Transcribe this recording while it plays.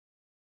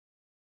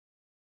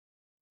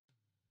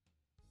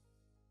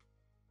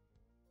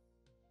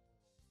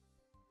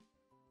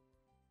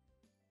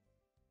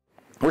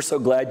We're so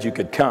glad you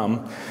could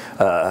come.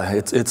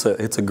 It's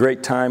a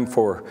great time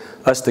for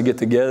us to get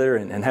together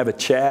and have a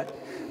chat.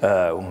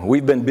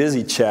 We've been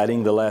busy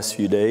chatting the last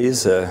few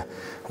days.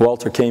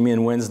 Walter came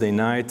in Wednesday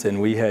night, and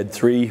we had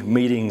 3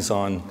 meetings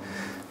on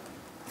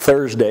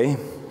Thursday.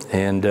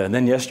 And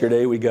then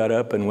yesterday we got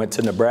up and went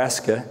to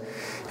Nebraska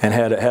and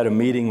had a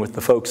meeting with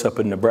the folks up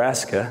in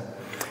Nebraska.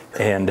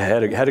 And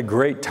had a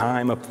great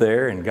time up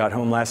there and got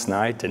home last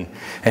night. And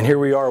here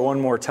we are one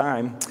more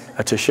time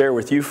to share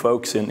with you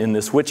folks in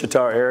this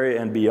Wichita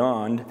area and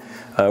beyond.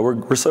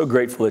 We're so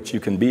grateful that you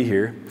can be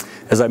here.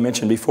 As I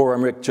mentioned before,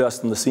 I'm Rick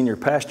Justin, the senior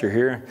pastor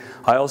here.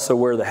 I also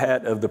wear the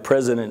hat of the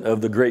president of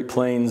the Great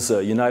Plains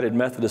United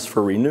Methodist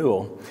for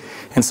Renewal.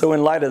 And so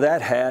in light of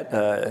that hat,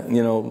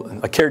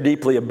 I care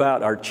deeply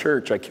about our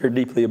church. I care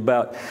deeply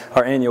about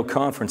our annual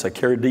conference. I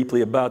care deeply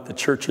about the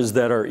churches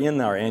that are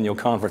in our annual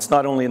conference,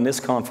 not only in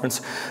this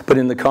conference, but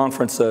in the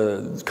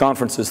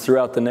conferences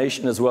throughout the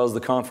nation, as well as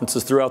the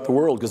conferences throughout the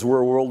world, because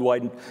we're a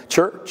worldwide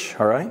church,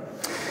 all right?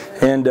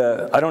 And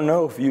I don't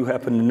know if you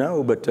happen to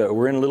know, but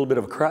we're in a little bit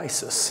of a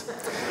crisis.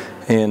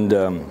 And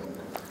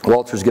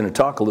Walter's going to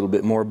talk a little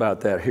bit more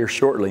about that here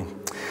shortly.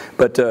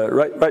 But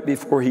right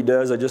before he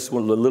does, I just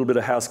want a little bit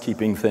of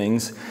housekeeping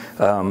things.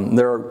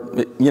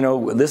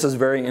 This is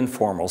very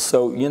informal.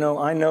 So,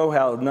 I know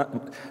how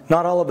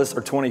not all of us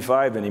are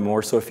 25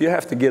 anymore. So if you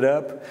have to get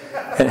up,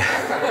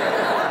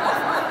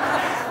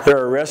 there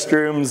are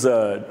restrooms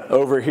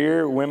over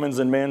here, women's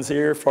and men's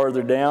here.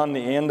 Farther down the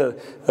end of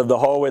the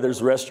hallway, there's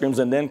restrooms.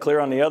 And then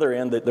clear on the other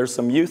end, there's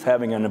some youth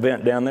having an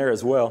event down there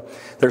as well.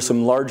 There's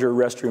some larger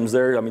restrooms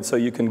there. I mean, so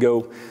you can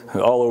go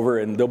all over,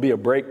 and there'll be a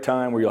break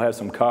time where you'll have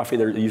some coffee.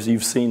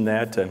 You've seen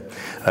that.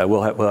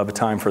 We'll have a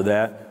time for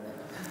that.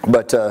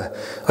 But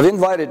I've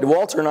invited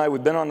Walter and I.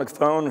 We've been on the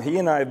phone. He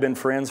and I have been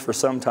friends for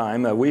some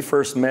time. We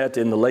first met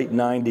in the late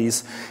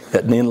 90s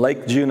in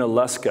Lake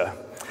Junaluska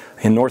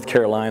in North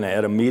Carolina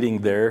at a meeting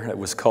there. It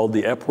was called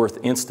the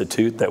Epworth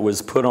Institute, that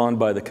was put on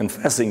by the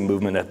confessing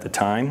movement at the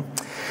time.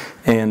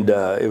 And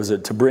it was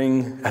to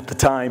bring, at the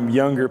time,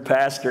 younger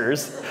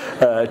pastors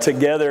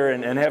together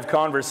and have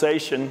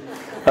conversation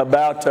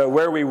about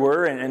where we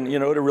were and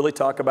to really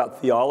talk about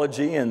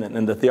theology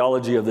and the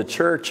theology of the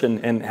church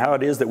and how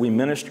it is that we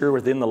minister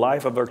within the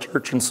life of our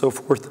church and so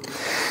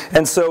forth.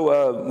 And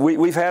so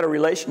we've had a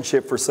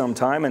relationship for some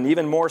time, and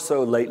even more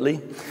so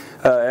lately,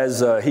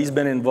 as he's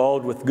been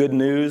involved with Good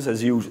News,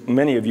 as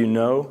many of you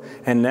know,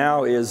 and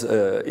now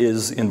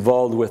is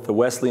involved with the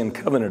Wesleyan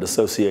Covenant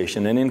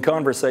Association. And in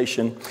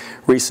conversation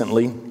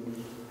recently,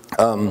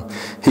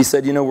 he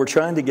said, we're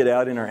trying to get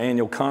out in our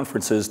annual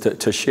conferences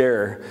to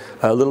share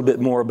a little bit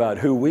more about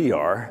who we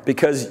are,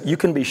 because you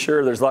can be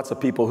sure there's lots of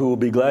people who will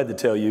be glad to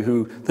tell you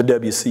who the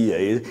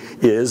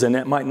WCA is, and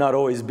that might not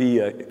always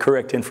be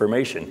correct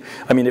information.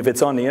 I mean, if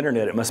it's on the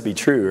internet, it must be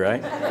true,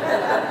 right?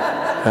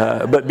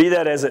 But be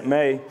that as it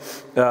may,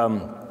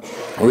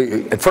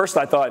 at first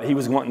I thought he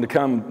was wanting to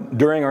come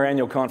during our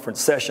annual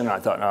conference session. I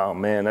thought, oh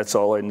man, that's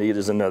all I need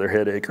is another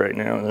headache right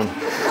now.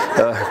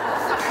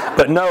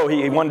 But no,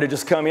 he wanted to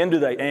just come into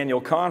the annual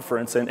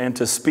conference and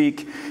to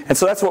speak. And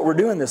so that's what we're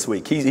doing this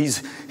week.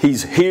 He's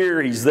here,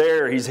 he's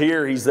there, he's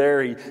here, he's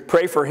there.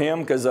 Pray for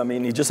him, because,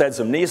 he just had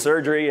some knee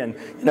surgery. And,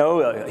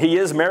 he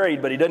is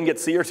married, but he doesn't get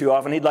to see her too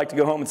often. He'd like to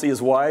go home and see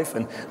his wife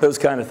and those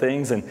kind of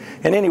things. And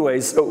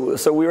anyways,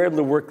 so we were able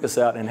to work this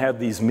out and have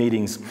these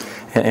meetings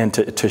and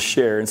to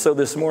share. And so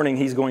this morning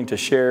he's going to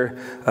share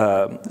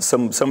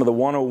some of the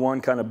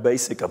 101 kind of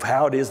basic of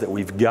how it is that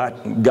we've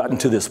gotten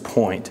to this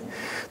point.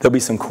 There'll be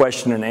some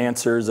question and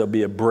answers. There'll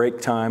be a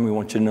break time. We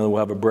want you to know we'll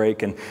have a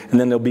break. And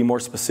then there'll be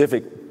more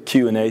specific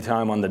Q&A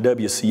time on the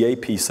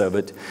WCA piece of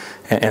it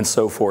and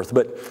so forth.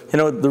 But,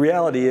 the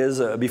reality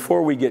is,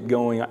 before we get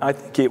going, I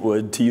think it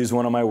would, to use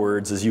one of my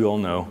words, as you all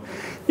know,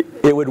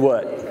 it would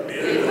what?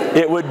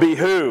 It would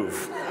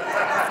behoove.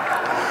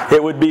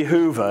 It would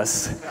behoove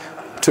us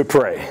to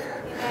pray.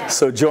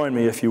 So join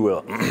me, if you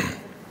will.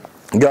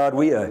 God,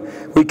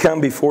 we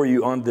come before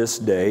you on this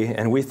day,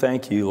 and we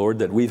thank you, Lord,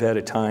 that we've had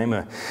a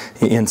time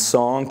in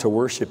song to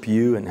worship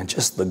you, and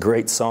just the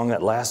great song,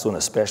 that last one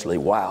especially,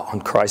 wow,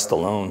 on Christ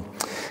alone,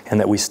 and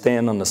that we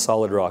stand on the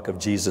solid rock of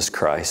Jesus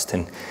Christ.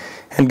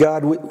 And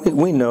God,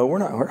 we know we're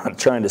not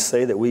trying to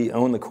say that we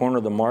own the corner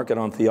of the market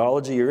on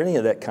theology or any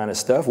of that kind of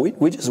stuff.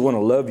 We just want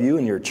to love you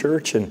and your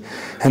church and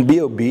be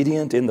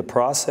obedient in the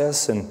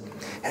process. And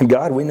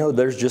God, we know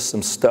there's just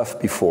some stuff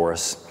before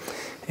us.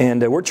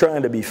 And we're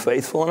trying to be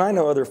faithful, and I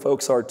know other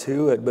folks are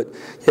too, but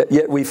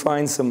yet we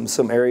find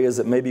some areas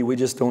that maybe we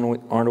just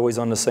aren't always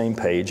on the same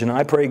page. And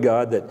I pray,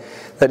 God,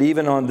 that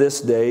even on this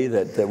day,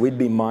 that we'd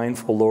be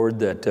mindful, Lord,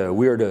 that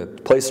we are to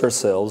place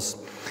ourselves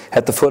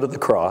at the foot of the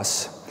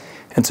cross,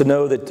 and to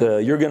know that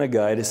you're going to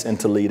guide us and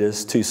to lead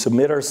us, to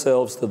submit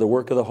ourselves to the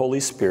work of the Holy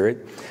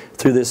Spirit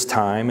through this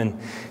time.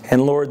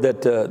 And Lord,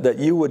 that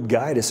you would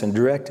guide us and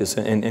direct us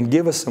and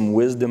give us some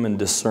wisdom and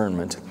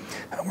discernment.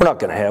 We're not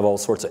going to have all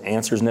sorts of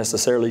answers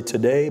necessarily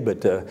today,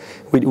 but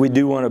we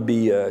do want to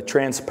be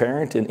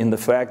transparent in the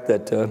fact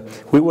that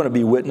we want to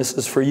be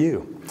witnesses for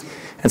you.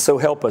 And so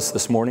help us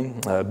this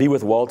morning. Be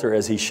with Walter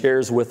as he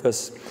shares with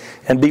us,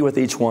 and be with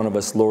each one of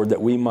us, Lord,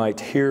 that we might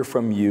hear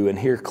from you and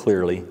hear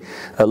clearly.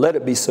 Let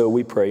it be so,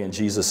 we pray in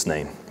Jesus'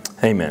 name.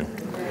 Amen.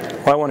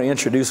 Well, I want to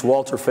introduce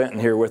Walter Fenton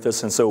here with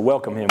us, and so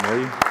welcome him, will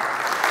you?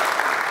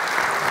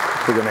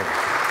 We're going to...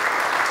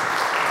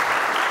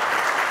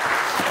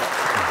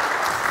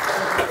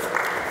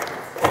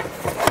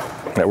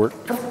 That work?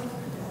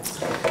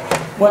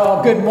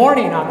 Well, good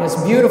morning on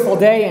this beautiful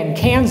day in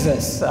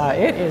Kansas.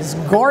 It is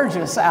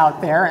gorgeous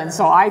out there, and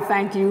so I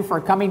thank you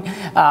for coming.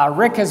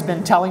 Rick has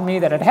been telling me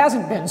that it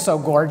hasn't been so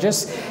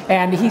gorgeous,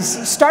 and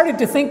he's started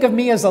to think of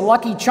me as a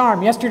lucky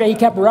charm. Yesterday he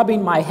kept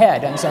rubbing my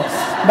head, and so.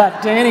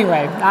 But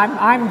anyway,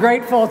 I'm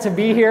grateful to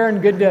be here, and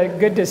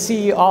good to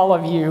see all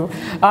of you.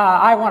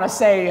 I want to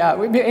say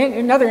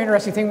another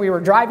interesting thing. We were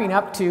driving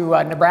up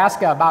to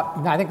Nebraska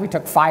I think we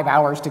took 5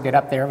 hours to get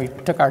up there. We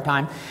took our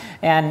time.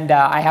 And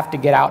I have to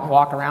get out and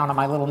walk around on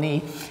my little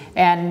knee.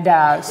 And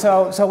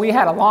so we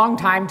had a long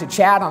time to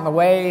chat on the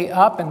way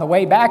up and the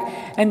way back.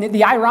 And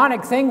the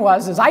ironic thing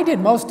was I did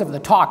most of the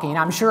talking.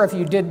 I'm sure if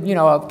you did,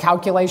 a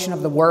calculation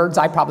of the words,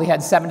 I probably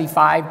had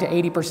 75 to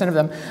 80% of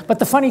them. But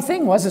the funny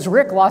thing was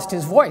Rick lost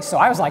his voice. So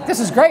I was like, this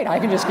is great. I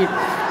can just keep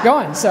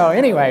going. So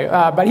anyway,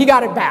 but he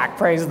got it back.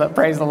 Praise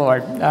the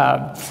Lord.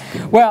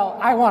 Well,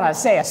 I want to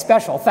say a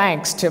special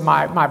thanks to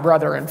my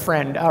brother and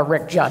friend,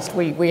 Rick Just.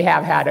 We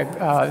have had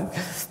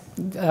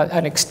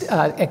an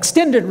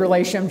extended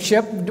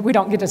relationship. We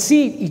don't get to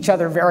see each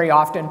other very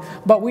often,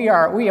 but we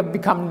have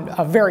become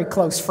very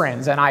close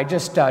friends, and I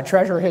just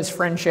treasure his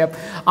friendship,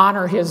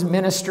 honor his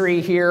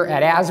ministry here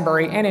at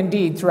Asbury, and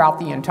indeed throughout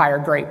the entire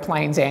Great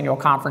Plains Annual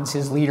Conference,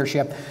 his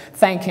leadership.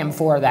 Thank him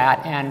for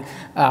that, and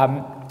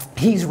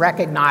he's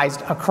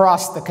recognized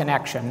across the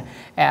connection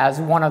as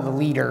one of the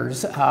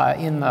leaders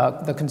in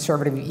the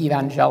conservative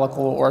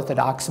evangelical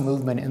orthodox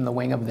movement in the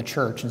wing of the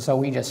church. And so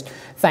we just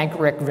thank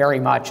Rick very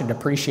much and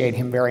appreciate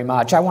him very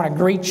much. I want to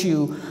greet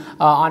you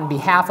on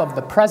behalf of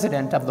the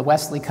president of the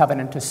Wesleyan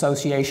Covenant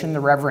Association, the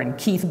Reverend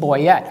Keith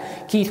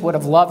Boyette. Keith would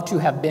have loved to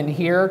have been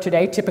here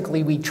today.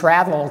 Typically we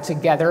travel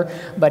together,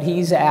 but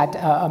he's at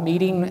a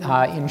meeting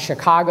in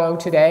Chicago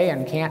today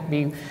and can't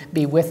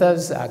be with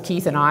us.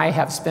 Keith and I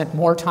have spent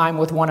more time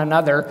with one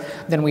another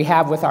than we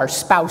have with our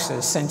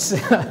spouses since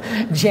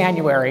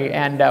January,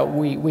 and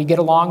we get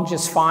along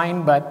just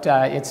fine, but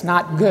it's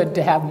not good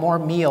to have more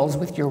meals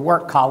with your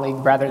work colleague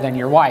rather than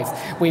your wife,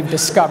 we've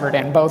discovered,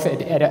 and both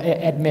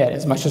admit,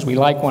 as much as we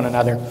like one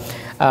another.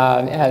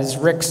 As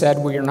Rick said,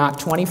 we are not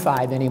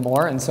 25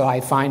 anymore, and so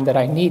I find that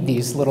I need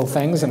these little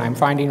things, and I'm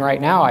finding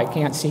right now I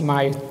can't see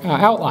my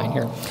outline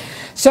here.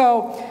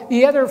 So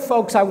the other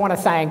folks I want to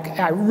thank,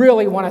 I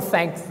really want to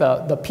thank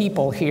the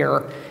people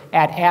here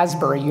at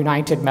Asbury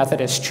United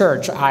Methodist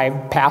Church.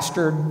 I've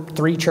pastored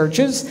 3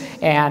 churches,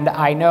 and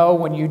I know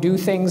when you do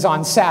things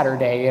on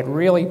Saturday, it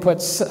really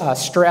puts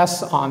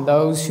stress on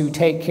those who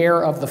take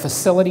care of the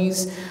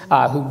facilities,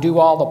 who do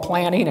all the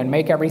planning and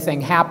make everything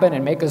happen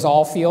and make us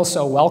all feel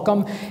so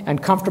welcome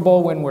and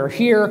comfortable when we're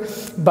here.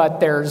 But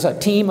there's a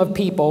team of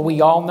people we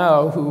all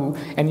know who,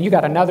 and you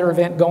got another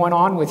event going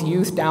on with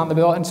youth down the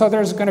bill, and so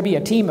there's going to be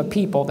a team of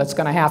people that's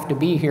going to have to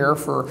be here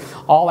for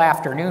all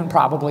afternoon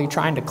probably,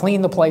 trying to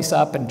clean the place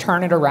up and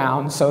turn it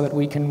around so that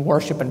we can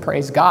worship and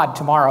praise God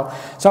tomorrow.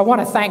 So I want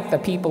to thank the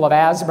people of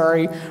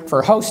Asbury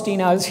for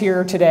hosting us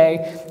here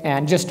today,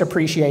 and just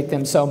appreciate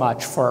them so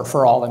much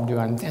for all they're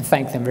doing, and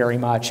thank them very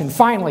much. And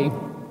finally,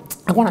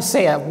 I want to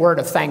say a word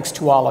of thanks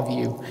to all of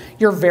you.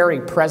 Your very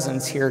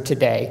presence here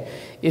today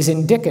is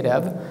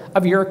indicative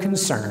of your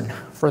concern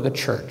for the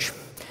church.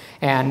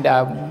 And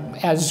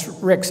as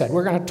Rick said,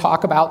 we're going to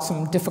talk about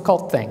some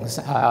difficult things.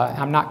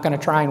 I'm not going to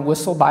try and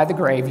whistle by the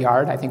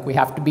graveyard. I think we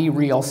have to be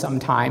real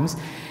sometimes.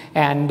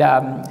 And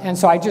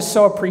so I just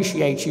so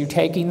appreciate you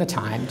taking the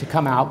time to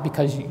come out,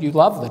 because you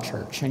love the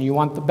church and you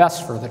want the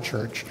best for the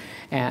church.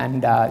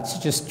 And I'm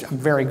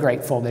very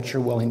grateful that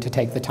you're willing to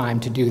take the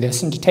time to do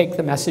this and to take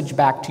the message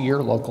back to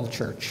your local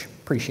church.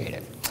 Appreciate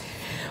it.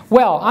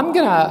 Well, I'm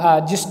going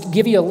to just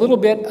give you a little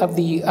bit of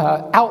the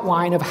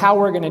outline of how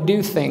we're going to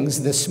do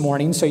things this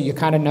morning, so you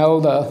kind of know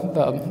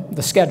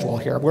the schedule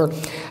here.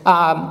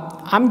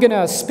 I'm going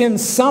to spend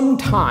some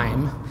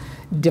time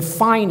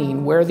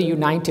defining where the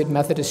United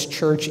Methodist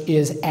Church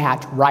is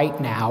at right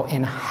now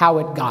and how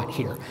it got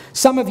here.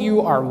 Some of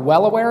you are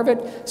well aware of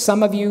it,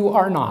 some of you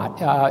are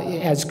not.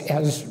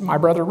 As my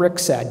brother Rick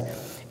said,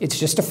 it's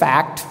just a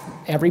fact.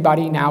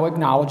 Everybody now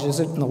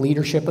acknowledges it in the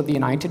leadership of the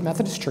United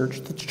Methodist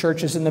Church. The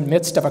church is in the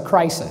midst of a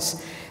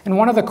crisis. And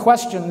one of the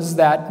questions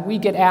that we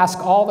get asked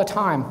all the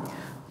time,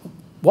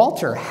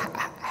 Walter,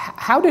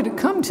 how did it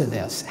come to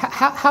this?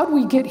 How do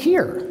we get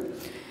here?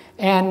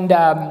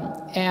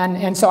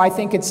 And so I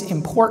think it's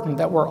important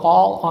that we're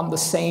all on the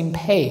same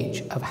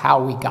page of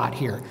how we got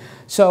here.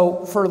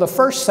 So for the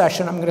first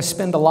session, I'm going to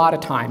spend a lot of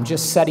time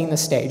just setting the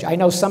stage. I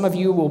know some of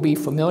you will be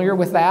familiar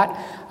with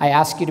that. I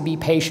ask you to be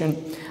patient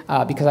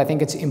because I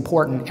think it's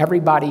important.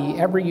 Everybody,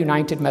 every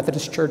United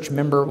Methodist Church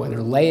member,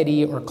 whether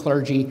laity or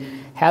clergy,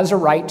 has a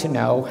right to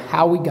know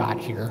how we got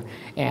here,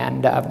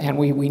 and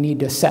we need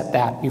to set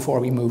that before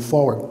we move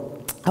forward.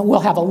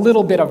 We'll have a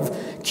little bit of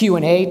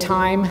Q&A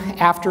time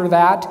after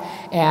that,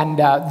 and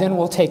then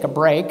we'll take a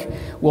break.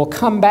 We'll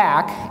come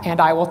back, and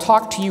I will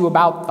talk to you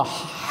about the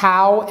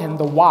how and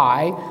the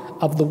why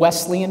of the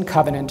Wesleyan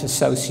Covenant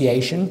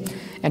Association,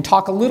 and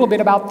talk a little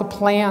bit about the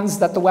plans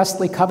that the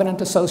Wesleyan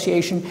Covenant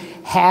Association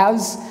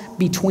has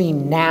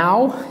between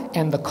now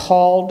and the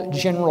called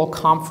General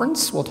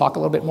Conference. We'll talk a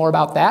little bit more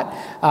about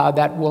that.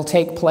 That will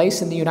take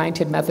place in the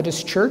United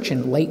Methodist Church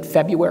in late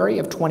February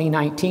of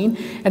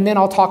 2019. And then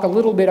I'll talk a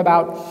little bit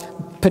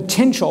about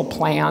potential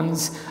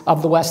plans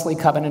of the Wesleyan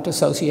Covenant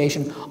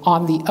Association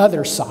on the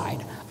other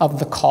side of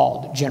the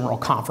called General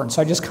Conference.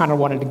 So I just kind of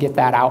wanted to get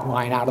that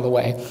outline out of the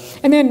way.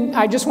 And then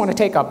I just want to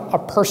take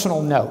a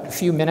personal note, a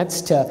few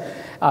minutes to,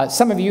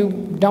 some of you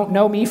don't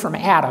know me from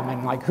Adam,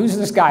 and like, who's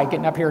this guy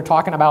getting up here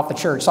talking about the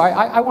church? So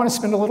I want to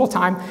spend a little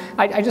time.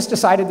 I just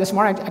decided this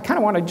morning, I kind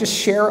of want to just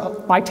share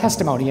my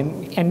testimony,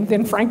 and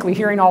then frankly,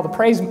 hearing all the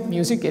praise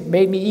music, it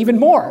made me even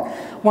more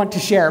want to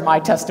share my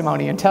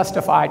testimony and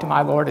testify to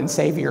my Lord and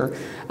Savior,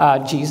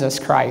 Jesus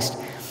Christ.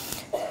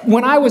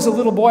 When I was a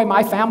little boy,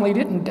 my family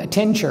didn't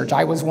attend church.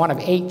 I was one of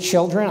 8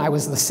 children. I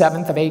was the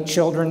 7th of 8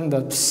 children.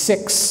 The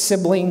 6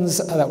 siblings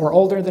that were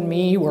older than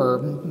me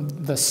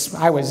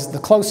I was the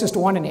closest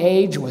one in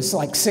age, was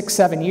like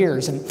 6-7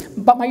 years.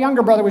 But my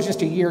younger brother was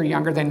just a year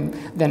younger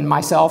than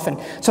myself. And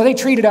so they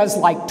treated us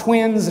like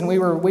twins, and we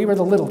were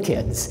the little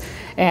kids.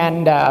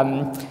 And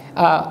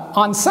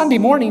on Sunday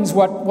mornings,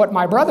 what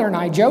my brother and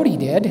I, Jody,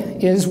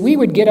 did is we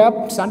would get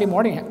up Sunday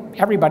morning.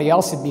 Everybody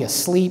else would be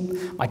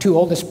asleep. My 2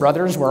 oldest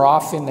brothers were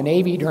off in the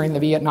Navy during the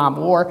Vietnam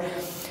War.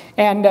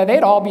 And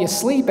they'd all be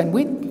asleep, and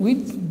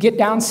we'd get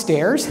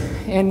downstairs,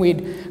 and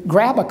we'd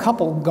grab a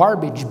couple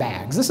garbage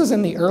bags. This is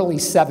in the early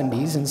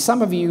 70s, and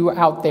some of you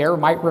out there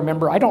might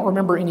remember, I don't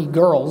remember any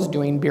girls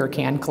doing beer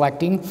can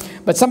collecting,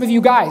 but some of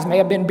you guys may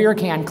have been beer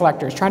can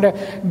collectors, trying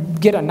to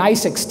get a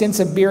nice,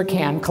 extensive beer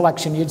can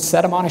collection. You'd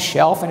set them on a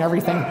shelf and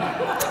everything.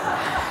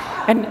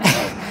 And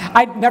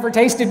I'd never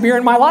tasted beer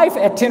in my life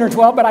at 10 or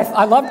 12, but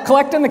I loved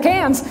collecting the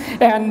cans.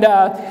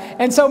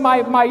 And so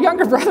my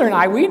younger brother and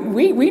I,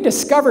 we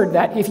discovered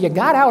that if you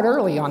got out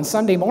early on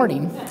Sunday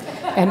morning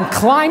and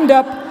climbed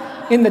up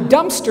in the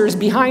dumpsters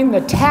behind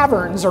the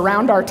taverns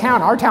around our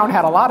town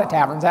had a lot of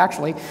taverns,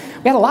 actually.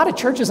 We had a lot of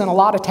churches and a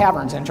lot of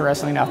taverns,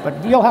 interestingly enough,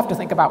 but you'll have to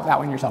think about that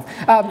one yourself.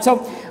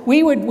 So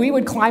we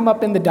would climb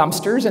up in the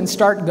dumpsters and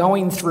start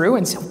going through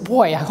and say,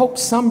 boy, I hope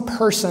some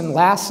person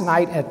last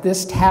night at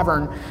this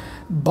tavern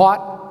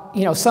bought,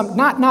 some,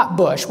 not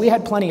Bush. We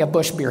had plenty of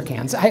Bush beer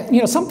cans.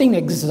 Something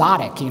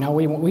exotic.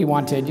 We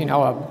wanted,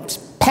 a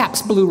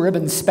Pabst Blue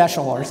Ribbon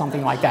special or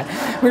something like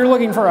that. We were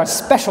looking for a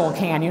special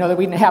can, that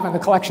we didn't have in the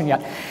collection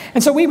yet.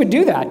 And so we would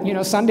do that,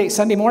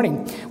 Sunday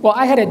morning. Well,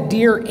 I had a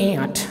dear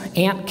aunt.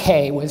 Aunt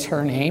Kay was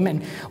her name.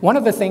 And one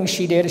of the things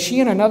she did is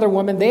she and another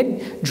woman,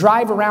 they'd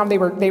drive around. They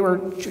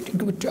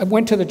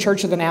went to the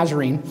Church of the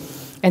Nazarene.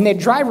 And they'd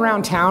drive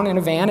around town in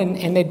a van,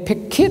 and they'd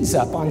pick kids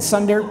up on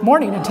Sunday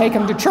morning and take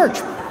them to church.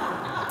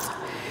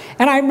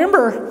 And I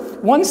remember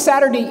one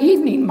Saturday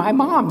evening, my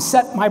mom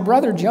set my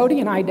brother Jody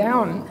and I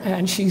down,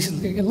 and she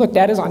looked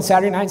at us on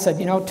Saturday night and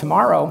said,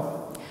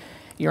 tomorrow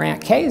your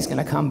Aunt Kay is going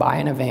to come by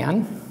in a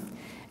van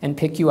and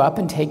pick you up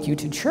and take you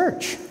to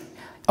church.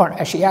 Or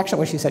what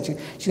she said,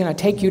 she's going to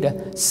take you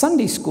to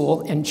Sunday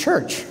school and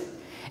church.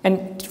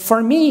 And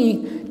for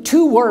me,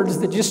 2 words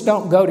that just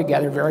don't go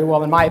together very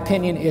well, in my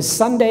opinion, is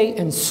Sunday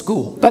and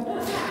school. But,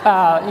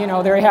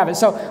 there you have it.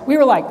 So we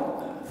were like,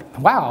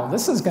 wow,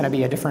 this is going to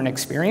be a different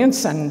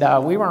experience, and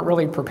we weren't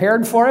really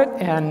prepared for it.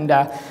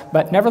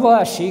 But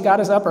nevertheless, she got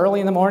us up early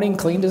in the morning,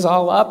 cleaned us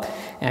all up,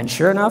 and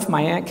sure enough,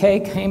 my Aunt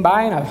Kay came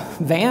by in a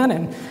van,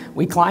 and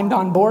we climbed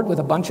on board with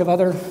a bunch of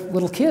other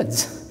little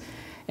kids.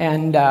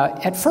 And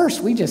at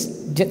first, we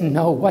just didn't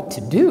know what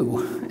to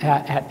do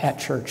at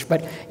church.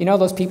 But,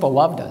 those people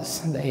loved us.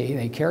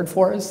 They cared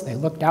for us. They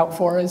looked out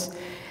for us.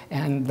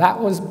 And that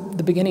was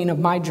the beginning of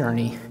my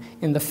journey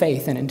in the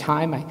faith. And in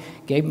time, I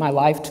gave my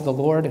life to the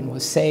Lord and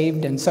was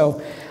saved. And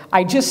so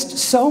I just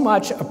so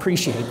much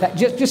appreciate that.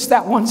 Just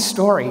that one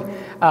story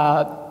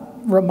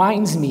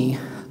reminds me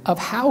of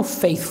how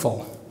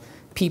faithful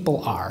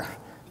people are.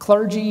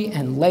 Clergy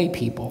and lay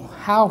people,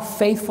 how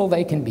faithful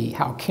they can be,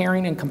 how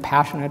caring and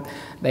compassionate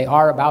they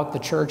are about the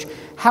church,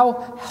 how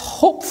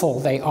hopeful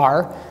they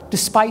are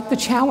despite the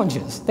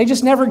challenges. They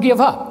just never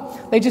give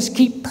up. They just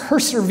keep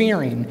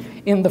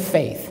persevering in the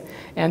faith.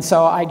 And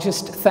so I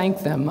just thank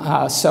them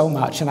so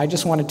much, and I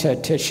just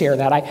wanted to share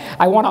that.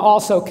 I want to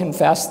also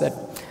confess that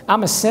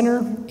I'm a sinner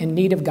in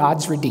need of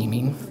God's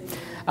redeeming.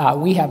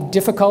 We have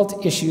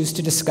difficult issues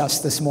to discuss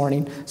this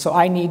morning, so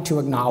I need to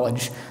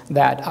acknowledge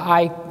that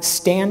I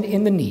stand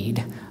in the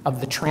need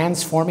of the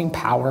transforming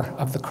power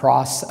of the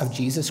cross of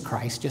Jesus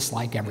Christ, just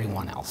like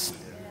everyone else.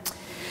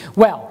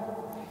 Well,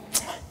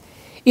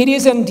 it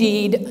is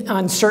indeed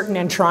uncertain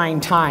and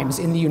trying times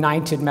in the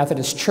United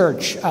Methodist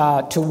Church.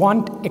 To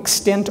one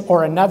extent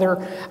or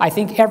another, I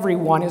think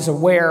everyone is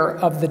aware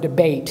of the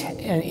debate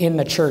in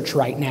the church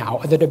right now.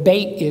 The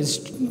debate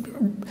is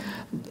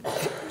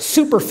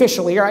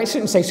superficially, or I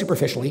shouldn't say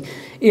superficially,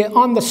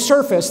 on the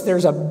surface,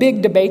 there's a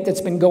big debate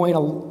that's been going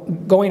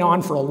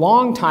on for a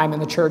long time in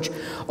the church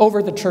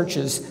over the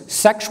church's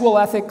sexual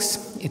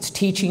ethics, its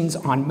teachings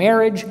on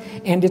marriage,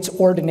 and its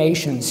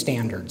ordination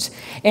standards.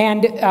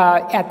 And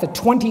at the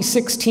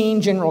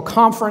 2016 General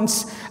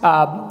Conference,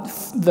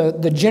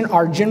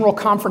 our General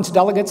Conference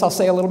delegates, I'll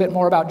say a little bit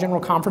more about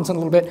General Conference in a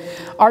little bit,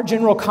 our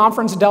General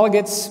Conference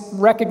delegates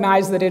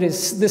recognize that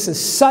this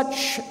is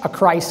such a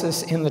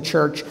crisis in the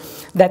church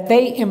that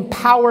they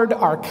empowered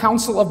our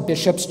Council of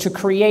Bishops to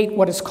create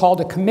what is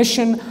called a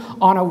Commission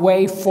on a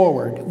Way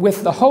Forward,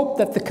 with the hope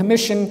that the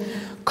Commission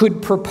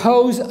could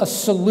propose a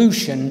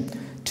solution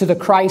to the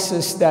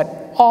crisis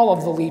that all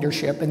of the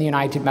leadership in the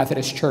United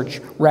Methodist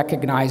Church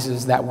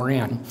recognizes that we're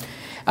in.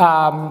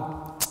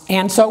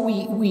 And so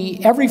we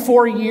every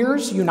 4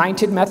 years,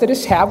 United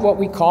Methodists have what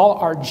we call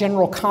our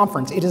General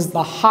Conference. It is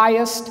the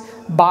highest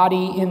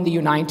body in the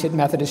United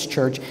Methodist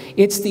Church.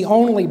 It's the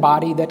only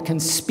body that can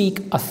speak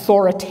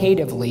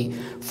authoritatively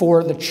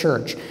for the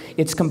church.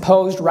 It's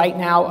composed right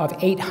now of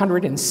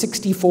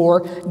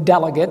 864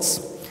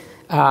 delegates.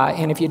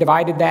 And if you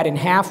divided that in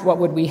half, what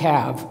would we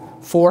have?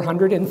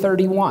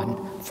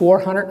 431.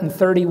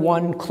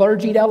 431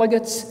 clergy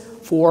delegates,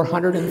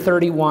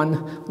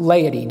 431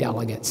 laity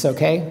delegates,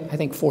 okay? I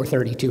think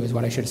 432 is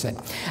what I should have said.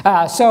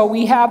 So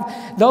we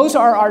have, those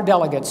are our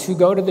delegates who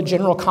go to the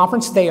General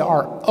Conference. They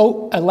are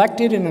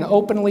elected in an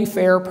openly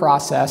fair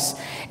process,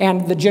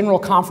 and the General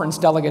Conference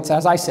delegates,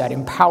 as I said,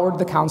 empowered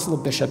the Council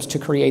of Bishops to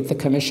create the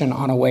Commission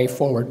on a Way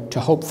Forward to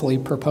hopefully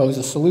propose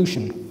a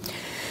solution.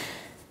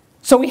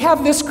 So we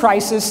have this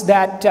crisis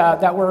that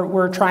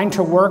we're trying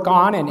to work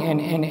on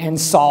and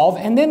solve.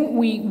 And then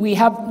we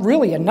have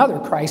really another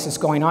crisis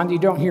going on that you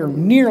don't hear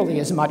nearly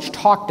as much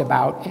talked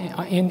about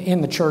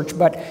in the church.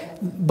 But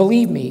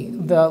believe me,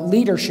 the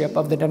leadership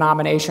of the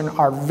denomination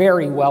are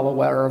very well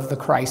aware of the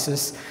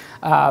crisis.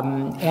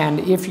 And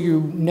if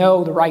you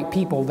know the right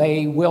people,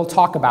 they will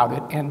talk about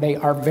it, and they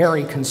are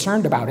very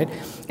concerned about it.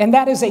 And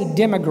that is a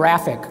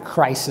demographic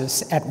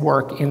crisis at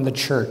work in the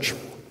church.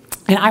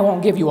 And I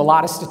won't give you a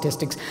lot of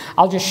statistics.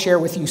 I'll just share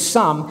with you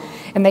some.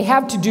 And they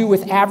have to do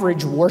with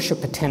average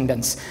worship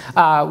attendance.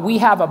 We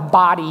have a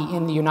body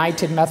in the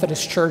United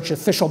Methodist Church,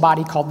 official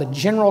body called the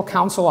General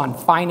Council on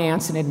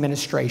Finance and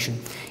Administration.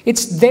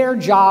 It's their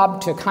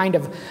job to kind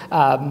of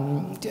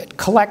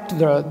collect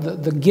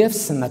the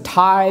gifts and the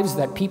tithes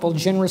that people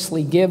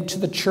generously give to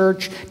the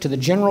church, to the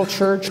general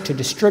church, to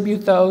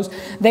distribute those.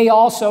 They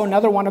also,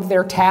 another one of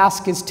their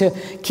tasks is to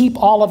keep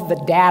all of the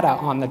data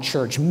on the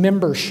church,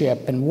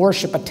 membership and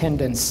worship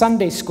attendance,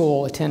 Sunday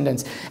school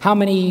attendance, how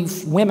many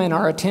women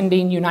are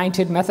attending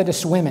United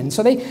Methodist Women.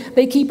 So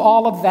they keep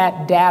all of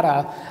that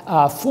data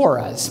for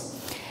us.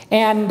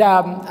 And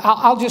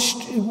I'll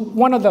just,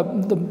 one of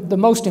the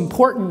most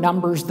important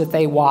numbers that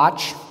they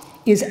watch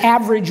is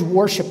average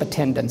worship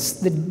attendance.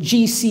 The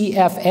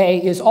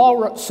GCFA is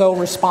also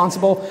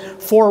responsible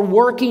for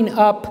working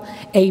up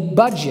a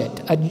budget,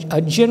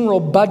 a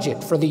general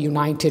budget for the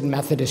United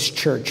Methodist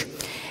Church.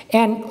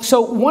 And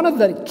so one of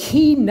the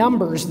key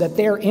numbers that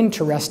they're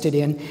interested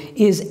in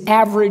is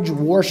average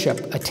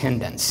worship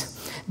attendance,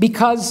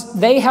 because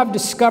they have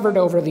discovered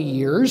over the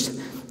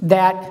years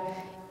that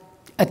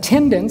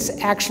attendance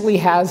actually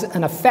has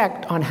an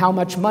effect on how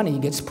much money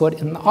gets put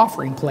in the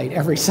offering plate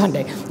every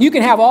Sunday. You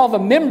can have all the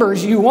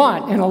members you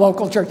want in a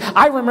local church.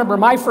 I remember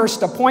my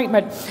first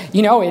appointment,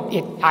 you know,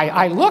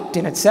 I looked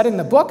and it said in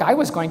the book I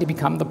was going to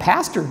become the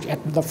pastor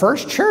at the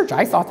first church.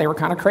 I thought they were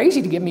kind of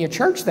crazy to give me a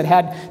church that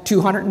had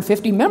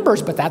 250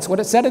 members, but that's what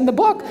it said in the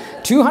book.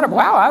 200,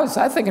 wow, I was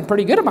thinking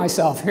pretty good of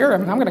myself. Here,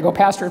 I'm going to go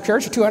pastor a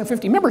church of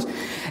 250 members.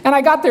 And I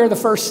got there the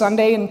first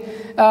Sunday, and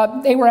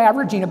they were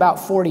averaging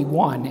about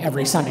 41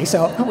 every Sunday.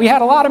 So we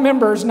had a lot of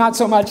members, not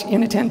so much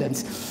in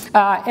attendance.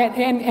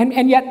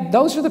 And yet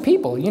those are the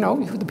people, you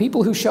know, the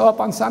people who show up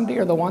on Sunday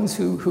are the ones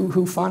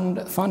who fund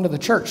the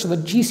church. So the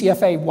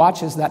GCFA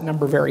watches that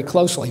number very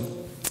closely.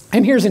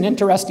 And here's an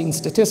interesting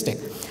statistic.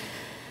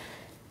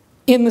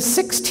 In the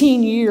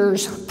 16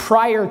 years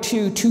prior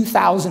to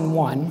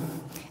 2001,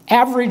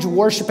 average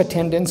worship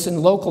attendance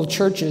in local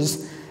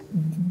churches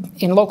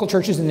in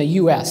the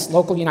U.S.,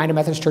 local United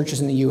Methodist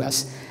churches in the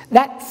U.S.,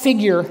 that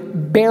figure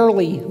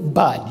barely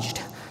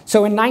budged.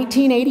 So in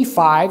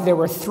 1985, there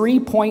were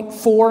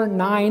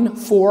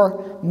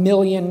 3.494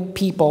 million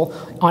people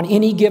on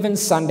any given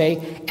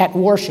Sunday at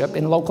worship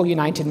in local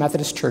United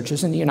Methodist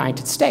churches in the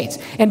United States.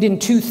 And in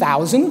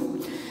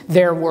 2000,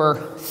 there were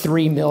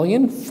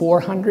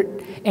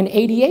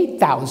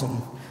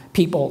 3,488,000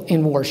 people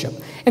in worship.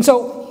 And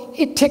so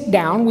it ticked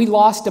down. We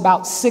lost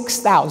about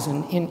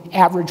 6,000 in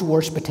average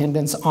worship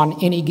attendance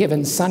on any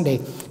given Sunday.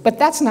 But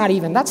that's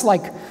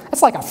like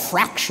a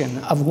fraction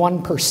of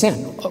 1%.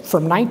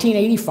 From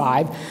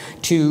 1985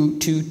 to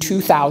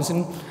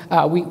 2000,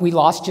 we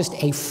lost just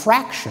a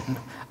fraction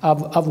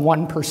of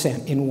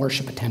 1% in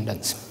worship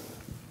attendance.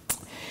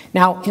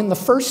 Now, in the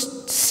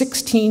first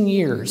 16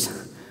 years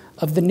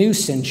of the new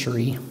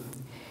century,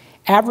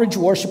 average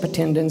worship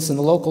attendance in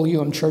the local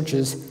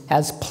churches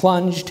has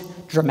plunged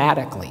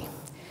dramatically.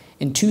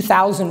 In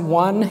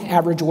 2001,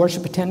 average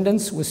worship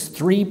attendance was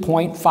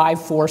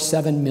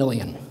 3.547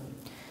 million.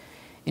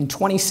 In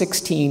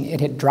 2016, it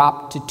had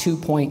dropped to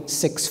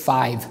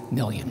 2.65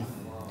 million.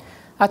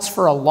 That's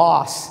for a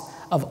loss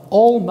of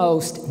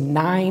almost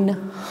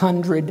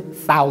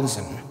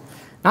 900,000.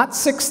 Not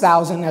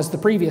 6,000 as the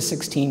previous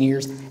 16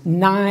 years,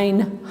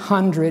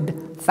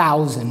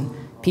 900,000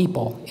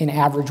 people in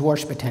average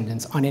worship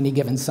attendance on any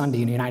given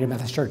Sunday in the United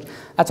Methodist Church.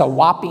 That's a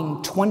whopping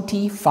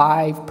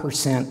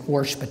 25%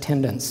 worship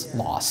attendance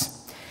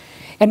loss.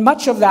 And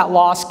much of that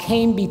loss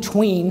came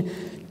between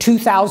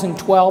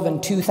 2012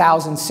 and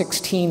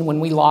 2016,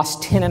 when we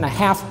lost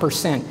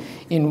 10.5%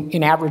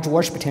 in average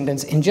worship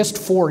attendance in just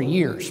 4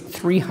 years.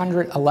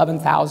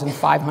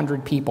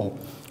 311,500 people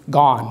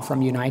gone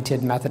from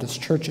United Methodist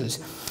churches.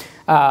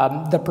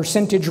 The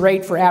percentage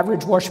rate for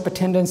average worship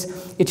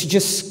attendance, it's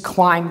just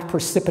climbed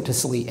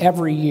precipitously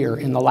every year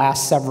in the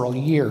last several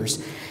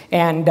years.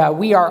 And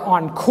we are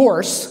on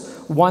course,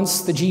 once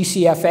the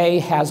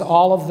GCFA has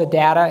all of the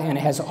data and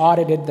has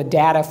audited the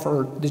data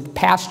for the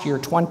past year,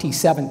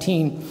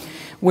 2017,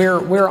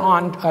 we're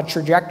on a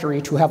trajectory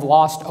to have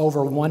lost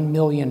over 1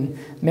 million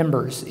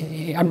members,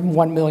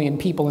 1 million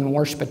people in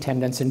worship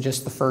attendance in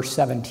just the first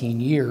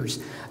 17 years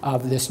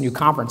of this new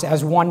conference.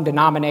 As one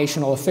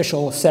denominational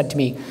official said to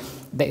me,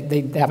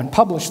 they haven't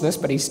published this,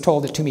 but he's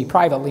told it to me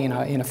privately in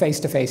a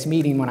face-to-face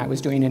meeting when I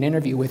was doing an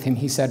interview with him.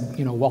 He said,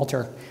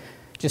 Walter,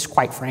 just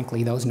quite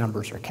frankly, those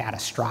numbers are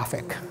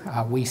catastrophic.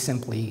 We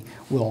simply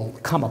will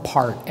come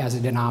apart as a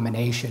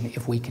denomination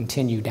if we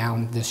continue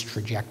down this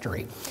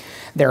trajectory.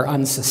 They're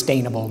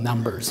unsustainable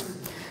numbers.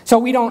 So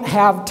we don't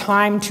have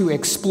time to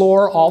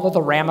explore all of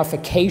the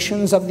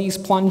ramifications of these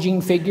plunging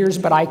figures,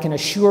 but I can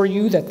assure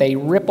you that they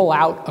ripple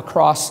out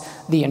across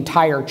the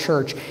entire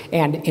church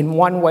and in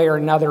one way or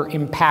another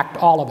impact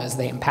all of us.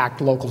 They impact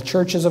local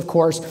churches, of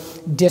course,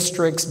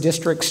 districts.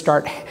 Districts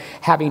start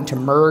having to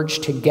merge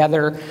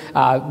together.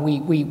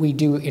 We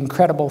do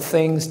incredible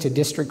things to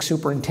district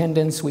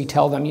superintendents. We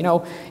tell them,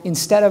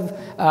 instead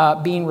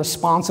of being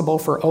responsible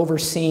for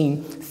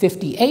overseeing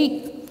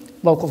 58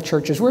 local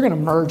churches, we're going to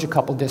merge a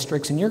couple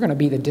districts, and you're going to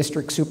be the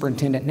district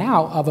superintendent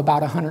now of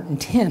about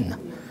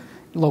 110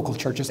 local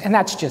churches. And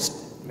that's just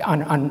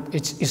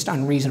it's just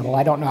unreasonable.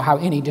 I don't know how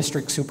any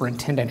district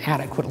superintendent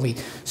adequately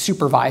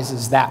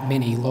supervises that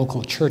many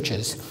local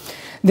churches.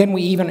 Then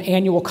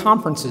annual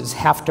conferences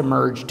have to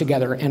merge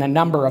together, and a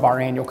number of our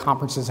annual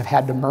conferences have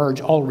had to merge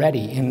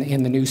already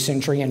in the new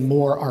century, and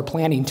more are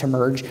planning to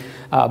merge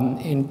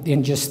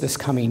in just this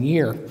coming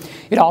year.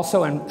 It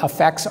also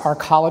affects our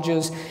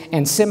colleges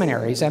and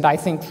seminaries, and I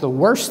think the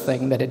worst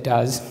thing that it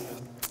does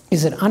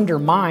is it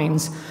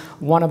undermines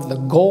one of the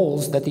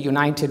goals that the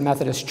United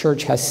Methodist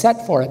Church has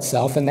set for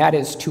itself, and that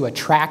is to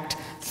attract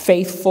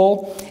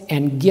faithful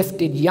and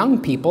gifted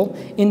young people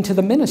into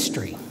the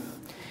ministry.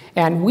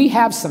 And we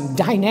have some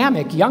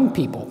dynamic young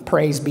people,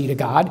 praise be to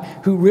God,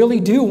 who really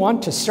do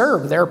want to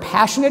serve. They're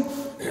passionate.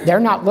 They're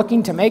not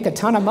looking to make a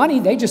ton of money.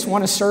 They just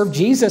want to serve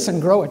Jesus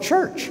and grow a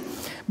church.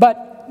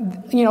 But,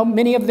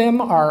 many of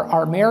them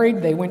are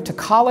married. They went to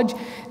college.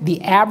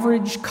 The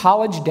average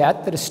college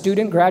debt that a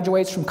student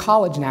graduates from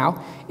college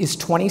now is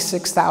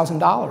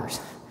 $26,000.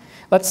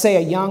 Let's say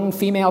a young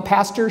female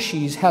pastor,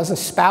 she has a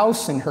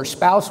spouse, and her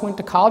spouse went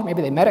to college.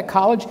 Maybe they met at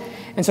college,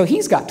 and so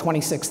he's got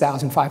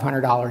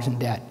 $26,500 in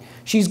debt.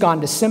 She's gone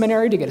to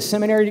seminary to get a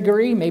seminary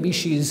degree. Maybe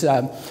she's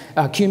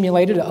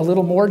accumulated a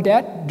little more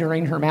debt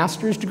during her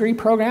master's degree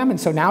program, and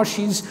so now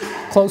she's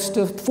close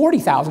to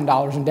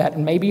 $40,000 in debt,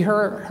 and maybe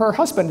her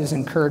husband has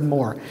incurred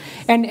more.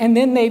 And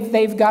then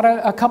they've got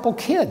a couple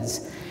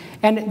kids.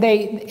 And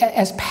they,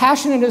 as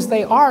passionate as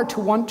they are to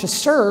want to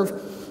serve,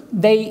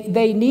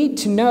 they need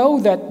to know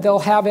that they'll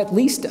have at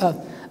least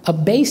a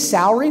base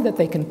salary that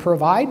they can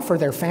provide for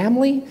their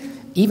family.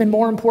 Even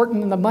more important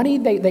than the money,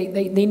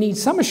 they need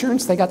some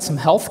assurance. They got some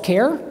health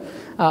care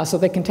so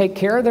they can take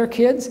care of their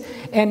kids.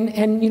 And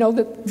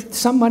that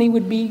some money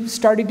would be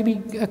starting to be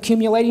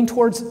accumulating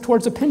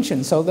towards a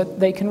pension so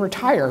that they can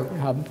retire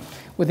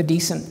with a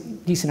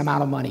decent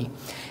amount of money.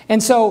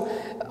 And so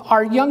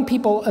our young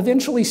people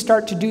eventually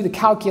start to do the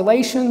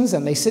calculations,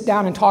 and they sit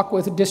down and talk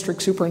with the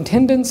district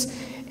superintendents.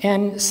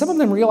 And some of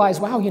them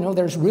realize, wow,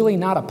 there's really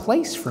not a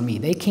place for me.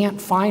 They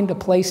can't find a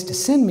place to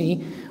send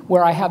me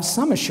where I have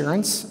some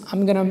assurance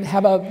I'm going to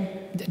have a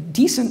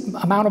decent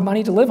amount of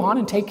money to live on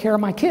and take care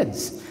of my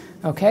kids.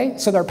 Okay?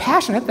 So they're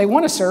passionate, they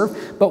want to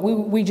serve, but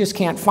we just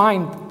can't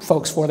find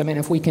folks for them. And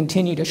if we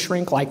continue to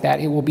shrink like that,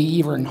 it will be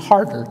even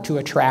harder to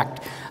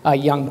attract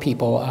young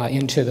people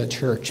into the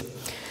church.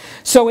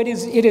 So it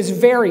is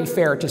very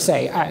fair to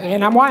say,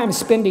 and why I'm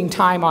spending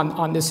time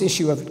on this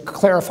issue of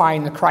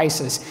clarifying the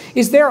crisis,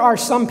 is there are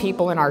some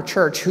people in our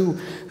church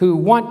who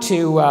want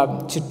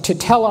to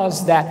tell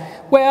us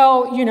that,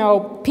 well, you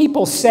know,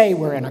 people say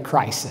we're in a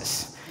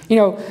crisis. You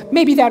know,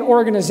 maybe that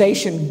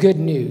organization, Good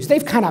News,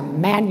 they've kind of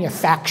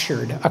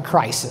manufactured a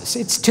crisis.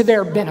 It's to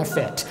their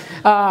benefit.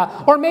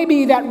 Or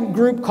maybe that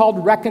group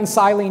called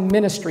Reconciling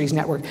Ministries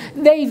Network,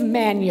 they've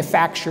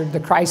manufactured the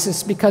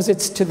crisis because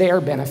it's to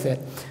their benefit.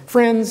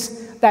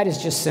 Friends, that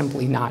is just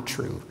simply not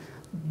true.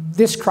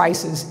 This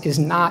crisis is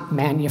not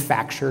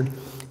manufactured.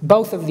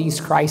 Both of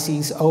these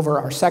crises over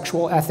our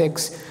sexual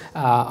ethics,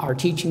 our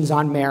teachings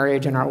on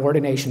marriage and our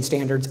ordination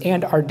standards,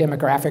 and our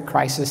demographic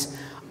crisis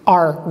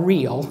are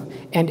real,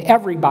 and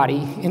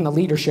everybody in the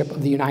leadership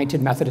of the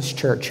United Methodist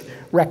Church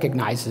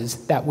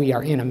recognizes that we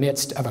are in the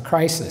midst of a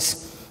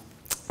crisis.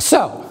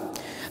 So,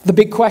 the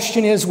big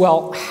question is,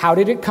 well, how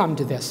did it come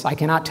to this? I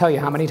cannot tell you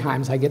how many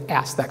times I get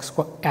asked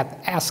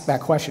that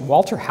question.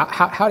 Walter,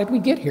 how did we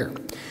get here?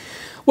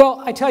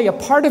 Well, I tell you,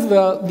 part of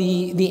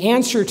the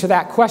answer to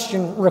that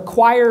question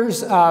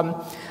requires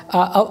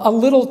a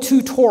little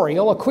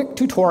tutorial, a quick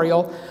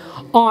tutorial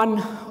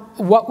on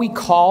what we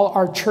call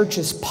our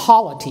church's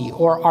polity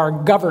or our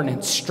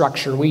governance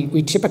structure.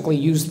 We typically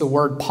use the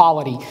word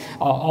polity.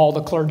 All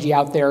the clergy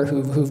out there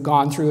who've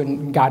gone through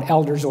and got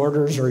elders'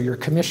 orders or you're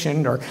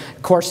commissioned or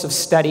course of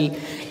study,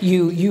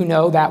 you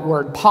know that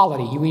word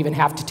polity. You even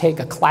have to take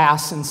a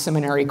class in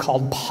seminary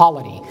called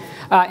polity.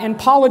 And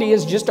polity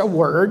is just a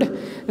word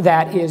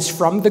that is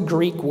from the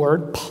Greek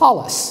word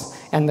polis.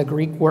 And the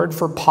Greek word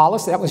for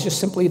polis, that was just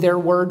simply their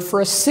word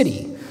for a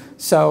city.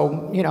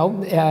 So, you know,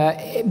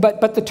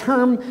 but the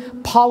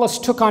term polis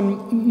took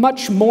on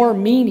much more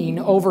meaning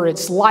over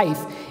its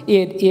life.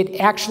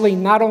 It actually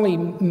not only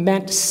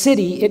meant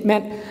city, it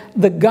meant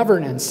the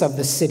governance of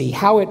the city,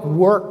 how it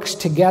works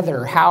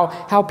together,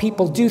 how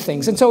people do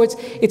things. And so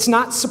it's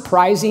not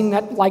surprising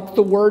that, like,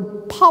 the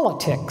word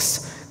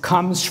politics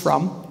comes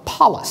from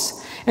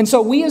polis. And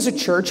so we as a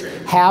church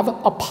have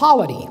a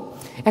polity.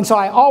 And so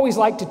I always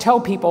like to tell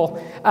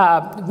people,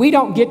 we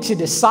don't get to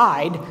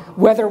decide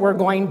whether we're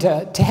going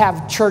to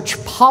have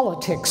church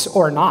politics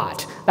or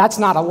not. That's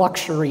not a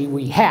luxury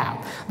we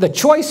have. The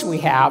choice we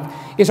have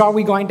is, are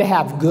we going to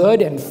have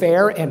good and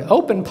fair and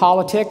open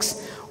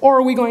politics, or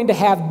are we going to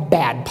have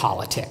bad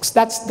politics?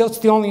 That's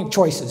the only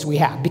choices we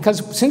have.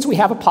 Because since we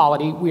have a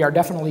polity, we are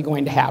definitely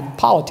going to have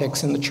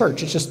politics in the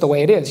church. It's just the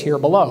way it is here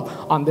below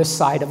on this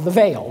side of the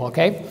veil,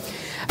 okay?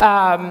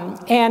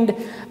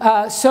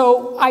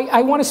 So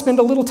I want to spend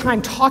a little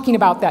time talking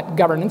about that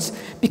governance,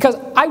 because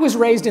I was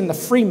raised in the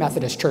Free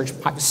Methodist Church.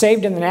 I was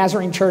saved in the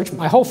Nazarene Church.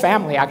 My whole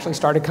family actually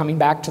started coming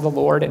back to the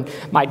Lord, and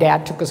my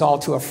dad took us all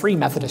to a Free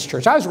Methodist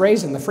Church. I was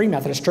raised in the Free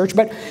Methodist Church,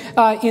 but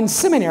in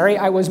seminary,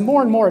 I was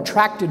more and more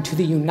attracted to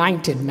the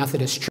United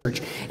Methodist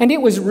Church. And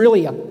it was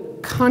really a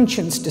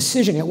conscience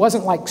decision. It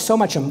wasn't like so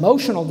much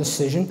emotional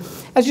decision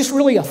as just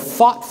really a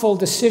thoughtful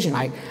decision.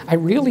 I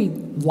really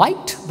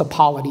liked the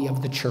polity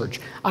of the church.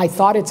 I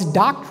thought its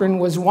doctrine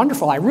was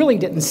wonderful. I really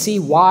didn't see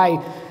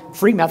why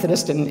Free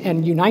Methodist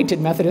and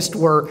United Methodist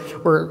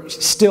were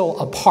still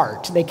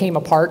apart. They came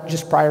apart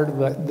just prior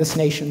to this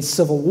nation's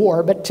Civil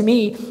War, but to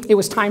me, it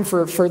was time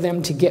for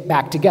them to get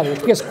back together.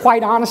 Because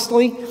quite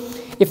honestly,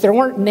 if there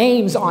weren't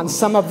names on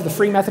some of the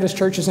Free Methodist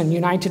churches and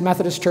United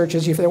Methodist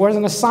churches, if there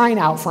wasn't a sign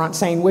out front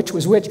saying which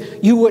was which,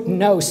 you wouldn't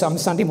know some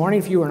Sunday morning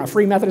if you were in a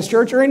Free Methodist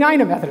church or a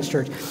United Methodist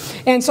church.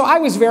 And so I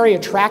was very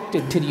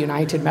attracted to the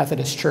United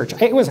Methodist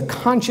Church. It was a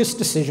conscious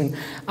decision.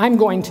 I'm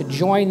going to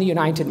join the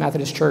United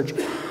Methodist Church.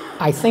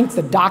 I think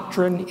the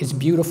doctrine is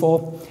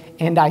beautiful,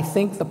 and I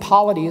think the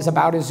polity is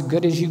about as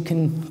good as you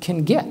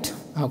can get.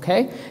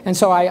 Okay? And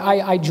so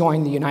I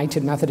joined the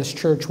United Methodist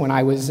Church when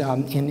I was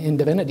in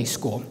divinity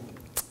school.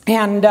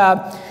 And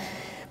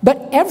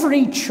but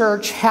every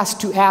church has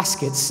to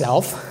ask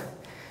itself,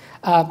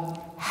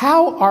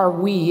 how are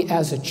we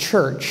as a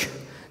church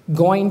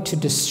going to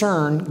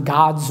discern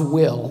God's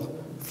will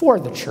for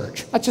the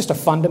church? That's just a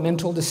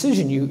fundamental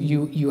decision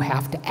you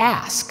have to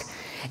ask.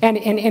 And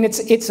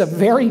it's a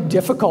very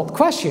difficult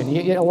question.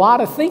 A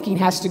lot of thinking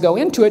has to go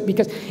into it,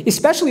 because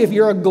especially if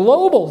you're a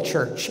global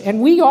church,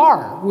 and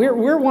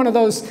we're one of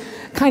those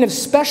kind of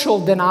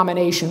special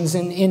denominations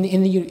in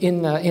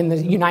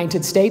the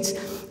United States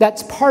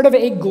that's part of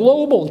a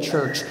global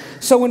church.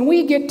 So when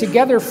we get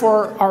together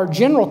for our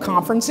general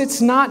conference,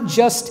 it's not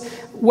just,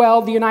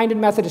 well, the United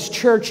Methodist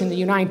Church in the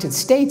United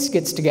States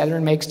gets together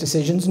and makes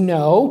decisions.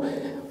 No.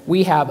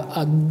 We have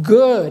a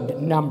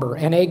good number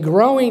and a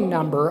growing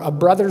number of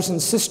brothers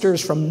and sisters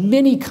from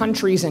many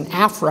countries in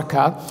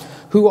Africa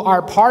who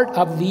are part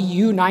of the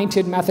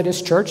United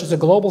Methodist Church. As a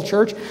global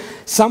church,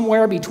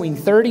 somewhere between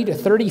 30 to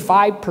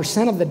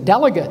 35% of the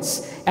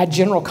delegates at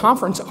General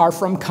Conference are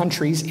from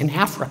countries in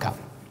Africa.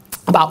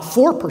 About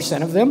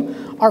 4% of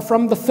them are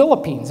from the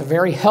Philippines, a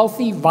very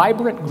healthy,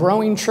 vibrant,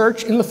 growing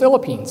church in the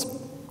Philippines.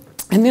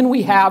 And then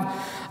we have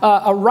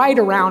right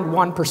around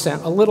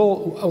 1%, a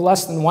little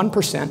less than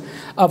 1%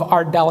 of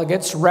our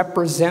delegates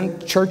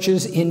represent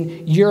churches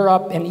in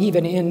Europe and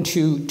even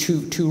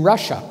into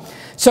Russia.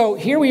 So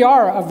here we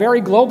are, a very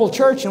global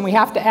church, and we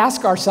have to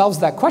ask ourselves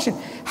that question: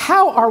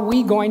 how are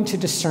we going to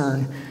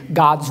discern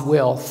God's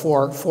will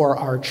for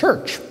our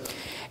church?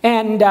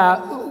 And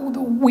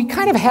we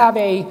kind of have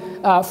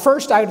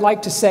first I would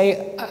like to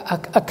say,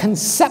 a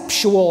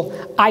conceptual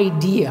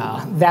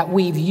idea that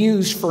we've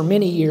used for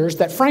many years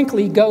that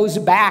frankly goes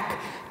back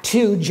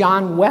to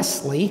John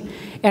Wesley.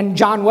 And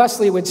John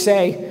Wesley would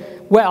say,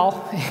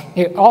 well,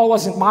 it all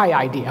wasn't my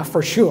idea,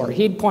 for sure.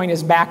 He'd point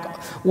us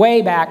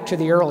way back to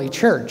the early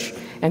church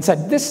and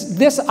said,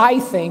 this I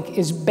think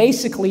is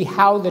basically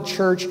how the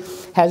church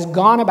has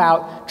gone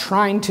about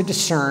trying to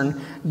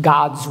discern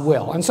God's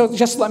will. And so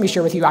just let me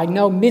share with you, I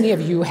know many of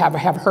you have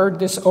heard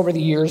this over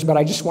the years, but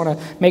I just want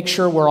to make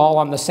sure we're all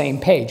on the same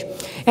page.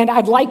 And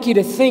I'd like you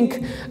to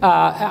think,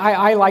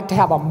 I like to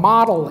have a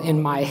model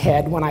in my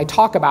head when I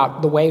talk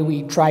about the way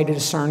we try to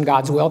discern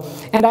God's will.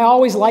 And I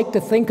always like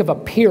to think of a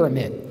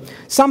pyramid.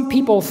 Some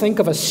people think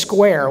of a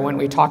square when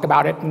we talk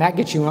about it, and that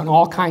gets you in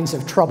all kinds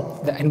of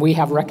trouble, and we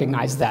have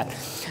recognized that.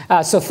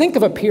 So think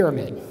of a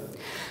pyramid.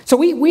 So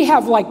we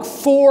have like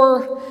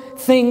 4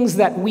 things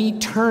that we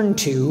turn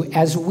to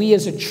as we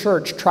as a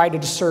church try to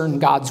discern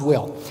God's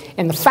will.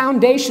 And the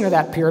foundation of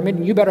that pyramid,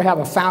 and you better have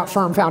a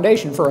firm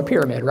foundation for a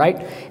pyramid, right?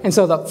 And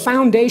so the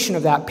foundation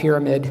of that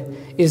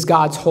pyramid is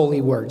God's holy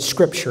word,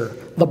 Scripture,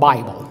 the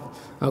Bible.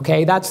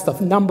 Okay, that's the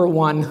number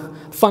one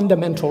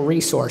fundamental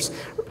resource,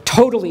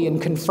 totally in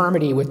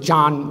conformity with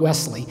John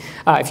Wesley.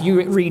 If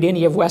you read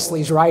any of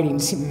Wesley's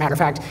writings, matter of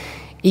fact,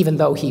 even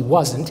though he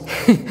wasn't,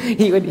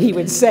 he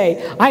would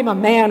say, I'm a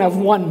man of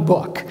one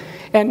book.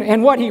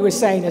 And what he was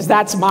saying is,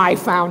 that's my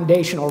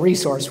foundational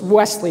resource.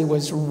 Wesley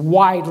was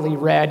widely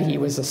read. He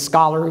was a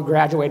scholar who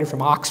graduated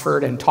from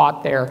Oxford and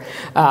taught there.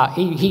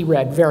 He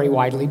read very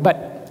widely,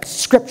 but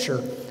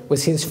Scripture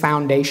was his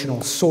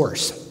foundational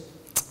source.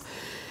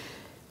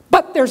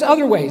 But there's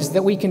other ways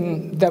that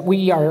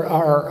we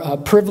are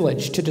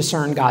privileged to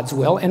discern God's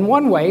will. And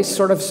one way,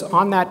 sort of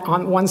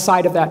on one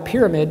side of that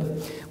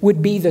pyramid,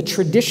 would be the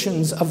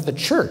traditions of the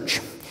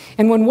church.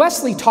 And when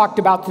Wesley talked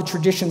about the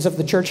traditions of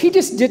the church, he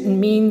just didn't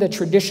mean the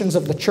traditions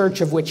of the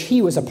church of which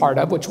he was a part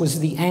of, which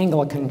was the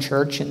Anglican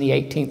church in the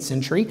 18th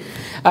century.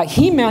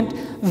 He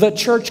meant the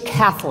church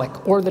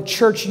Catholic or the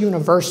church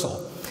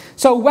universal.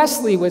 So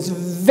Wesley was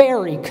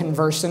very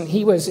conversant.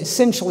 He was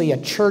essentially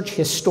a church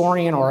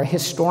historian or a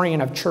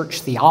historian of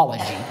church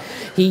theology.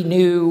 He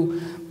knew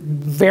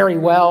very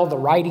well the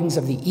writings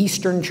of the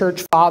Eastern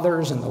Church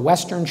Fathers and the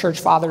Western Church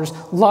Fathers,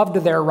 loved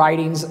their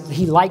writings.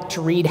 He liked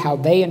to read how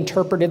they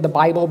interpreted the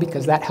Bible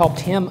because that helped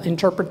him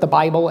interpret the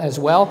Bible as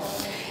well.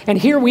 And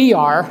here we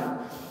are,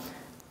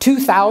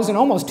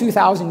 almost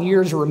 2,000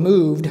 years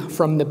removed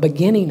from the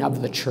beginning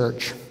of the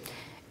church.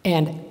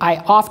 And I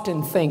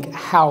often think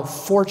how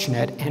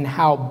fortunate and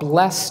how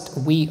blessed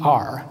we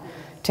are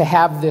to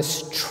have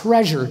this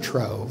treasure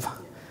trove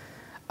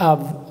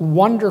of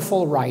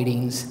wonderful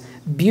writings,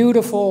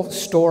 beautiful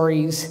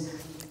stories,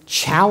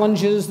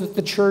 challenges that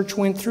the church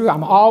went through.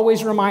 I'm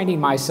always reminding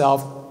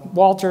myself,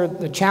 Walter,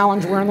 the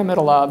challenge we're in the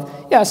middle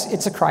of, yes,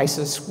 it's a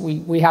crisis.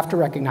 We have to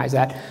recognize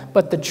that.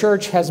 But the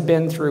church has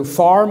been through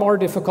far more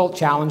difficult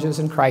challenges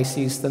and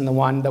crises than the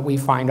one that we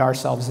find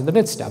ourselves in the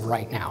midst of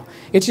right now.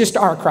 It's just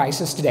our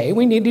crisis today.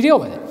 We need to deal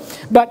with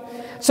it. But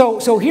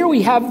so here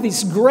we have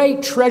this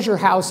great treasure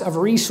house of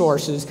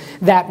resources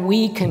that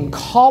we can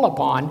call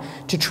upon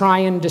to try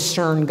and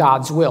discern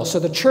God's will. So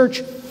the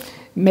church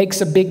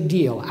makes a big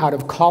deal out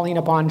of calling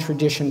upon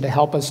tradition to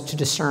help us to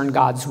discern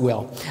God's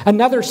will.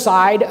 Another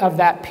side of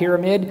that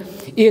pyramid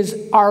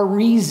is our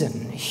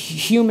reason,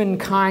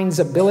 humankind's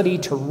ability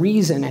to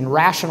reason and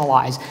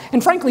rationalize.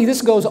 And frankly,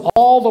 this goes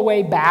all the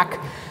way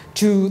back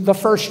to the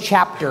first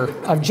chapter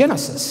of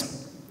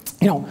Genesis.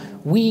 You know,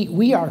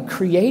 we are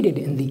created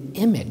in the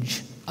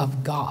image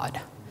of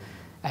God.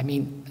 I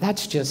mean,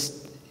 that's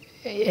just,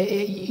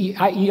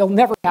 you'll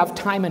never have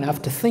time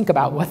enough to think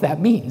about what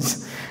that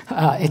means.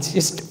 It's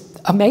just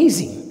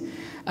amazing.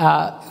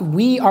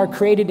 We are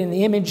created in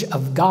the image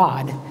of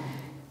God,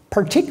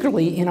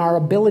 particularly in our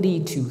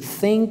ability to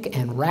think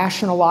and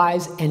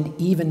rationalize and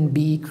even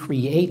be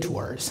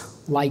creators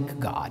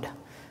like God.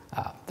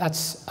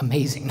 That's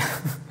amazing.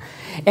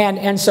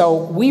 And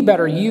so we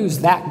better use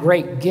that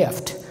great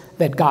gift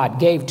that God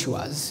gave to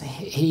us.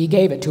 He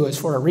gave it to us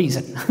for a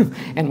reason,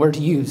 and we're to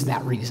use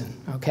that reason,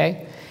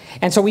 okay?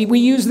 And so we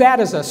use that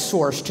as a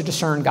source to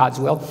discern God's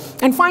will.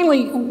 And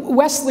finally,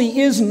 Wesley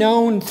is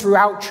known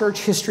throughout church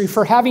history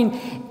for having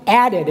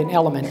added an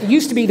element. It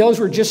used to be those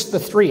were just the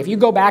 3. If you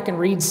go back and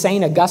read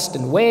St.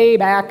 Augustine way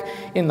back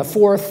in the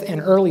 4th and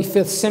early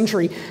 5th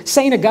century,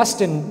 St.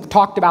 Augustine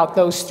talked about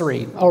those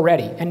 3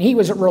 already. And he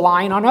was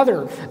relying on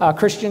other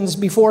Christians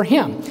before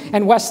him.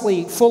 And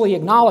Wesley fully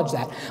acknowledged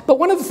that. But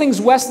one of the things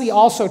Wesley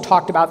also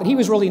talked about that he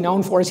was really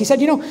known for is he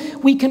said, you know,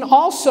 we can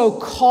also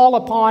call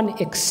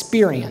upon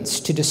experience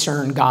to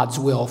discern God's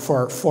will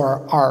for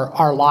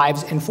our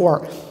lives and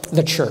for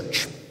the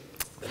church.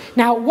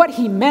 Now, what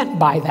he meant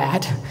by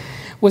that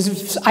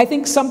was, I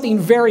think, something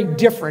very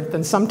different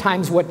than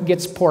sometimes what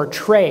gets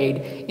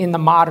portrayed in the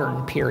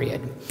modern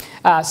period.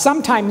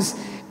 Sometimes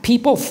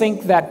people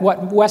think that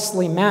what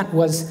Wesley meant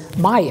was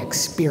my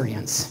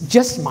experience,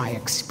 just my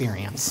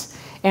experience.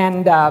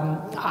 And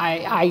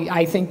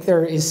I think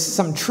there is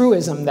some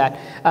truism that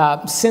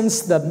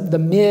since the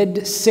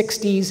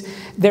mid-'60s,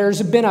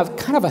 there's been a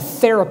kind of a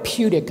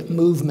therapeutic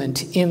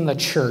movement in the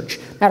church.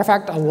 Matter of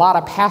fact, a lot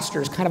of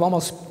pastors kind of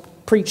almost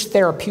preach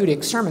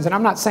therapeutic sermons. And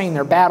I'm not saying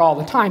they're bad all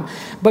the time,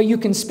 but you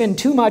can spend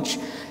too much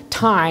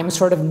time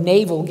sort of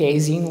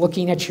navel-gazing,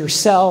 looking at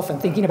yourself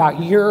and thinking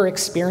about your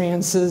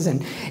experiences.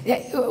 And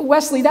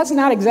Wesley, that's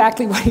not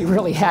exactly what he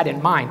really had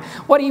in mind.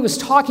 What he was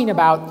talking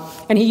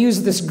about, and he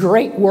used this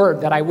great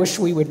word that I wish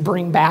we would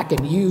bring back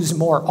and use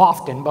more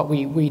often, but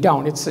we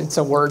don't. It's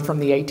a word from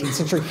the 18th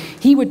century.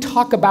 He would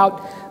talk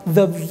about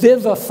the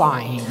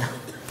vivifying.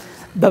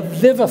 The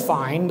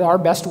vivifying, our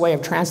best way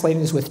of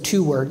translating is with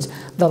two words,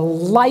 the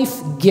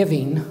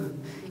life-giving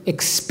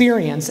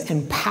experience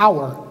and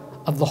power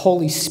of the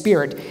Holy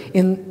Spirit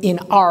in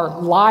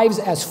our lives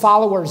as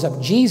followers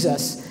of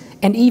Jesus,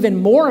 and even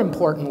more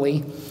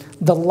importantly,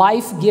 the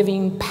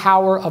life-giving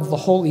power of the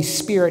Holy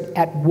Spirit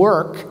at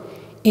work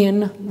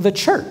in the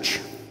church.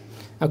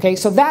 Okay,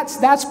 so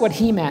that's what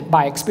he meant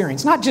by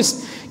experience. Not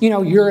just,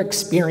 your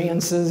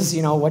experiences,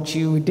 what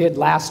you did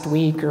last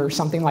week or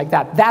something like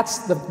that. That's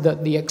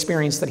the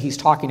experience that he's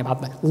talking about.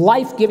 The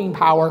life-giving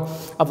power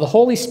of the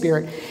Holy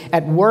Spirit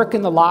at work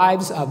in the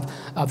lives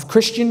of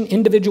Christian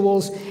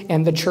individuals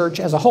and the church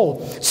as a whole.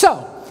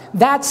 So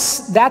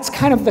that's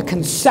kind of the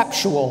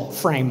conceptual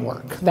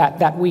framework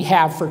that we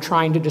have for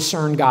trying to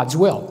discern God's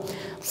will.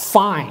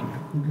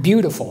 Fine,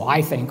 beautiful,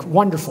 I think,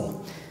 wonderful.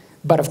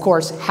 But of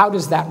course, how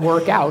does that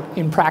work out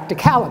in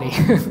practicality?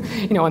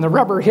 When the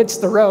rubber hits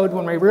the road,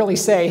 when we really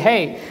say,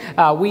 hey,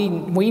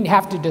 we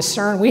have to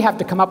discern, we have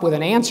to come up with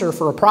an answer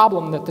for a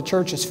problem that the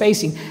church is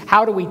facing.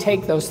 How do we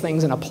take those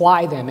things and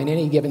apply them in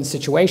any given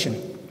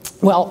situation?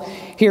 Well,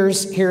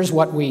 here's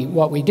what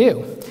we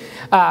do.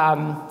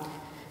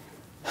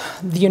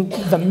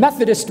 The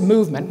Methodist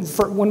movement,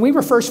 when we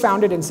were first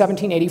founded in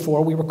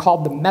 1784, we were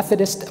called the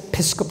Methodist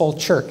Episcopal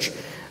Church.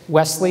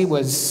 Wesley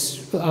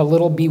was a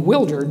little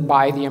bewildered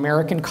by the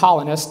American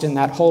colonists in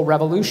that whole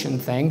revolution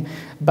thing,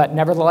 but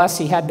nevertheless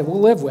he had to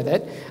live with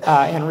it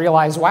and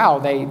realize, wow,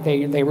 they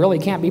really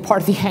can't be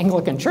part of the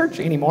Anglican Church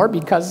anymore,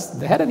 because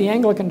the head of the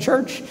Anglican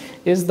Church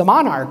is the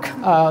monarch,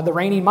 the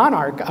reigning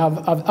monarch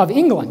of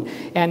England.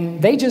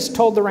 And they just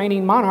told the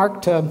reigning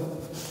monarch to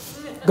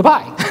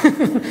goodbye.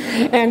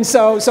 And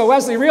so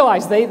Wesley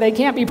realized they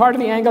can't be part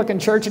of the Anglican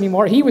Church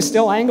anymore. He was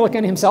still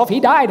Anglican himself.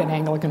 He died an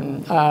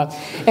Anglican.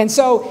 And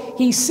so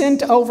he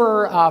sent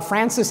over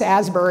Francis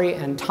Asbury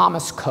and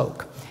Thomas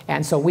Coke.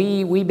 And so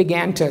we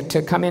began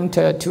to come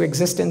into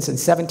existence in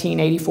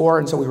 1784,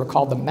 and so we were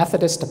called the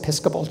Methodist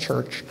Episcopal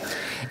Church.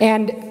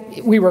 And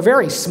we were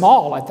very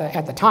small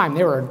at the time.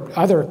 There were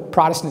other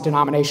Protestant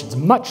denominations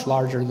much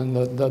larger than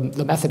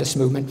the Methodist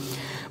movement.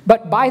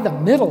 But by the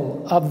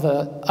middle of the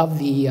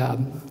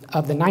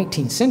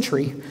 19th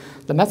century,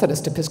 the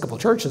Methodist Episcopal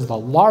Church is the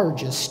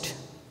largest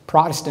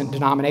Protestant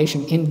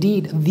denomination,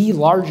 indeed the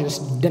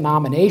largest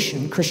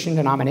denomination, Christian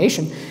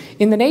denomination,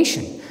 in the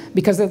nation,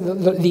 because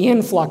the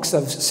influx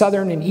of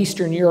Southern and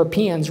Eastern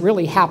Europeans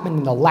really happened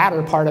in the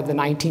latter part of the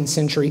 19th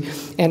century,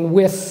 and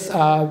with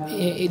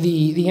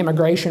the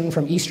immigration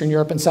from Eastern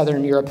Europe and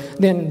Southern Europe,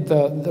 then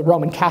the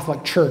Roman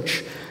Catholic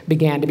Church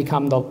began to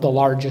become the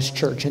largest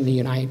church in the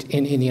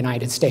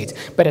United States.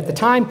 But at the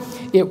time,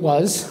 it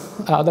was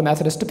the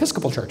Methodist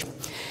Episcopal Church.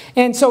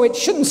 And so it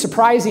shouldn't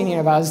surprise any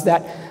of us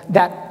that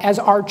as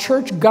our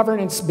church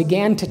governance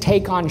began to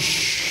take on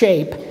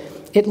shape,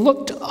 it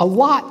looked a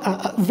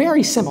lot,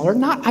 very similar,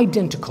 not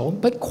identical,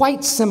 but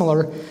quite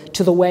similar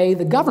to the way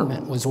the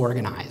government was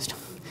organized.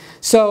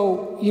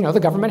 So, the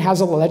government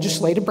has a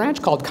legislative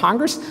branch called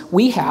Congress.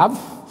 We have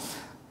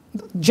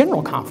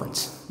General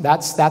Conference.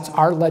 That's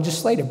our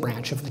legislative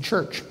branch of the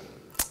church.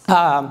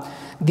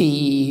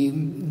 The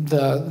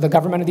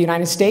government of the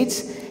United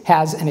States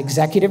has an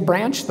executive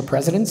branch, the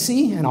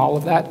presidency, and all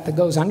of that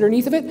goes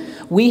underneath of it.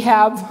 We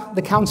have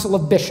the Council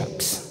of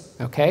Bishops.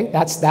 Okay,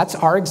 that's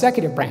our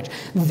executive branch.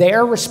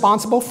 They're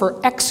responsible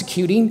for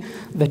executing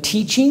the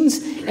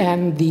teachings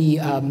and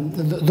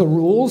the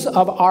rules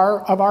of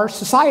our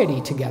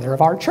society together,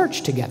 of our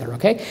church together.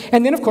 Okay,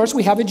 and then of course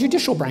we have a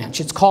judicial branch.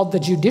 It's called the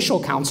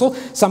Judicial Council.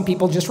 Some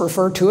people just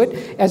refer to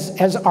it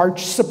as our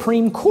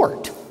Supreme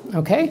Court.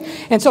 Okay,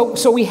 and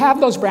so we have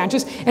those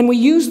branches, and we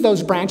use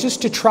those branches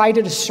to try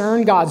to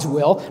discern God's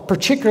will,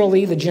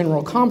 particularly the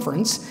General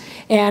Conference,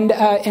 and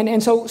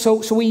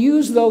so we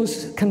use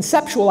those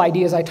conceptual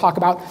ideas I talk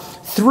about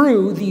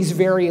through these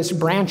various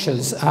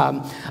branches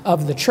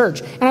of the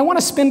church. And I want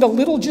to spend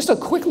just a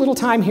quick little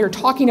time here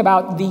talking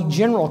about the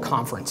General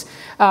Conference.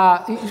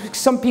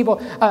 Some people,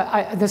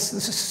 this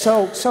is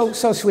so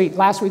sweet.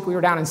 Last week we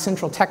were down in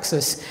Central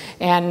Texas,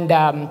 and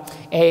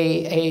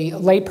a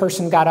lay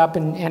person got up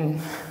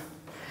and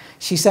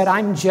she said,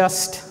 "I'm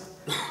just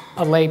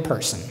a lay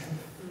person."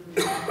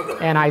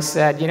 And I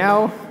said, you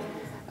know,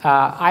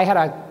 I had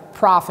a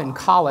prof in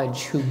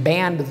college who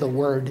banned the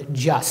word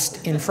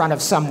just in front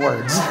of some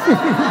words.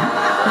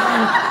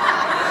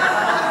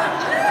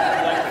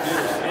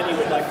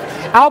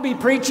 I'll be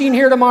preaching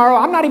here tomorrow.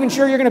 I'm not even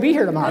sure you're going to be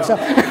here tomorrow. So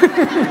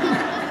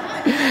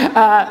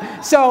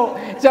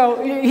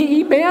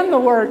he banned the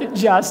word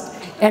just.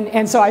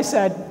 And so I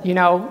said, you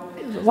know,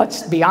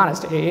 let's be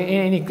honest.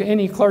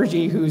 Any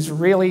clergy who's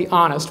really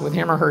honest with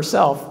him or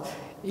herself,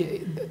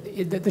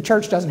 the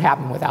church doesn't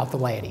happen without the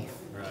laity.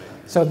 Right.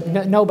 So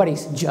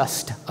nobody's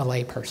just a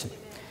lay person.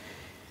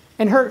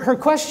 And her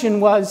question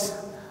was,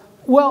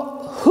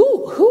 well,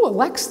 who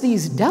elects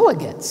these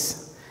delegates?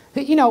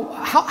 You know,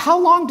 how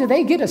long do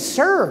they get to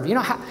serve? You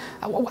know,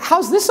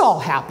 how's this all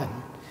happen?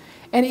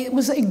 And it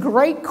was a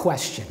great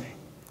question.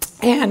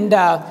 And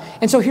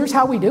so here's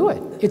how we do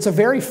it. It's a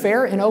very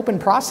fair and open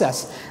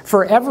process.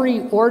 For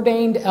every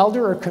ordained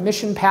elder or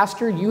commissioned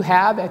pastor you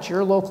have at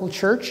your local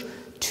church,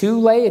 2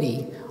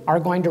 laity are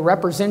going to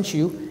represent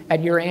you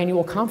at your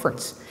annual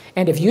conference.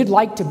 And if you'd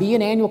like to be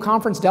an annual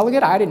conference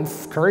delegate, I'd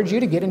encourage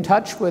you to get in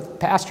touch with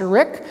Pastor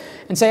Rick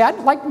and say, I'd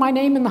like my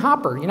name in the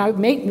hopper. You know, it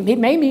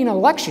may mean an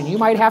election. You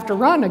might have to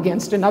run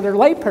against another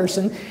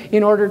layperson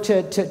in order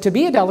to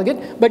be a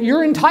delegate, but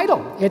you're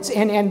entitled.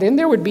 And then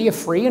there would be a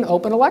free and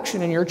open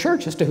election in your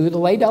church as to who the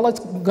lay delegate's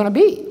going to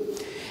be.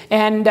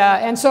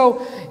 And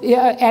so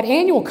at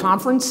annual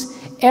conference,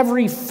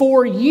 every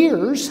 4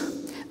 years,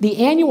 the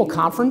annual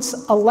conference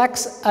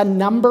elects a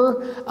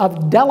number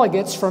of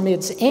delegates from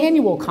its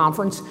annual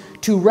conference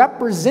to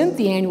represent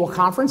the annual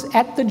conference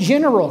at the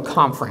general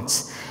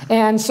conference.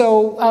 And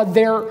so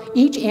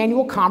each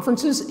annual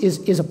conference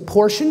is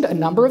apportioned a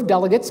number of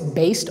delegates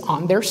based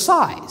on their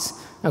size.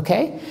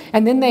 Okay?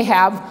 And then they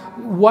have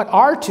what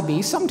are to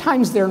be,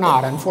 sometimes they're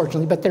not,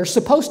 unfortunately, but they're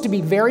supposed to be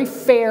very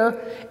fair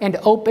and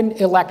open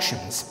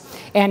elections.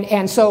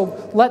 And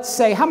so let's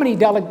say, how many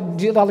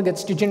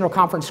delegates do General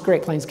Conference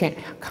Great Plains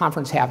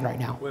Conference have right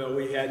now? Well,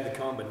 we had the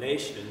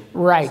combination.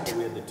 Right. So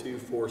we had the 2,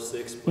 4,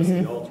 6 plus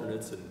the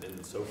alternates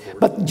and so forth.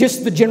 But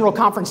just the General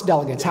Conference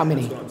delegates, how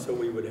many? So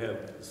we would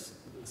have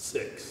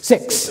 6.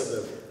 6.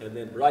 And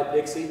then, right,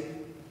 Dixie?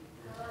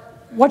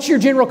 What's your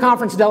General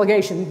Conference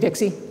delegation,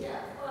 Dixie?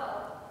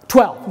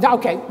 12.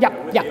 Okay, yeah.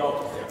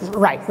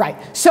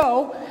 Right.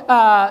 So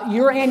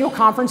your annual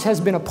conference has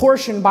been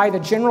apportioned by the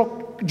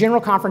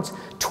General Conference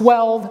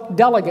 12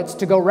 delegates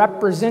to go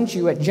represent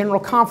you at General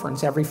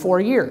Conference every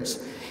 4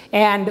 years.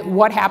 And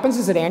what happens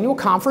is at annual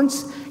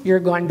conference,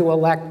 you're going to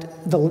elect,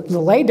 the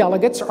lay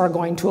delegates are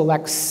going to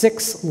elect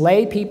 6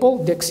 lay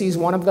people, Dixie's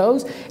one of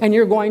those, and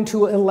you're going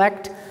to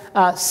elect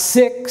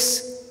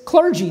 6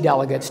 clergy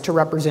delegates to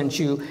represent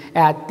you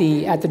at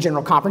the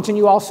General Conference, and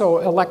you also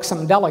elect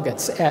some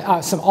delegates,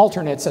 some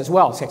alternates as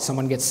well. Say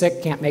someone gets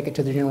sick, can't make it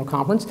to the General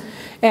Conference.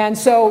 And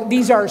so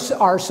these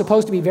are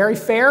supposed to be very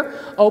fair,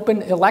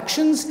 open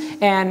elections,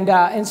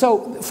 and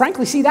so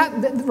frankly, see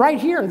that right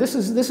here, this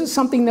is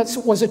something that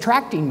was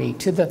attracting me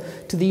to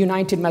the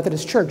United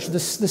Methodist Church,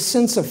 this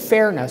sense of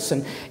fairness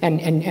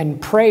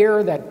and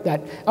prayer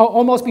that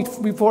almost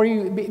before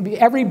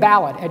every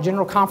ballot at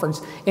General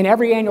Conference, in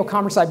every annual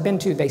conference I've been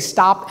to, they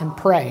stop and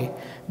pray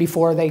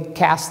before they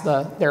cast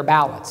their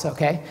ballots,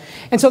 okay?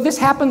 And so this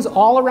happens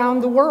all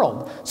around the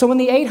world. So when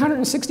the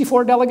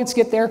 864 delegates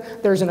get there,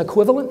 there's an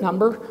equivalent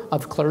number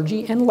of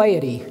clergy and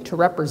laity to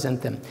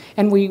represent them.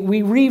 And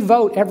we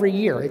re-vote every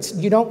year.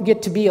 You don't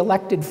get to be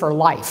elected for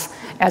life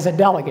as a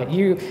delegate.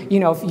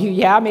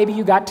 Maybe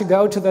you got to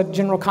go to the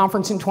General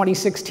Conference in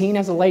 2016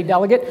 as a lay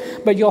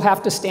delegate, but you'll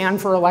have to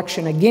stand for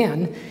election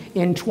again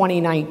in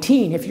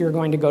 2019 if you're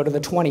going to go to the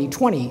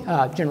 2020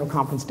 General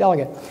Conference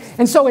delegate.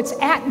 And so it's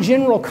at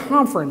General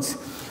Conference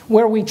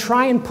where we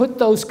try and put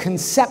those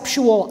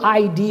conceptual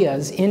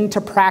ideas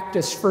into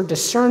practice for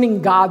discerning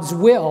God's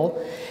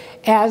will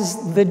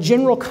as the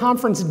General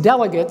Conference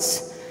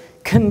delegates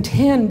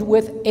contend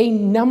with a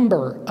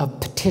number of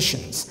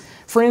petitions.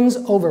 Friends,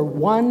 over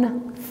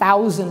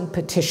 1,000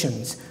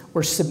 petitions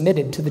were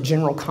submitted to the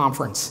General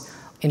Conference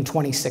in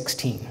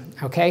 2016,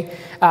 okay?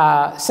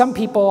 Some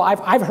people,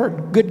 I've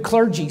heard good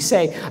clergy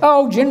say,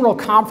 oh, General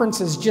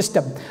Conference is just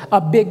a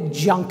big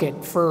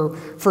junket for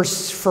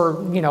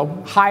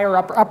higher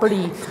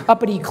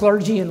uppity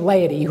clergy and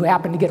laity who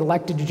happen to get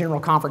elected to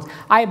General Conference.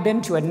 I have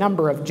been to a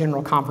number of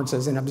General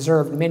Conferences and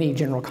observed many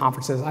General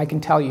Conferences. I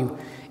can tell you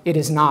it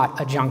is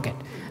not a junket.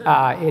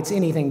 It's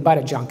anything but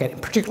a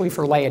junket, particularly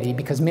for laity,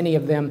 because many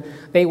of them,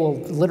 they will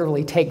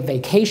literally take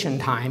vacation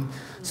time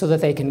so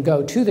that they can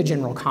go to the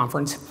General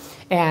Conference.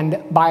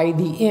 And by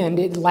the end,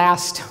 it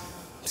lasts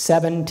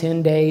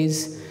 7-10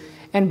 days.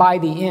 And by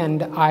the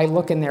end, I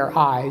look in their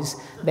eyes,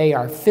 they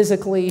are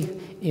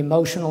physically,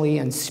 emotionally,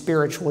 and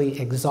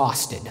spiritually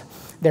exhausted.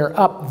 They're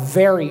up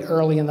very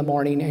early in the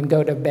morning and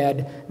go to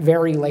bed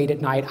very late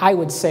at night. I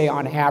would say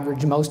on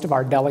average, most of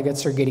our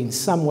delegates are getting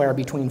somewhere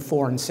between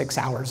 4 and 6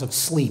 hours of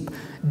sleep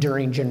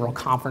during General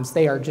Conference.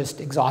 They are just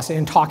exhausted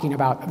and talking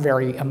about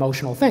very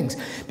emotional things,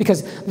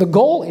 because the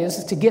goal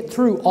is to get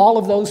through all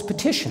of those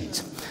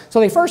petitions. So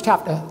they first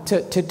have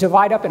to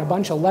divide up in a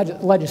bunch of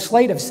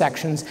legislative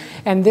sections,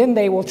 and then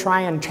they will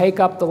try and take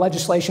up the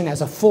legislation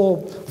as a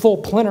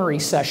full plenary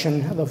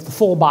session. The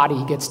full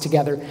body gets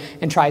together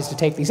and tries to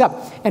take these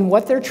up. And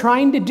what they're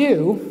trying to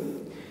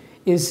do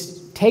is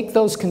take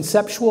those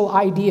conceptual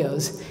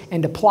ideas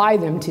and apply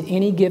them to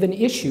any given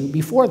issue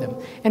before them.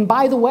 And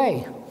by the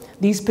way,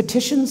 these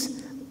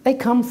petitions, they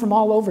come from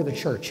all over the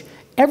church.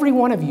 Every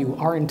one of you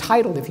are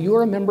entitled, if you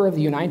are a member of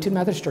the United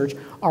Methodist Church,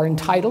 are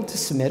entitled to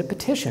submit a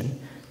petition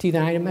to the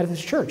United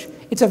Methodist Church.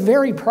 It's a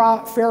very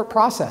fair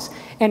process.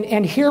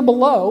 And here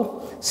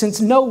below,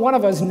 since no one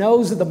of us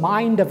knows the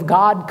mind of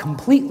God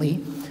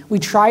completely, we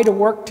try to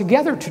work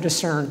together to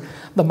discern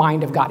the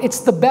mind of God. It's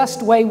the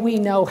best way we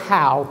know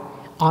how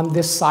on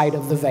this side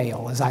of the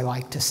veil, as I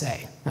like to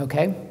say,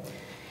 okay?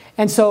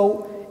 And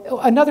so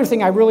another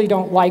thing I really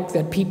don't like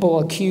that people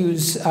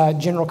accuse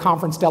General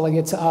Conference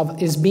delegates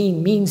of is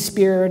being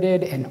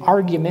mean-spirited and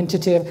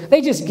argumentative.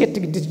 They just get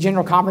to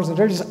General Conference and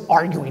they're just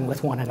arguing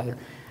with one another.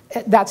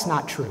 That's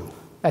not true.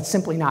 That's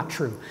simply not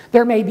true.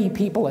 There may be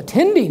people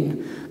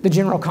attending the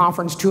General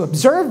Conference to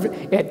observe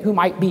it who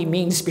might be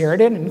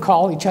mean-spirited and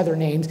call each other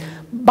names.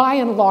 By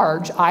and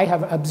large, I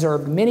have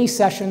observed many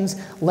sessions,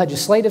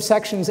 legislative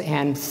sections,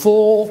 and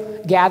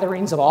full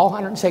gatherings of all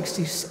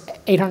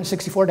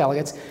 864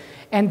 delegates,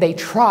 and they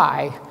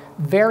try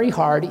very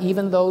hard,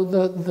 even though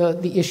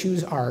the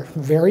issues are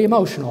very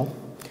emotional,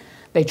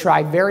 they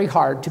try very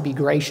hard to be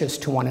gracious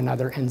to one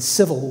another and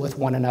civil with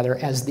one another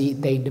as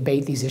they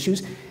debate these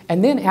issues.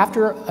 And then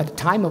after a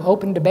time of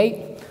open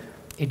debate,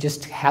 it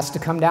just has to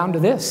come down to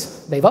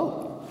this. They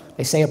vote.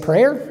 They say a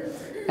prayer,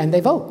 and they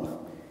vote.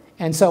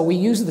 And so we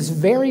use this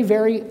very,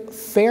 very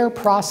fair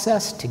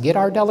process to get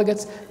our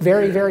delegates,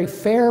 very, very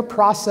fair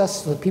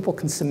process so that people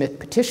can submit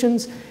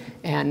petitions.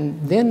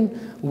 And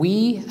then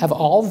we have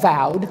all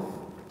vowed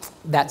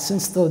that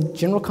since the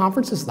General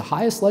Conference is the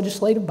highest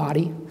legislative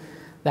body,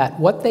 that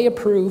what they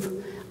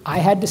approve, I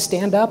had to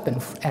stand up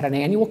and at an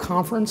annual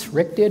conference,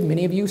 Rick did,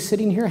 many of you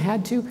sitting here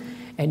had to,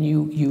 and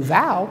you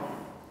vow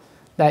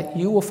that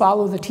you will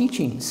follow the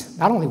teachings.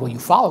 Not only will you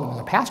follow them as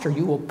a pastor,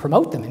 you will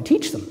promote them and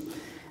teach them.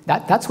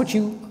 That's what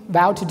you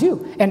vow to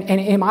do. And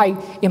am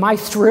I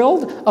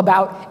thrilled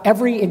about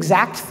every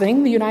exact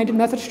thing the United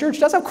Methodist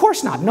Church does? Of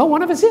course not. No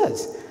one of us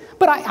is.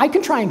 But I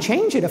can try and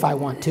change it if I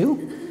want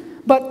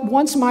to. But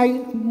once my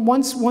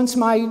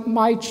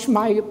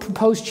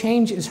proposed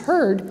change is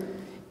heard,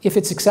 if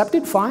it's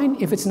accepted,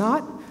 fine. If it's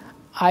not,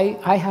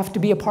 I have to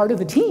be a part of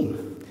the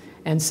team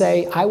and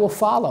say, I will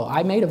follow.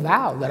 I made a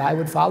vow that I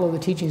would follow the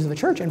teachings of the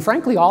church. And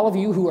frankly, all of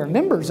you who are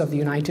members of the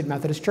United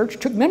Methodist Church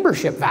took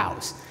membership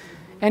vows.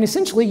 And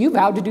essentially, you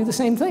vowed to do the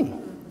same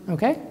thing,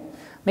 okay?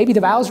 Maybe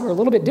the vows were a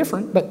little bit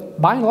different, but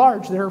by and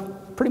large, they're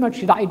pretty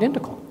much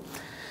identical.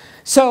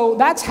 So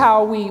that's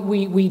how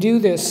we do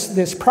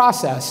this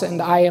process,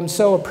 and I am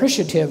so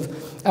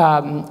appreciative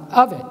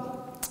of it.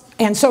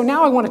 And so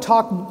now I want to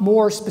talk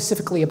more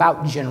specifically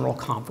about General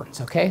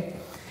Conference, okay?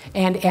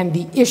 And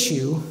the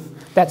issue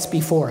that's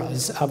before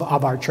us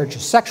of our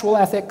church's sexual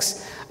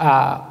ethics,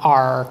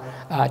 our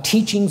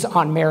teachings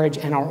on marriage,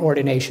 and our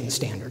ordination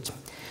standards.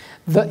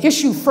 The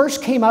issue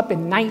first came up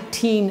in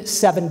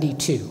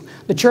 1972.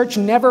 The church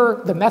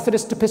the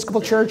Methodist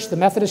Episcopal Church, the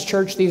Methodist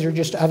Church, these are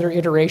just other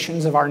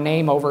iterations of our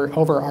name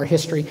over our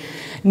history,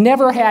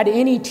 never had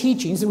any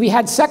teachings. We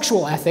had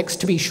sexual ethics,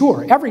 to be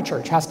sure. Every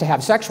church has to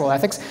have sexual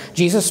ethics.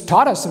 Jesus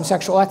taught us some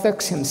sexual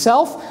ethics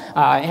himself,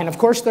 and of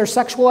course there's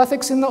sexual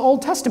ethics in the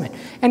Old Testament.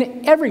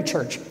 And every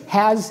church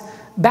has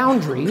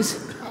boundaries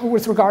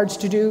with regards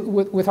to do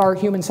with our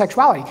human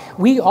sexuality.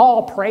 We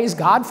all praise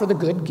God for the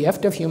good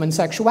gift of human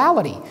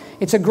sexuality.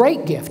 It's a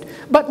great gift.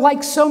 But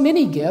like so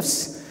many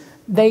gifts,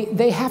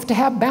 they have to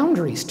have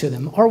boundaries to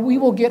them, or we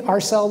will get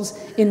ourselves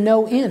in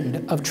no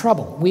end of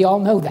trouble. We all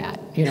know that,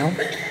 you know.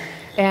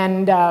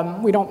 And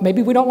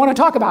maybe we don't want to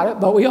talk about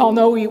it, but we all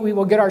know we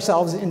will get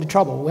ourselves into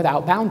trouble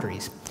without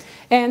boundaries.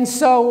 And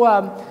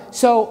so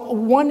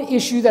one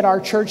issue that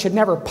our church had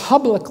never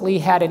publicly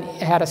had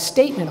a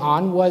statement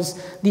on was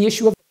the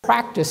issue of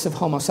practice of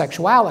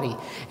homosexuality.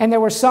 And there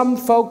were some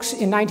folks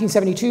in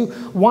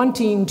 1972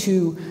 wanting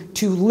to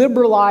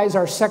liberalize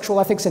our sexual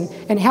ethics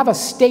and have a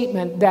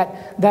statement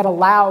that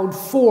allowed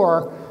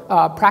for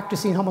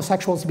practicing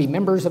homosexuals to be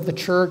members of the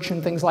church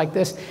and things like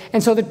this.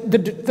 And so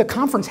the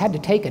conference had to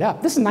take it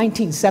up. This is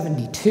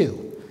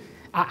 1972.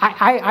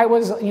 I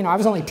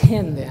was only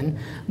 10 then,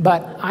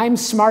 but I'm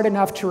smart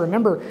enough to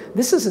remember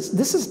this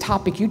is a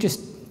topic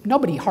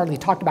nobody hardly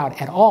talked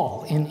about at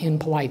all in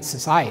polite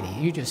society.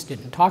 You just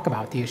didn't talk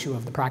about the issue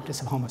of the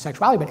practice of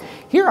homosexuality. But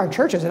here are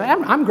churches, and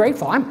I'm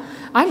grateful.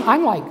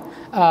 I'm like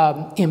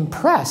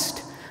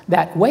impressed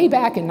that way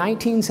back in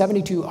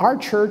 1972, our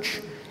church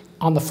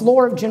on the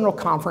floor of General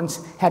Conference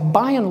had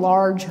by and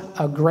large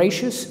a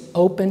gracious,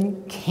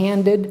 open,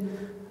 candid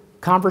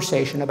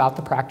conversation about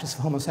the practice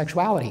of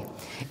homosexuality.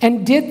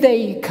 And did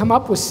they come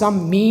up with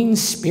some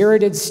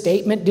mean-spirited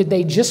statement? Did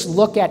they just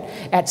look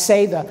at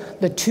say,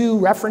 the two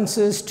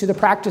references to the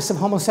practice of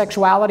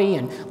homosexuality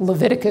in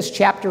Leviticus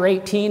chapter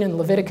 18 and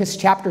Leviticus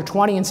chapter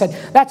 20 and said,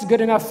 that's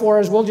good enough for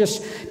us, we'll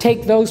just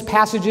take those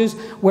passages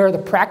where the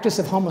practice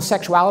of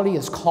homosexuality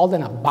is called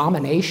an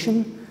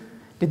abomination?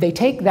 Did they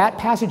take that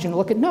passage and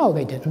look at? No,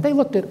 they didn't. They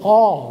looked at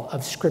all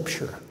of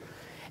Scripture.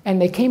 And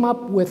they came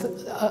up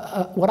with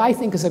what I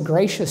think is a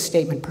gracious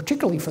statement,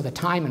 particularly for the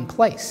time and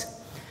place.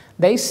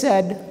 They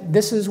said,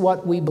 this is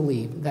what we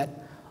believe, that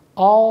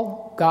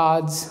all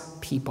God's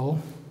people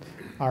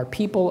are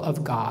people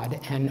of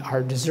God and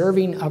are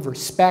deserving of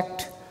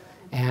respect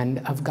and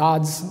of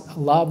God's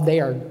love. They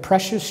are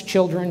precious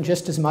children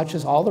just as much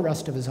as all the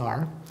rest of us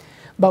are.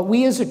 But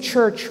we as a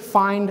church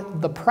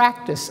find the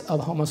practice of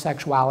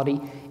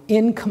homosexuality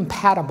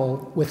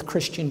incompatible with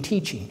Christian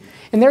teaching.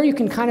 And there you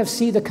can kind of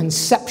see the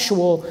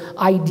conceptual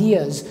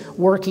ideas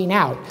working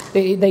out.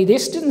 They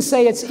just didn't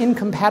say it's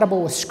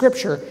incompatible with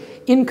Scripture,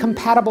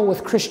 incompatible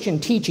with Christian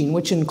teaching,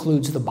 which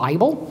includes the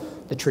Bible,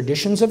 the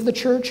traditions of the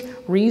church,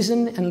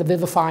 reason, and the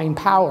vivifying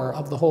power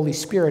of the Holy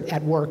Spirit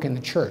at work in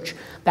the church.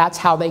 That's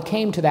how they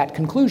came to that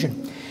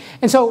conclusion.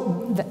 And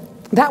so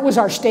that was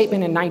our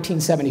statement in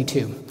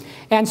 1972.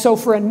 And so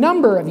for a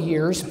number of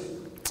years,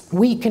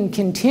 we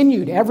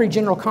continued every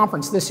general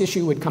conference. This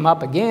issue would come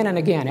up again and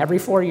again, every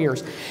 4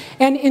 years.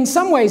 And in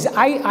some ways,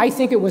 I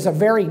think it was a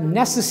very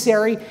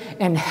necessary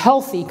and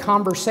healthy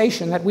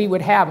conversation that we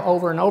would have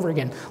over and over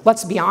again.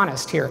 Let's be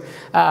honest here.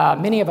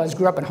 Many of us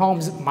grew up in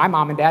homes. My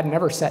mom and dad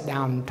never sat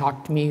down and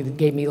talked to me,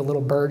 gave me the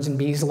little birds and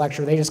bees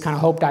lecture. They just kind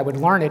of hoped I would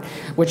learn it,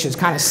 which is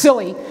kind of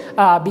silly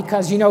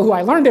because you know who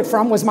I learned it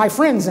from was my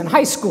friends in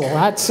high school.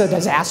 That's a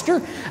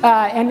disaster.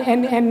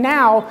 And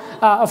now,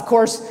 of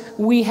course,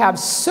 we have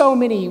so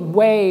many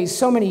ways,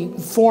 so many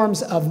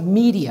forms of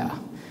media.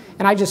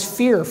 And I just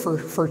fear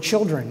for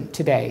children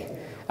today.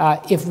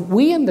 If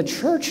we in the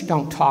church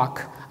don't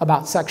talk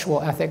about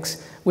sexual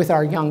ethics with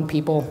our young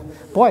people,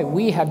 boy,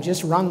 we have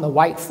just run the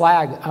white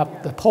flag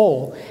up the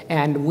pole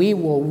and we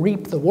will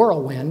reap the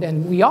whirlwind,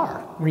 and we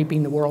are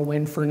reaping the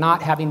whirlwind for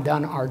not having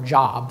done our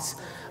jobs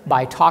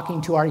by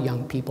talking to our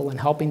young people and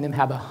helping them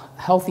have a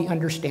healthy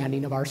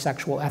understanding of our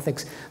sexual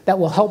ethics that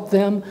will help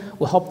them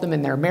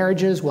in their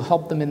marriages, will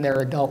help them in their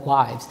adult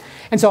lives.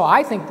 And so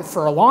I think that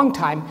for a long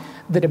time,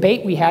 the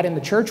debate we had in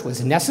the church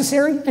was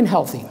necessary and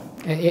healthy.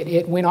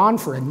 It went on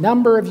for a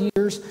number of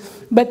years,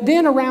 but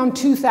then around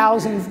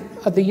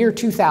the year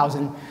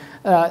 2000,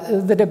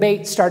 the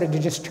debate started to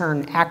just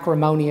turn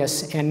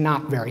acrimonious and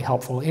not very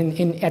helpful.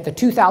 At the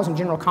 2000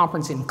 General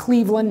Conference in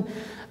Cleveland,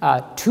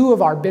 2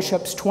 of our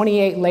bishops,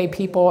 28 lay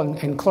people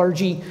and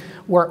clergy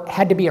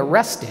had to be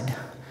arrested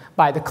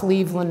by the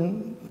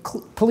Cleveland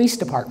Police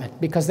Department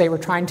because they were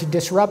trying to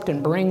disrupt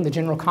and bring the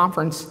General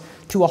Conference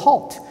to a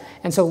halt.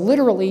 And so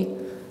literally,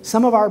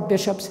 some of our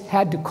bishops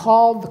had to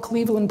call the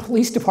Cleveland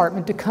Police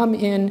Department to come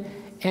in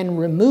and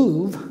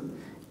remove.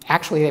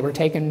 Actually, they were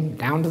taken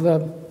down to the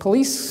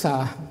police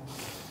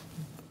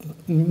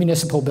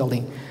municipal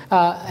building.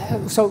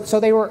 So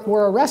they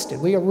were arrested.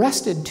 We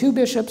arrested 2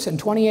 bishops and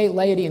 28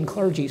 laity and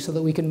clergy so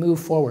that we could move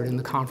forward in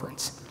the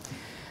conference.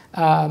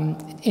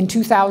 In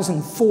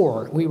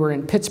 2004, we were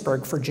in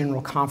Pittsburgh for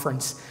General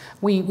Conference.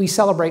 We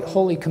celebrate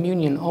Holy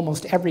Communion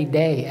almost every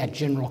day at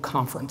General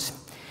Conference.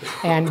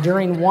 And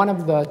during one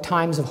of the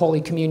times of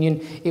Holy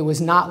Communion, it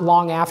was not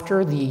long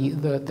after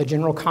the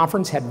General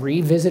Conference had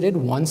revisited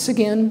once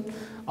again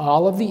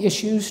all of the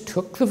issues,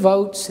 took the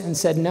votes, and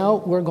said,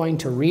 no, we're going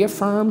to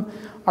reaffirm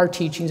our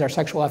teachings, our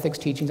sexual ethics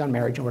teachings on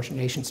marriage and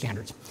ordination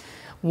standards.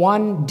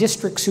 One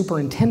district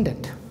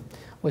superintendent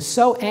was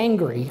so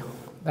angry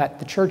that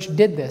the church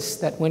did this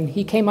that when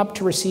he came up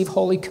to receive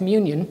Holy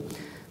Communion,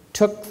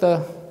 took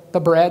the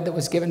bread that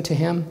was given to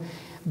him,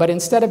 but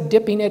instead of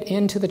dipping it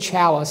into the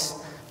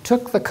chalice,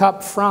 took the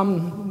cup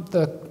from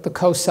the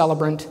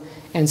co-celebrant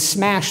and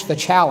smashed the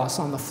chalice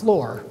on the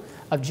floor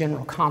of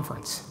General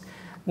Conference.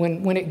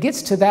 When it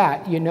gets to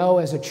that, you know,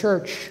 as a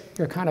church,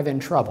 you're kind of in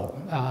trouble.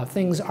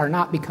 Things are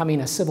not becoming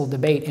a civil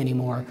debate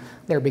anymore.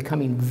 They're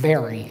becoming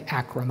very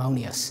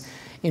acrimonious.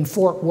 In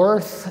Fort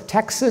Worth,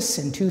 Texas,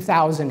 in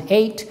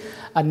 2008,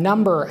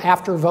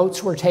 after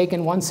votes were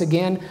taken once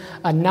again,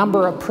 a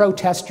number of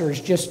protesters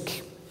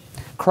just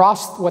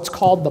crossed what's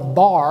called the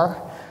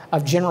bar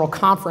of General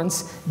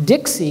Conference.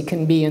 Dixie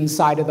can be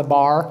inside of the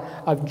bar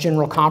of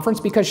General Conference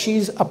because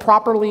she's a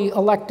properly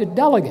elected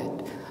delegate.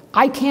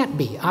 I can't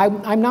be.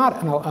 I'm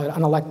not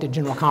an elected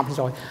General Conference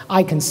delegate.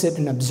 I can sit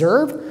and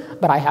observe,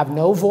 but I have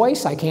no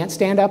voice. I can't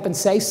stand up and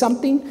say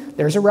something.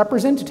 There's a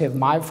representative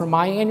from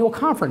my annual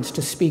conference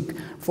to speak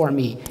for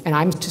me, and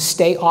I'm to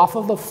stay off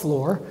of the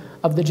floor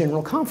of the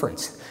General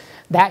Conference.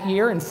 That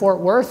year in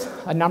Fort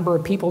Worth, a number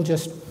of people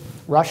just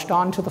rushed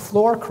onto the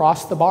floor,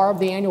 crossed the bar of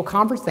the annual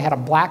conference. They had a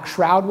black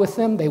shroud with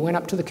them. They went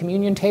up to the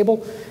communion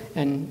table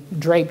and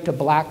draped a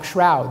black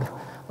shroud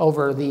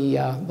over the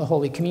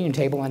Holy Communion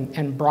table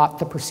and brought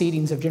the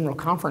proceedings of General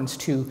Conference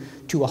to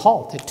a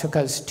halt. It took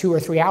us 2 or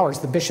 3 hours.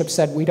 The bishop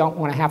said, we don't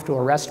want to have to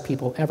arrest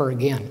people ever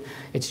again.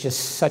 It's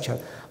just such a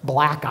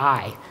black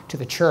eye to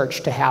the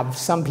church to have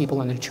some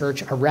people in the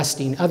church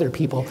arresting other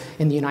people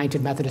in the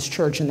United Methodist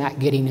Church and that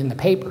getting in the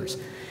papers.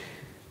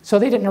 So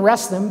they didn't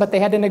arrest them, but they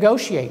had to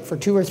negotiate for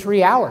 2 or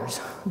 3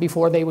 hours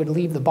before they would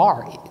leave the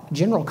bar.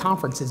 General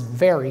Conference is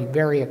very,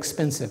 very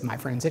expensive, my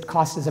friends. It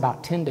costs us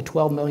about $10 to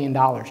 $12 million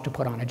to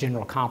put on a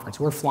General Conference.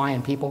 We're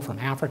flying people from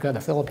Africa,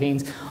 the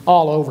Philippines,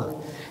 all over.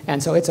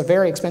 And so it's a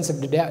very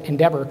expensive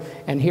endeavor,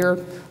 and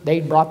here they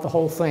brought the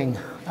whole thing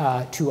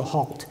to a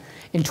halt.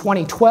 In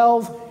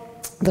 2012,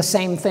 the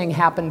same thing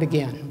happened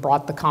again,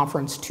 brought the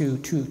conference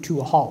to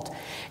a halt.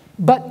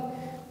 But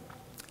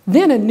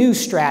then a new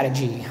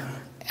strategy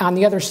on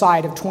the other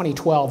side of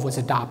 2012 was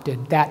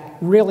adopted that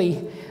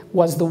really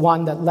was the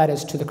one that led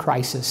us to the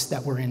crisis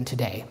that we're in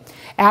today.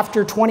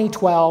 After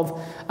 2012,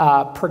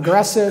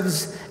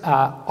 progressives,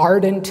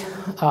 ardent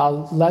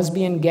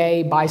lesbian,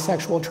 gay,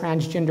 bisexual,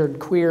 transgendered,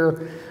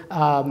 queer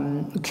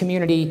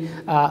community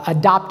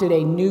adopted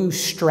a new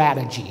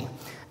strategy.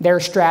 Their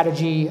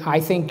strategy,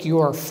 I think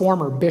your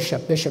former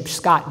bishop, Bishop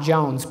Scott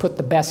Jones, put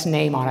the best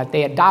name on it.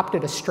 They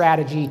adopted a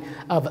strategy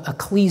of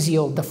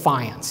ecclesial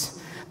defiance.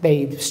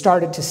 They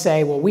started to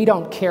say, well, we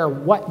don't care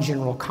what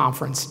General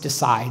Conference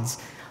decides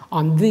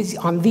on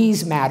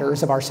these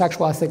matters of our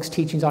sexual ethics,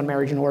 teachings on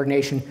marriage and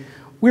ordination.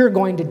 We're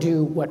going to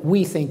do what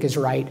we think is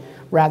right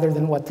rather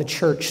than what the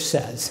church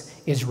says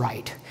is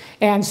right.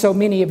 And so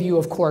many of you,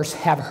 of course,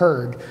 have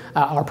heard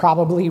or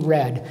probably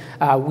read,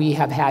 we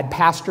have had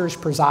pastors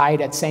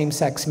preside at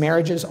same-sex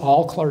marriages.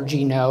 All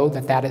clergy know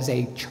that that is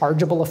a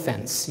chargeable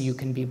offense. You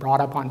can be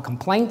brought up on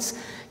complaints,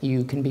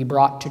 you can be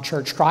brought to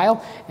church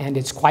trial, and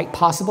it's quite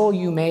possible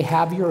you may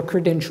have your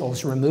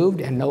credentials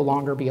removed and no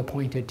longer be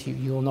appointed to you.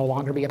 You will no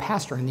longer be a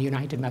pastor in the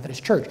United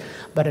Methodist Church.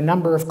 But a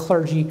number of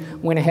clergy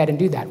went ahead and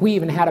did that. We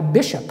even had a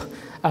bishop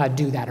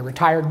do that. A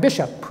retired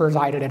bishop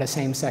presided at a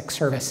same-sex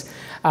service.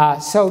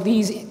 So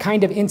these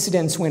kind of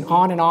incidents went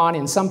on and on.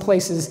 In some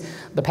places,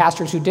 the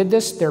pastors who did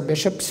this, their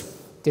bishops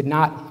did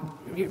not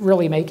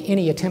really make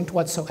any attempt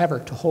whatsoever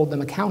to hold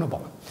them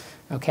accountable.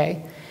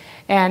 Okay?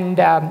 And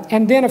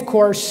then, of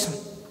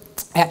course,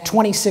 at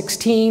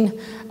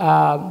 2016,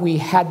 we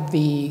had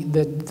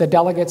the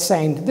delegates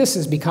saying, this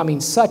is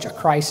becoming such a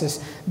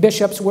crisis.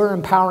 Bishops, we're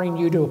empowering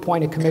you to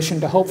appoint a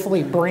commission to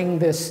hopefully bring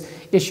this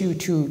issue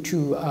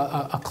to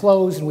a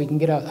close and we can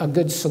get a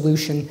good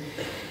solution.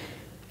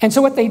 And so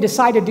what they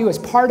decided to do as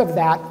part of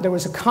that, there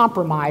was a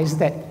compromise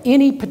that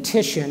any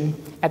petition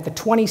at the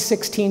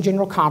 2016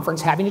 General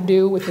Conference having to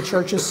do with the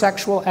church's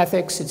sexual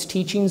ethics, its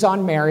teachings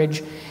on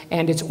marriage,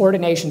 and its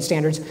ordination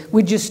standards,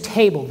 we'd just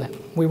table them.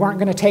 We weren't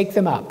going to take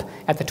them up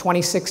at the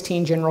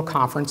 2016 General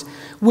Conference,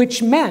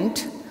 which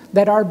meant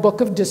that our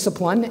book of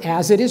discipline,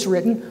 as it is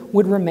written,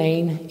 would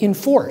remain in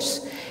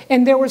force.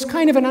 And there was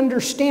kind of an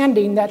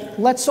understanding that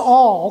let's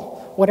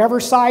all, whatever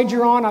side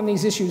you're on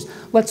these issues,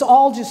 let's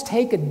all just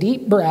take a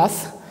deep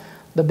breath.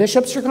 The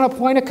bishops are going to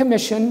appoint a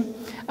commission,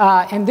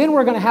 and then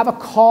we're going to have a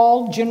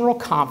called General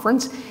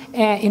Conference.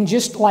 And in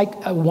just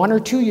like 1 or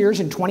 2 years,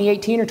 in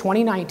 2018 or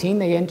 2019,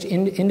 they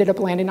ended up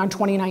landing on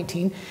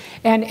 2019,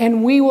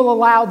 and we will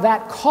allow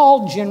that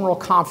called General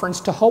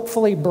Conference to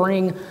hopefully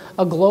bring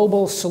a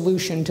global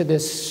solution to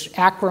this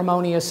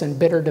acrimonious and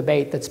bitter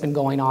debate that's been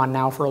going on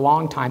now for a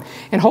long time,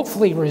 and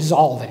hopefully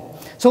resolve it.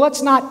 So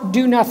let's not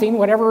do nothing,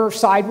 whatever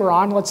side we're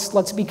on,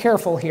 let's be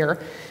careful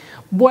here.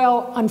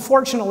 Well,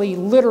 unfortunately,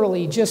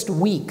 literally just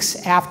weeks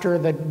after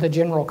the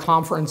General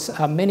Conference,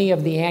 many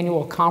of the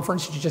annual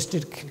conference just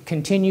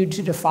continued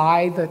to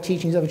defy the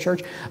teachings of the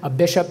church. A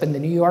bishop in the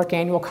New York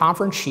Annual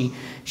Conference,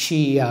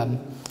 she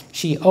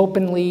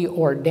openly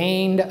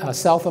ordained a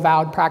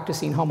self-avowed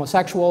practicing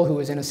homosexual who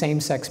was in a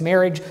same-sex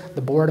marriage.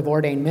 The Board of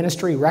Ordained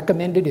Ministry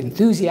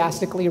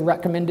enthusiastically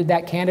recommended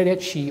that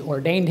candidate. She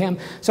ordained him.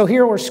 So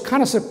here we're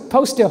kind of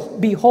supposed to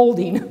be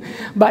holding,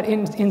 but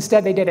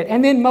instead they did it.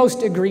 And then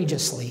most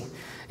egregiously,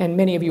 and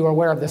many of you are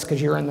aware of this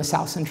because you're in the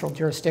South Central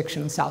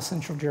jurisdiction. The South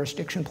Central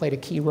jurisdiction played a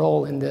key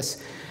role in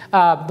this.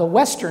 The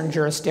Western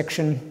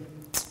jurisdiction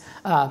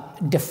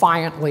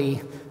defiantly,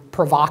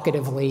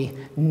 provocatively,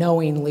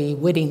 knowingly,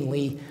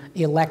 wittingly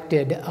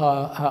elected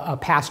a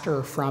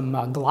pastor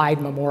from Glide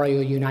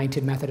Memorial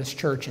United Methodist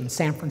Church in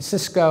San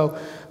Francisco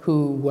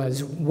who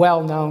was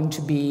well known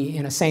to be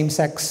in a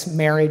same-sex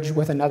marriage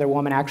with another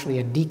woman, actually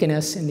a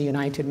deaconess in the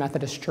United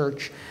Methodist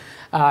Church.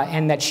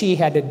 And that she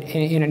had,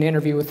 in an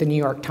interview with the New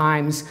York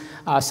Times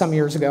some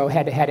years ago,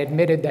 had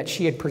admitted that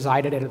she had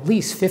presided at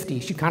least 50,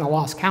 she kind of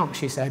lost count,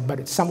 she said, but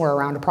it's somewhere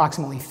around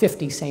approximately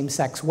 50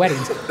 same-sex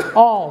weddings,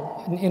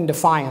 all in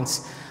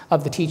defiance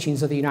of the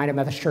teachings of the United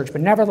Methodist Church. But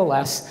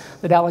nevertheless,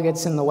 the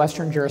delegates in the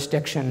Western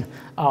jurisdiction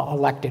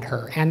elected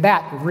her. And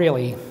that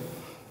really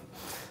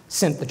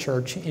sent the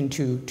church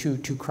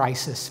into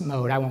crisis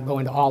mode. I won't go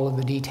into all of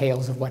the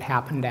details of what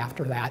happened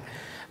after that.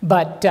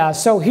 But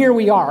so here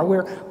we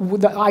are.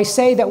 I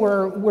say that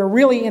we're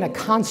really in a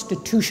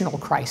constitutional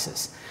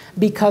crisis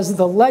because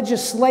the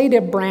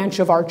legislative branch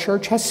of our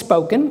church has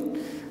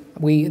spoken.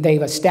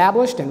 They've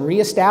established and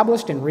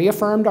reestablished and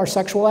reaffirmed our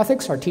sexual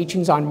ethics, our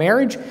teachings on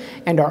marriage,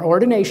 and our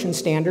ordination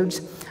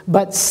standards.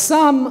 But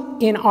some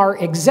in our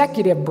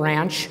executive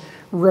branch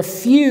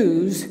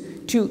refuse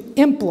to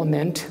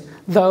implement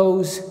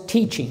those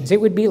teachings. It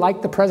would be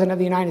like the President of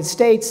the United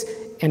States,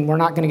 and we're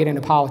not going to get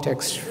into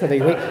politics.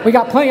 We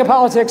got plenty of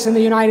politics in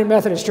the United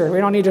Methodist Church. We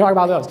don't need to talk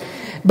about those.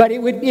 But it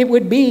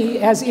would be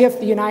as if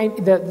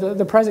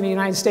the President of the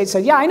United States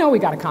said, yeah, I know we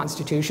got a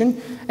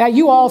Constitution.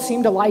 You all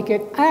seem to like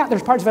it.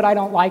 There's parts of it I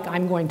don't like.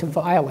 I'm going to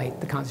violate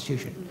the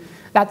Constitution.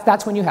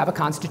 That's when you have a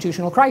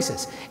constitutional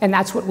crisis. And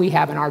that's what we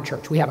have in our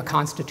church. We have a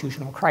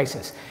constitutional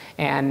crisis.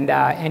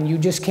 And you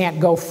just can't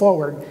go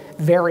forward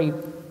very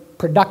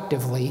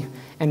productively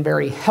and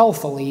very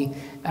healthily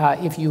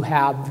if you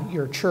have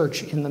your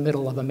church in the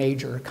middle of a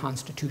major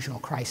constitutional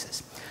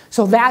crisis.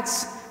 So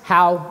that's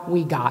how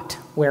we got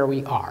where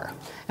we are.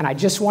 And I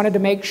just wanted to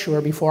make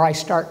sure before I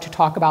start to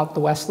talk about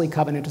the Wesleyan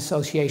Covenant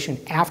Association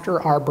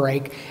after our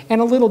break and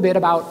a little bit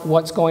about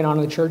what's going on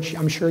in the church.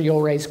 I'm sure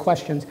you'll raise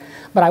questions,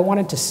 but I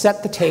wanted to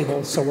set the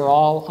table so we're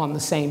all on the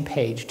same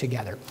page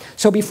together.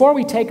 So before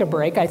we take a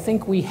break, I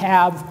think we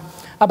have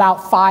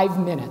about 5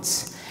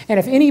 minutes. And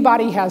if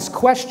anybody has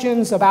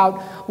questions about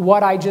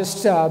what I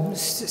just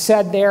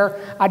said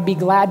there, I'd be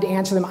glad to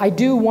answer them. I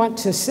do want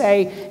to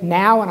say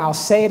now, and I'll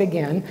say it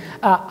again,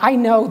 I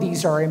know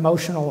these are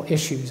emotional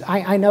issues.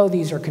 I know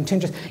these are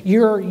contentious.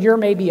 You're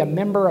maybe a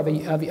member of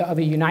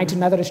a United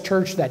Methodist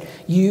Church that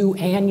you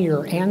and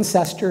your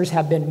ancestors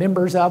have been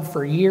members of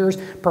for years.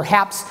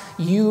 Perhaps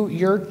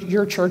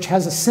your church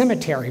has a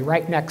cemetery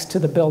right next to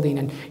the building,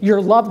 and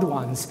your loved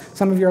ones,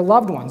 some of your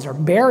loved ones, are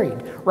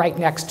buried right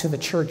next to the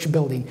church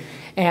building.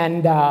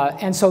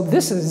 And so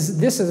this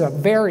is a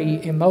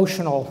very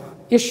emotional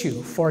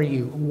issue for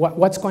you,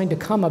 what's going to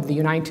come of the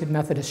United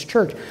Methodist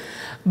Church.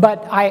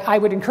 But I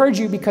would encourage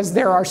you, because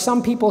there are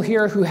some people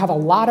here who have a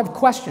lot of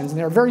questions, and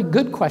they're very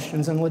good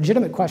questions and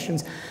legitimate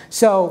questions.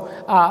 So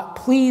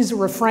please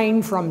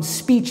refrain from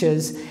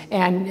speeches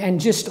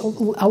and just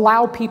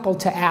allow people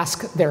to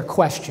ask their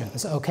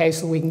questions, okay?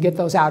 So we can get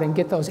those out and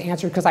get those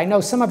answered, because I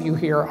know some of you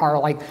here are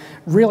like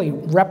really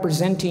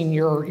representing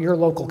your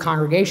local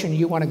congregation.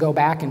 You want to go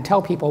back and tell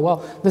people,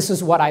 well, this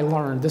is what I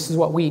learned. This is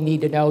what we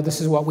need to know.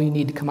 This is what we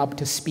need to come up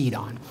to speed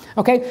on.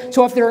 Okay,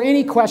 so if there are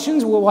any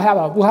questions, we'll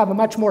have a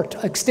much more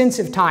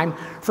extensive time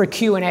for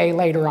Q&A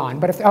later on.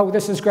 But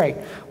this is great.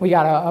 We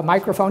got a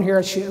microphone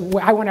here.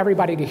 I want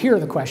everybody to hear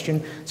the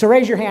question. So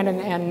raise your hand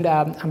and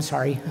I'm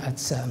sorry,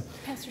 that's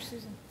Pastor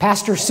Susan.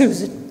 Pastor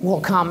Susan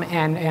will come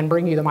and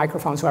bring you the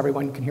microphone so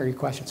everyone can hear your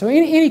question. So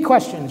any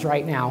questions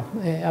right now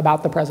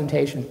about the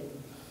presentation?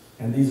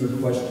 And these are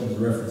questions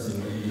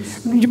referencing what you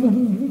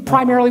just...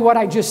 Primarily what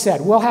I just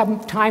said. We'll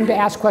have time to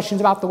ask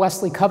questions about the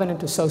Wesleyan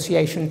Covenant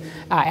Association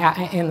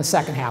in the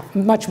second half.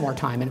 Much more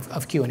time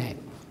of Q&A.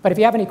 But if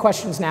you have any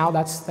questions now,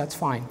 that's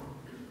fine.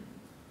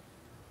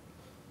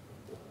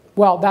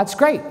 Well, that's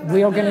great.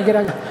 We are going to get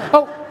a...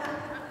 Oh,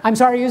 I'm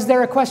sorry, is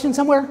there a question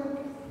somewhere?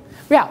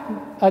 Yeah,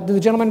 the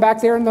gentleman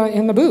back there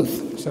in the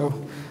booth. So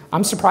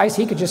I'm surprised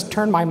he could just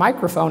turn my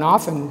microphone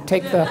off and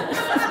take the...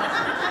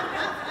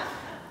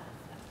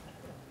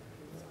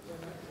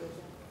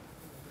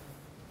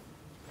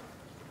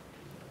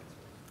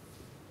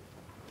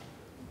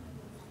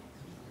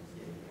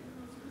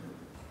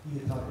 You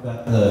talked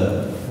about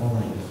the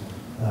falling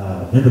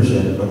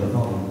membership or the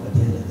falling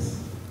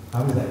attendance.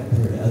 How does that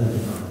compare to other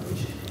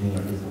denominations? I mean,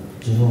 is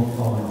general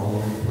falling all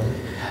over the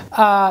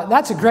place?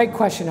 That's a great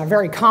question, a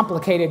very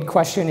complicated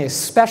question,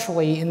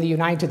 especially in the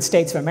United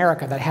States of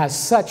America that has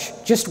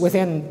such, just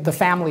within the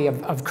family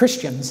of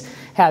Christians,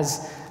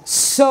 has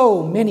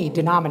so many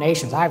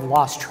denominations. I've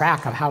lost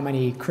track of how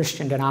many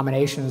Christian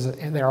denominations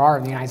there are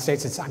in the United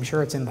States. I'm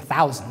sure it's in the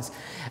thousands.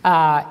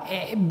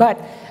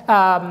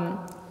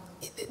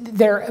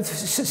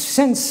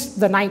 Since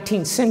the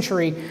 19th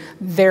century,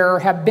 there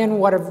have been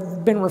what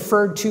have been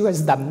referred to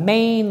as the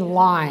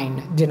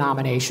mainline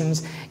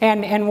denominations.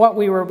 And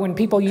when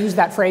people use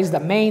that phrase, the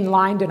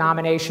mainline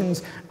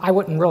denominations, I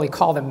wouldn't really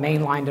call them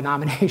mainline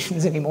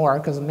denominations anymore,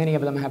 because many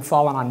of them have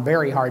fallen on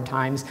very hard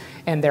times,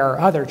 and there are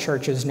other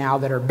churches now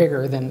that are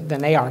bigger than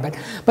they are.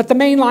 But the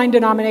mainline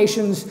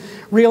denominations,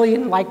 really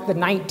in like the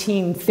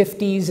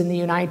 1950s in the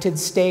United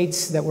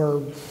States, that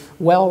were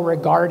well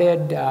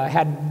regarded,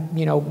 had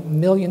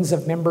millions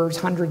of members,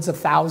 hundreds of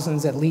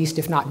thousands at least,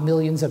 if not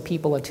millions of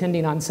people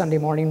attending on Sunday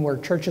morning, were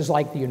churches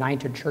like the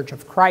United Church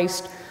of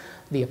Christ,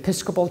 the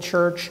Episcopal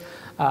Church,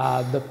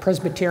 the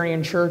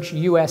Presbyterian Church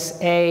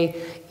USA,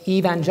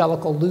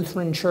 Evangelical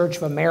Lutheran Church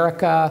of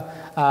America,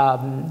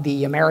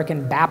 the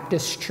American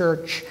Baptist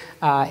Church,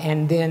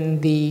 and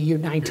then the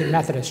United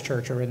Methodist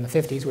Church, or in the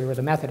 50s we were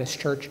the Methodist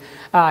Church.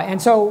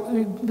 And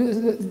so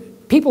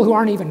people who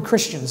aren't even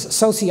Christians,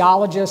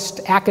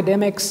 sociologists,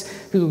 academics,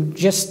 who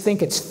just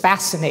think it's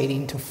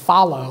fascinating to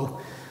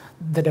follow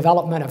the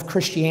development of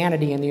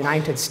Christianity in the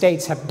United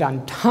States have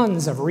done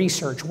tons of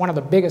research. One of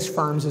the biggest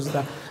firms is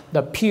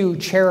the Pew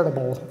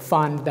Charitable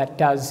Fund that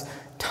does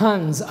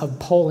tons of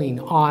polling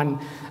on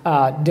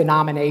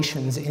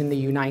denominations in the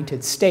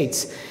United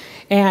States.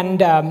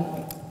 And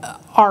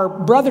our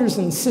brothers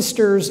and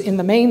sisters in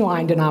the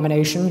mainline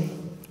denomination,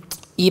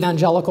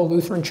 Evangelical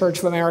Lutheran Church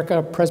of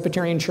America,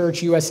 Presbyterian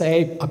Church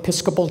USA,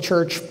 Episcopal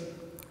Church,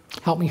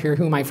 help me here,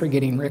 who am I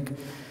forgetting, Rick?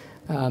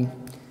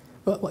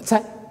 What's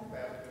that?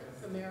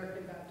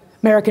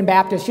 American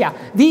Baptist, yeah.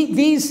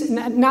 These,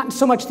 not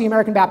so much the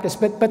American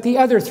Baptist, but the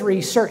other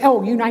three,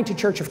 United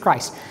Church of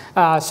Christ.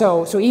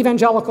 So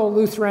Evangelical,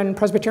 Lutheran,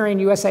 Presbyterian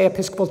USA,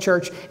 Episcopal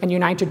Church, and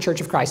United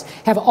Church of Christ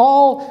have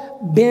all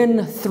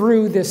been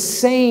through the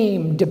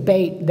same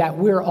debate that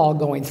we're all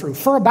going through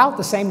for about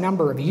the same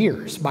number of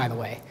years, by the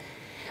way.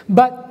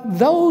 But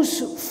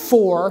those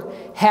four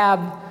have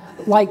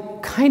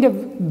kind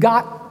of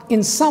got,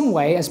 in some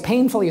way, as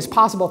painfully as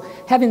possible,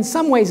 have in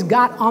some ways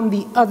got on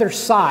the other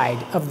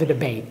side of the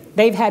debate.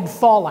 They've had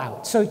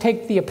fallout. So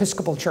take the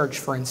Episcopal Church,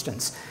 for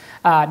instance.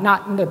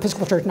 The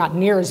Episcopal Church not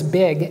near as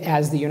big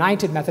as the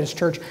United Methodist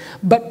Church,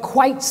 but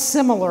quite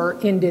similar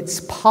in its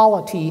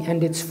polity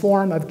and its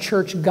form of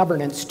church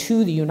governance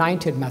to the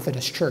United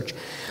Methodist Church.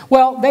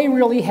 Well, they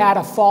really had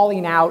a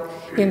falling out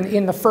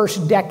in the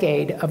first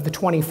decade of the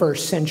 21st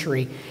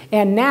century.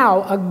 And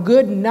now a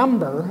good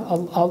number,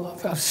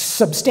 a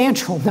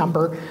substantial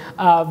number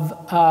of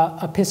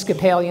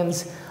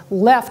Episcopalians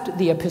left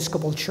the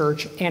Episcopal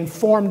Church and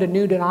formed a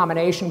new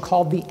denomination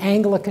called the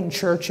Anglican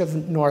Church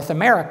of North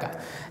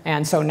America.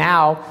 And so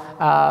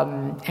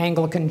now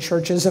Anglican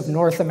churches of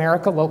North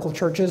America, local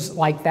churches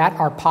like that,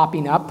 are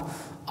popping up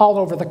all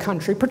over the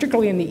country,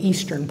 particularly in the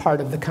eastern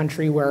part of the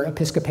country where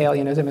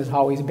Episcopalianism has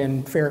always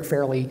been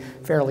fairly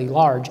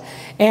large.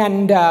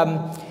 And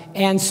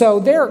so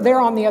they're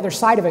on the other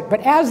side of it.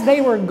 But as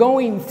they were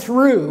going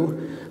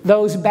through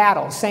those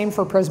battles, same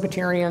for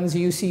Presbyterians,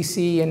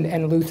 UCC,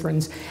 and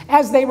Lutherans,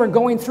 as they were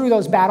going through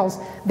those battles,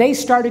 they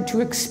started to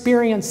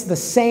experience the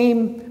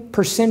same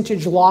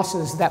percentage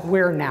losses that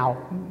we're now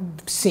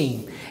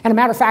seeing. And a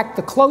matter of fact,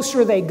 the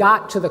closer they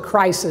got to the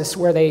crisis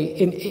where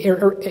they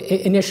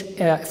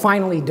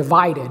finally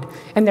divided,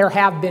 and there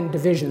have been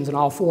divisions in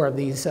all four of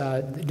these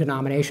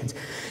denominations,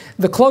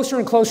 the closer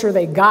and closer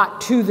they got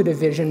to the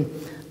division,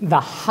 the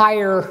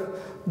higher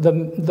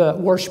the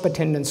worship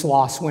attendance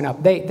loss went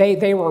up.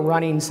 They were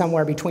running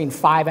somewhere between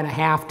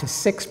 5.5% to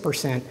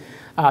 6%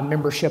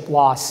 membership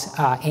loss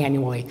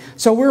annually.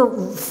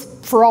 So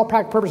for all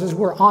practical purposes,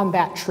 we're on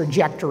that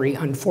trajectory,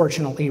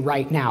 unfortunately,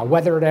 right now.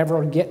 Whether it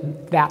ever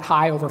get that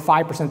high, over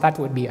 5%, that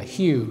would be a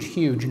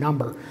huge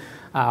number.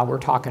 We're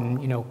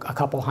talking, a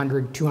couple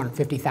hundred,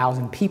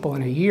 250,000 people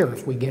in a year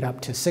if we get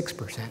up to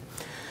 6%.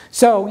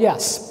 So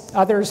yes,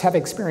 others have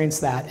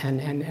experienced that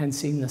and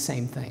seen the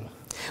same thing.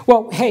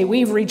 Well, hey,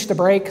 we've reached the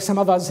break. Some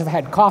of us have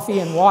had coffee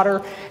and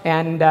water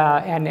and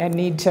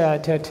need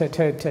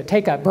to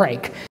take a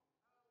break.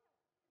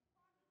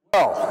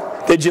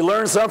 Well, did you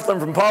learn something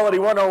from Polity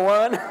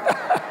 101?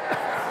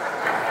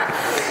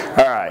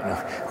 All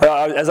right.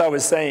 Well, as I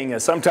was saying,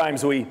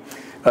 sometimes we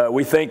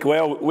think,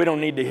 well, we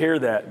don't need to hear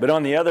that. But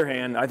on the other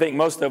hand, I think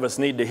most of us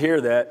need to hear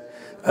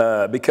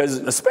that because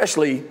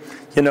especially,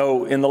 in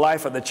the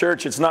life of the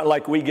church, it's not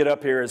like we get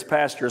up here as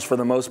pastors for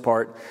the most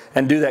part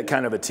and do that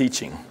kind of a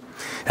teaching.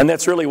 And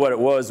that's really what it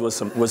was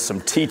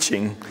some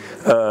teaching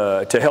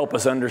to help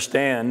us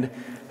understand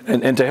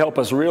and to help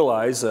us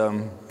realize,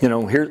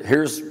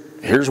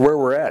 here's where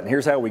we're at and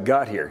here's how we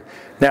got here.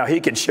 Now, he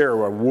could share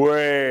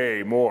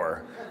way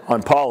more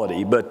on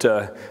polity, but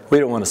we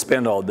don't want to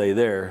spend all day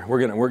there. We're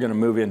gonna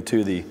move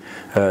into the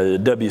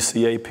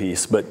WCA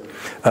piece. But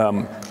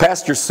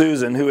Pastor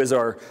Susan, who is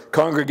our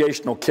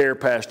congregational care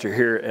pastor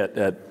here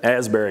at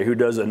Asbury, who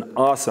does an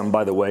awesome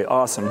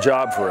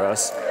job for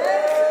us.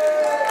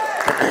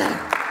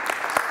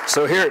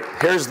 So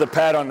here's the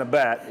pat on the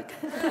back,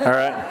 all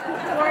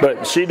right?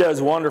 But she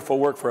does wonderful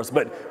work for us.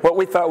 But what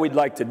we thought we'd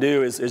like to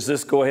do is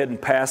just go ahead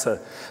and pass a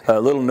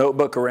little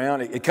notebook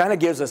around. It kind of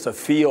gives us a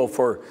feel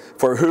for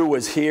who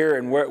was here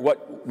and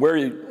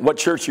what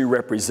church you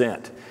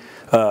represent.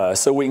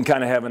 So we can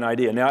kind of have an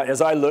idea. Now,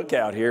 as I look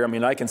out here,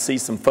 I can see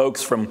some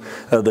folks from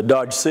the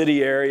Dodge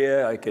City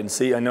area.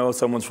 I know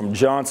someone's from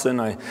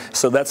Johnson.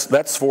 So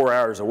that's 4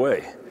 hours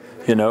away.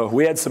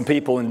 We had some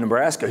people in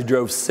Nebraska who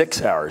drove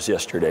 6 hours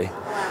yesterday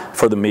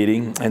for the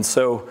meeting. And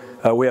so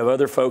we have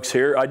other folks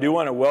here. I do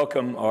want to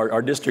welcome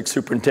our district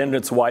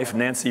superintendent's wife,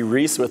 Nancy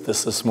Reese, with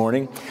us this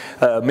morning.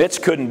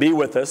 Mitch couldn't be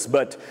with us,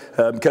 but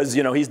because,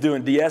 he's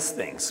doing DS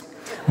things.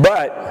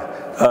 But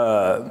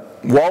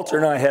Walter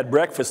and I had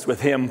breakfast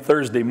with him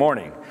Thursday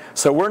morning.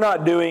 So we're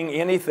not doing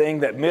anything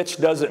that Mitch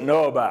doesn't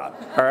know about,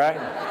 all right?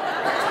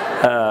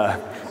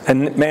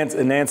 And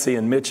Nancy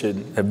and Mitch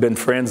have been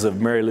friends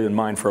of Mary Lou and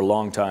mine for a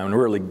long time, and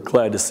we're really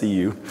glad to see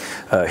you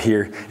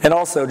here. And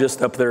also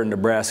just up there in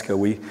Nebraska,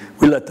 we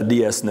let the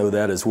DS know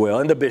that as well,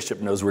 and the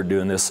bishop knows we're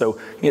doing this. So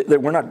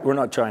we're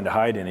not trying to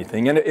hide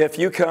anything. And if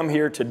you come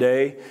here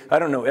today, I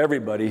don't know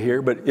everybody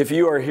here, but if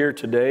you are here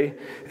today,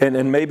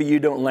 and maybe you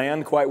don't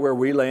land quite where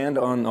we land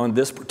on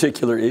this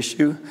particular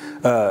issue,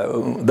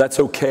 that's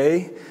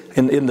okay.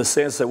 In the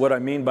sense that what I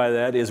mean by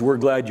that is we're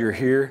glad you're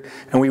here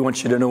and we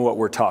want you to know what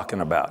we're talking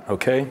about,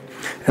 okay?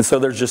 And so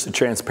there's just a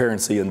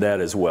transparency in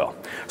that as well.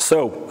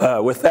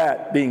 So with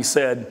that being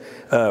said,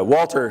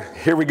 Walter,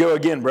 here we go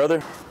again,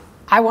 brother.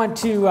 I want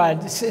to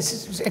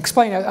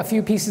explain a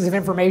few pieces of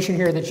information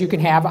here that you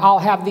can have. I'll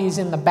have these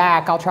in the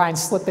back. I'll try and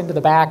slip into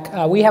the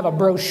back. We have a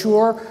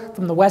brochure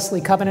from the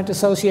Wesleyan Covenant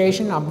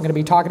Association. I'm going to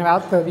be talking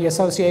about the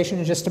association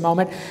in just a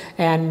moment,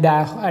 and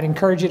I'd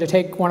encourage you to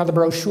take one of the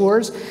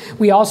brochures.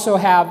 We also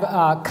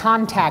have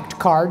contact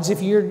cards.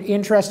 If you're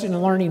interested in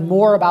learning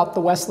more about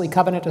the Wesleyan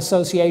Covenant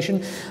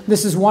Association,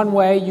 this is one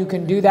way you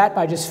can do that,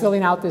 by just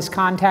filling out this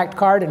contact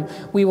card, and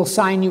we will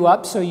sign you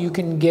up so you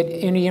can get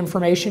any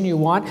information you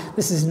want.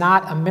 This is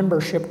not a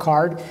membership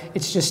card.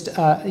 It's just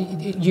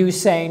you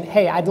saying,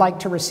 hey, I'd like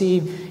to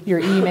receive your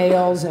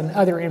emails and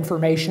other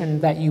information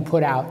that you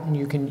put out, and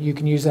you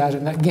can use that.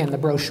 And again, the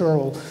brochure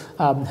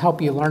will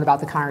help you learn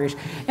about the congregation.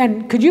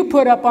 And could you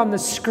put up on the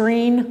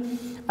screen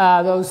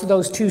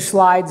those two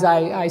slides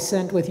I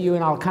sent with you,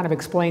 and I'll kind of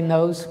explain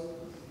those.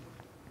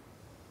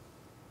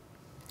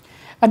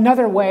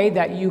 Another way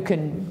that you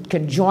can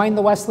join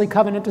the Wesleyan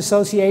Covenant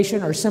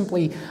Association or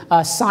simply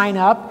sign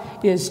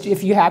up is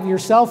if you have your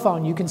cell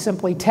phone, you can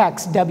simply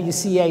text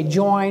WCA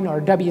join or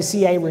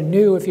WCA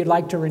renew. If you'd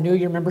like to renew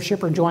your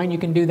membership or join, you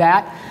can do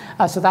that.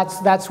 So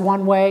that's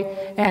one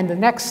way. And the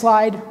next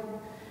slide.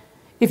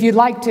 If you'd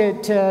like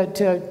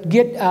to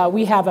get,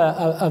 we have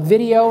a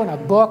video and a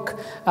book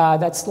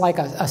that's like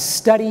a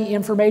study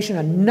information.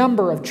 A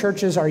number of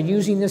churches are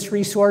using this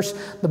resource.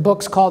 The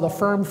book's called A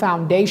Firm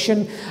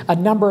Foundation. A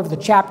number of the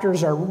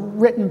chapters are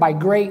written by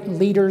great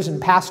leaders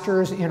and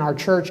pastors in our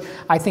church.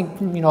 I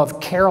think, of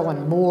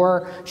Carolyn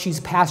Moore. She's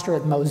pastor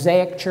at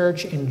Mosaic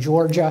Church in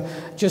Georgia.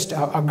 Just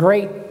a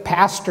great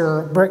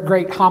pastor,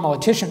 great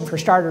homiletician for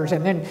starters,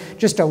 and then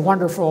just a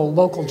wonderful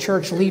local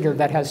church leader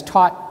that has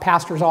taught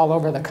pastors all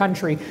over the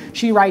country.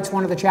 She writes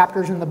one of the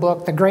chapters in the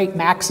book. The great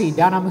Maxie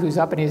Dunham, who's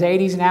up in his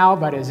 80s now,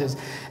 but is as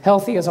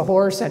healthy as a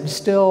horse and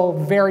still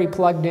very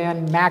plugged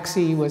in.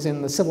 Maxie was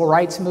in the civil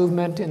rights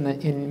movement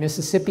in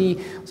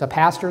Mississippi, was a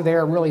pastor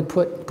there, really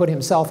put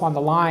himself on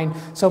the line,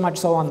 so much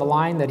so on the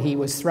line that he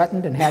was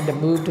threatened and had to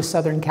move to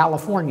Southern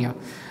California.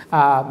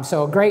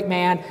 So a great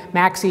man.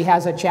 Maxie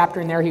has a chapter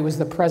in there. He was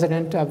the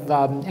president of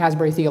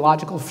Asbury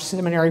Theological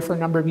Seminary for a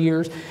number of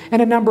years,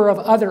 and a number of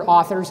other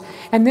authors.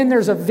 And then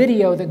there's a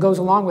video that goes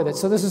along with it.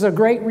 So this is a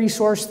great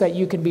resource that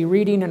you can be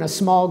reading in a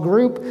small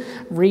group,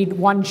 read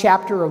one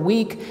chapter a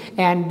week,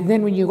 and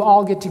then when you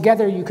all get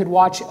together, you could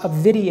watch a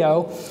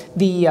video.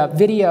 The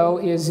video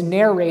is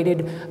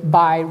narrated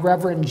by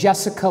Reverend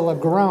Jessica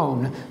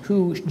LaGrone,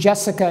 who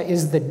Jessica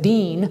is the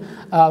dean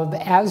of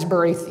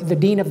Asbury, the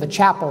dean of the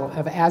chapel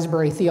of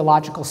Asbury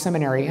Theological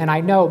Seminary, and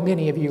I know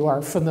many of you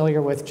are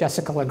familiar with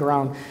Jessica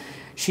LaGrone.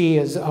 She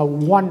is a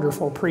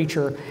wonderful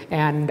preacher,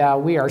 and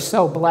we are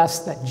so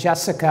blessed that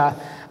Jessica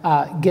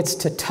gets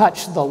to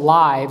touch the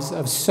lives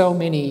of so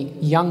many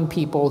young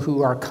people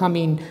who are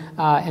coming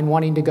and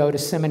wanting to go to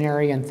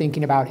seminary and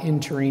thinking about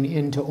entering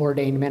into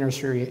ordained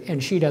ministry,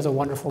 and she does a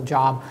wonderful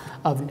job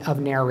of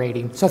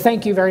narrating. So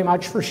thank you very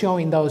much for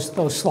showing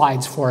those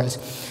slides for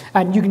us.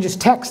 And you can just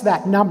text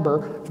that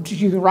number.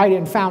 You can write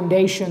in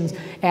foundations,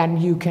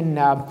 and you can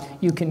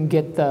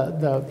get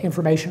the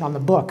information on the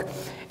book.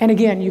 And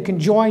again, you can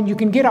join,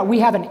 we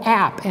have an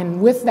app,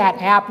 and with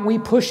that app, we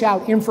push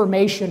out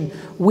information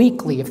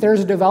weekly. If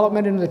there's a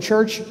development in the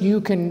church, you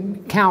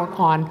can count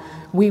on,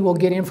 we will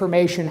get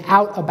information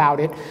out about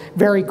it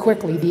very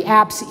quickly. The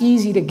app's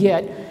easy to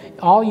get.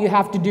 All you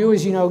have to do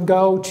is,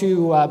 go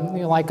to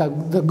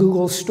the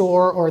Google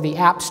Store or the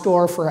App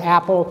Store for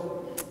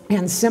Apple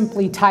and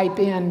simply type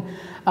in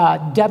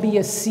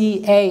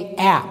WCA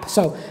app.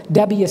 So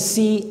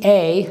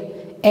WCA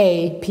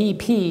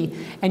APP,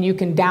 and you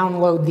can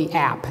download the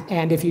app.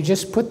 And if you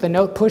just put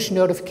the push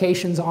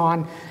notifications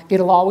on,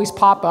 it'll always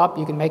pop up.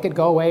 You can make it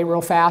go away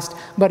real fast,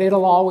 but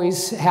it'll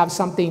always have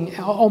something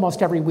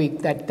almost every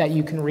week that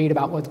you can read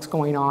about what's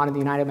going on in the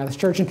United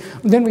Methodist Church. And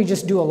then we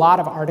just do a lot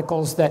of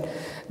articles that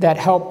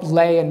help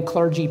lay and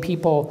clergy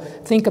people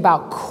think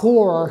about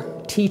core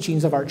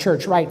teachings of our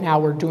church. Right now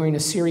we're doing a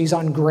series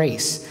on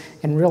grace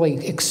and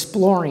really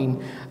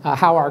exploring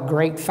how our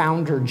great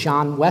founder,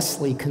 John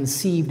Wesley,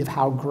 conceived of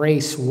how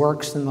grace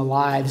works in the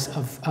lives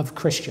of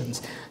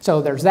Christians.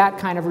 So there's that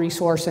kind of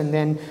resource, and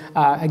then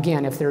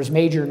again, if there's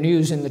major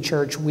news in the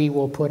church, we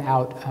will put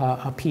out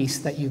a piece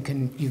that you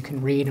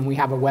can read, and we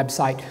have a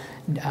website,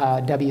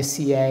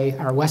 WCA,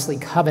 or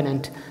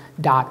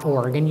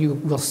wesleycovenant.org, and you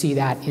will see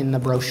that in the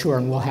brochure,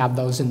 and we'll have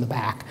those in the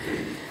back.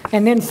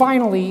 And then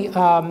finally,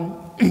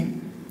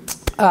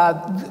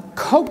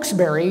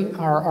 Cokesbury,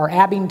 or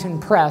Abington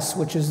Press,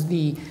 which is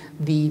the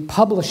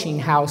publishing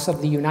house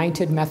of the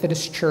United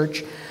Methodist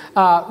Church,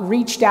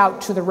 reached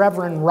out to the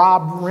Reverend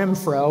Rob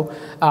Renfro.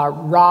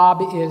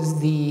 Rob is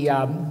the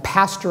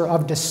pastor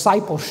of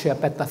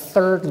discipleship at the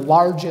third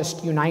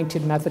largest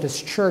United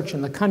Methodist Church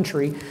in the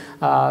country,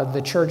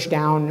 the church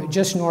down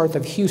just north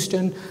of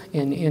Houston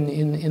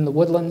in the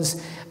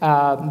Woodlands.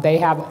 They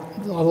have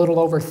a little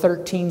over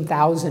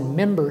 13,000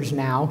 members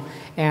now,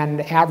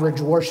 and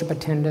average worship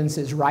attendance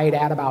is right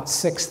at about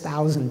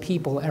 6,000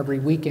 people every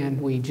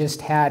weekend. We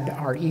just had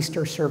our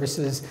Easter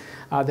services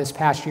this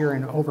past year,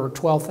 and over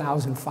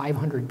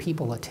 12,500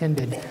 people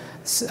attended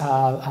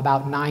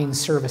about 9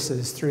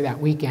 services through that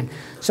weekend.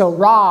 So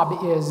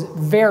Rob is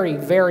very,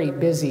 very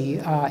busy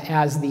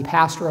as the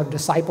pastor of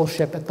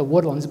discipleship at the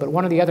Woodlands, but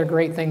one of the other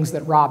great things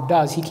that Rob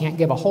does, he can't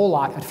give a whole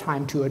lot of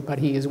time to it, but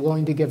he is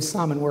willing to give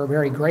some, and we're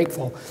very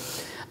grateful.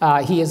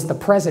 He is the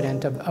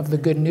president of the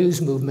Good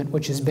News Movement,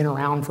 which has been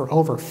around for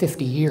over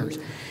 50 years.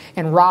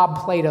 And Rob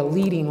played a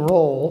leading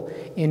role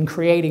in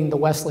creating the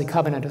Wesleyan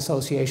Covenant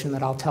Association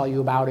that I'll tell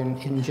you about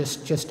in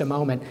just a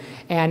moment.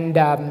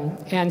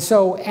 And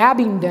so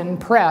Abingdon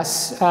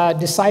Press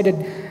decided,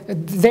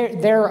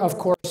 they're of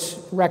course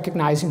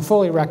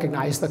fully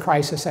recognize the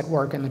crisis at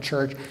work in the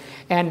church.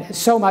 And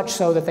so much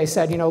so that they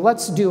said,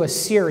 let's do a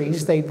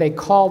series. They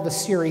called the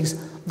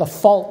series the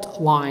Fault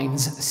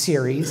Lines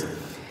series.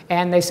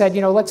 And they said,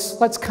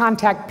 let's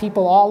contact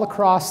people all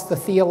across the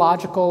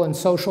theological and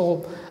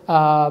social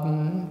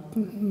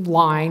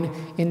line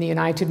in the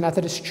United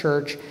Methodist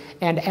Church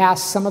and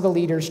ask some of the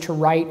leaders to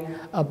write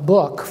a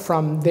book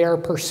from their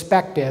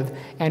perspective,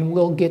 and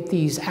we'll get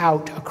these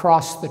out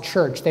across the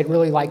church. They'd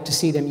really like to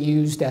see them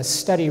used as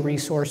study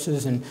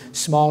resources in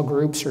small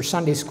groups or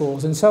Sunday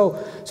schools. And so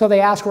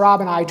they asked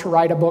Rob and I to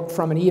write a book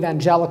from an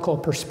evangelical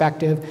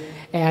perspective,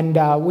 and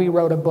we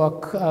wrote a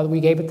book. We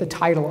gave it the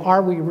title,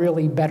 Are We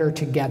Really Better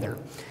Together?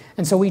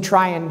 And so we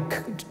try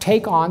and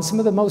take on some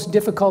of the most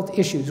difficult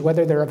issues,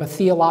 whether they're of a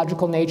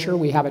theological nature.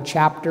 We have a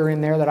chapter in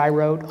there that I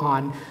wrote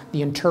on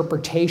the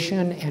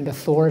interpretation and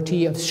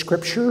authority of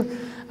Scripture.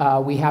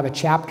 We have a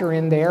chapter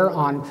in there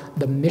on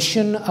the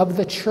mission of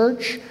the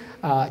church,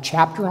 a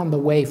chapter on the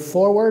way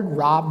forward.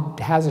 Rob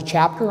has a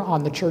chapter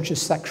on the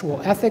church's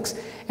sexual ethics.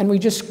 And we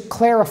just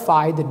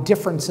clarify the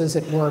differences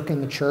at work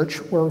in the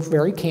church. We're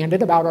very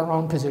candid about our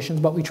own positions,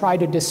 but we try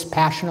to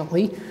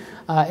dispassionately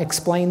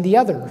explain the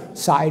other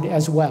side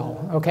as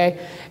well, okay?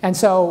 And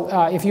so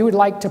if you would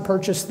like to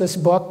purchase this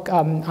book,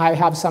 I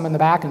have some in the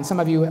back, and some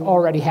of you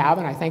already have,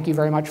 and I thank you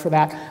very much for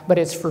that, but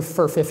it's for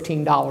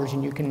 $15,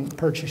 and you can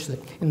purchase it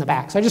in the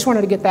back. So I just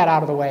wanted to get that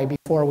out of the way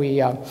before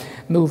we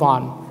move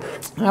on.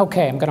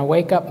 Okay, I'm going to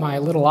wake up my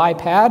little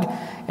iPad,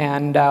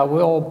 and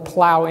we'll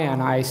plow in.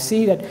 I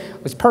see that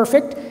it was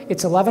perfect.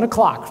 It's 11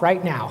 o'clock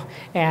right now,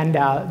 and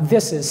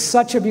this is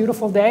such a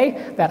beautiful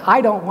day that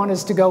I don't want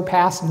us to go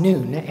past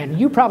noon, and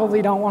you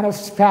probably don't want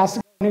us past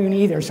noon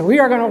either. So we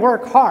are going to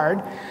work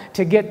hard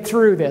to get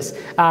through this.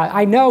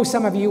 I know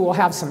some of you will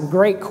have some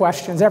great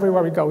questions.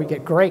 Everywhere we go, we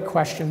get great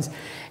questions,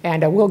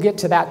 and we'll get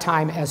to that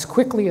time as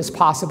quickly as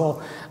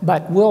possible,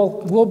 but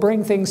we'll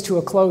bring things to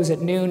a close at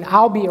noon.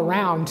 I'll be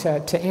around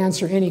to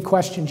answer any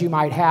questions you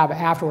might have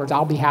afterwards.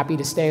 I'll be happy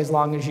to stay as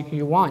long as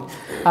you want.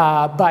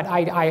 But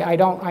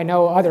I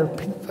know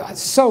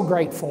so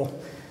grateful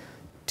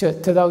to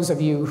those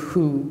of you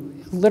who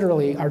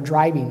literally are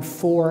driving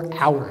 4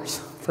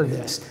 hours for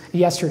this.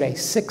 Yesterday,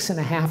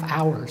 6.5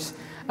 hours.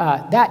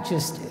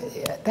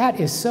 That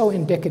is so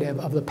indicative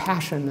of the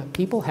passion that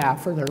people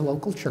have for their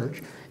local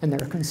church and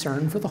their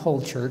concern for the whole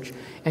church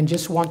and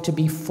just want to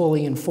be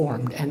fully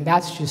informed. And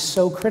that's just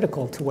so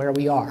critical to where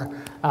we are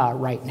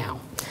right now.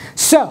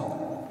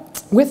 So,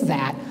 with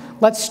that,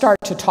 let's start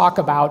to talk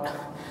about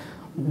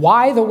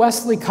why the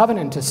Wesleyan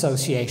Covenant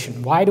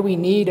Association? Why do we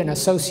need an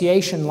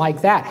association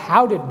like that?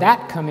 How did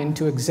that come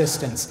into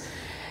existence?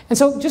 And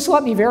so just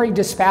let me very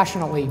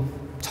dispassionately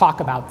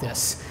talk about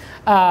this.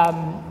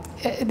 And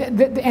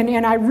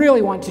I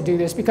really want to do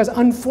this because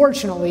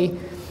unfortunately,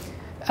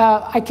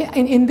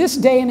 in this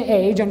day and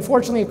age,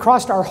 unfortunately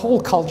across our whole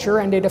culture,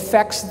 and it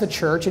affects the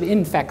church, it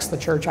infects the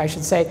church, I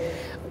should say,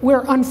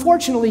 we're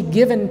unfortunately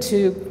given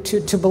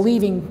to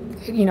believing,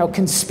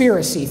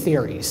 conspiracy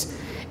theories.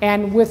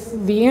 And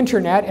with the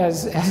internet,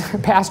 as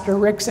Pastor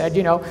Rick said,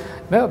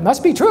 well, it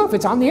must be true if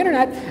it's on the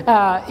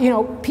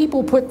internet.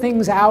 People put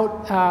things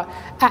out.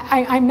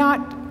 I'm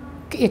not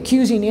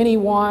accusing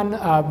anyone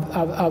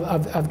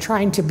of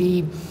trying to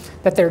be,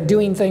 that they're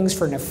doing things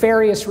for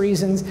nefarious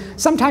reasons.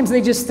 Sometimes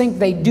they just think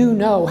they do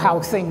know how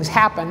things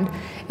happened,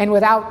 and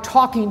without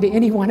talking to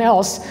anyone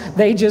else,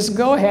 they just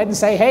go ahead and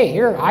say, hey,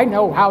 here, I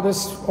know how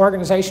this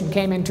organization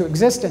came into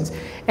existence.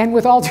 And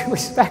with all due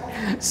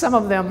respect, some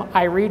of them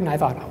I read and I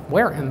thought,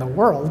 where in the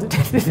world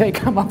did they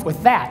come up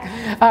with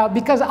that?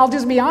 Because I'll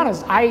just be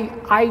honest,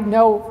 I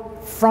know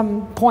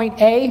from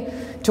point A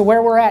to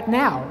where we're at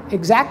now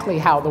exactly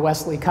how the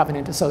Wesleyan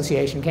Covenant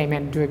Association came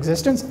into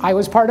existence. I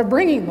was part of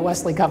bringing the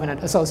Wesleyan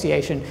Covenant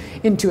Association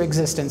into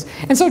existence.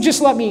 And so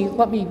just let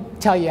me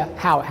tell you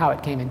how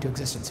it came into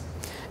existence.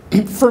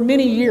 For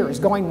many years,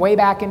 going way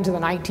back into the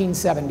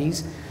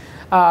 1970s,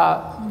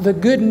 the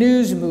Good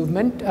News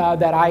movement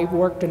that I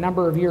worked a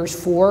number of years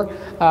for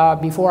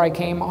before I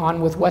came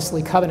on with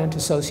Wesleyan Covenant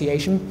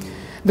Association,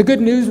 the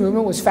Good News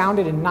movement was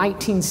founded in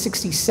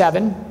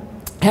 1967.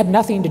 Had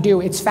nothing to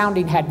do, its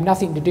founding had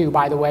nothing to do,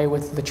 by the way,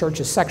 with the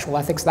church's sexual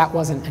ethics. That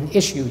wasn't an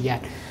issue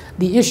yet.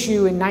 The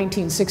issue in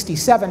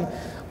 1967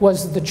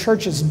 was the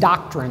church's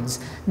doctrines.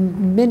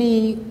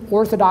 Many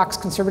Orthodox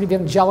conservative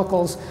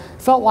evangelicals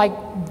felt like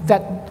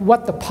that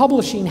what the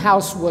publishing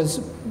house was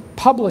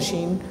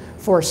publishing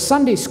for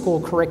Sunday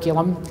school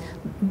curriculum,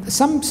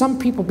 some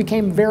people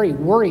became very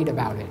worried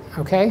about it,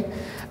 okay?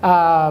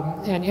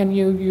 And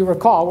you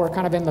recall, we're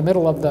kind of in the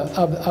middle of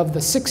the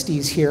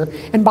 60s here.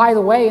 And by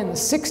the way, in the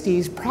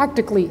 60s,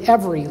 practically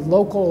every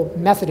local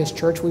Methodist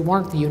church, we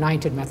weren't the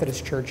United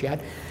Methodist Church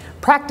yet,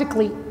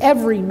 practically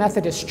every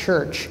Methodist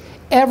church,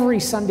 every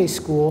Sunday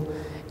school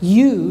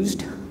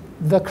used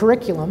the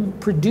curriculum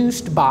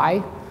produced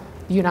by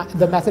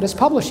the Methodist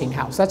Publishing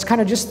House. That's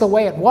kind of just the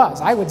way it was.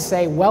 I would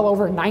say well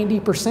over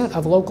 90%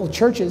 of local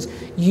churches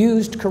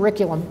used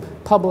curriculum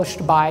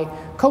published by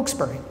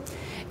Cokesbury.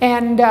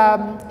 And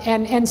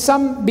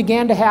some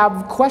began to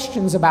have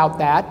questions about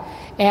that.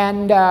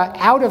 And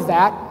out of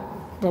that,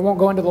 I won't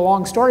go into the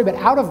long story, but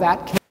out of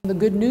that came the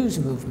Good News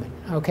movement,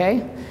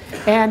 okay?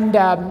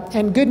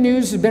 And Good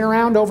News has been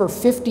around over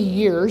 50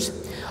 years.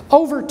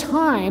 Over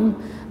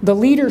time, the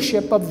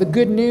leadership of the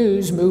Good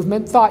News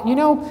movement thought, you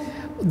know,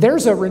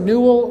 there's a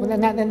renewal,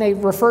 and they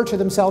refer to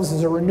themselves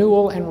as a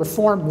renewal and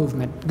reform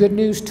movement. Good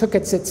News took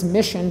its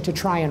mission to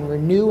try and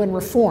renew and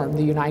reform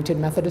the United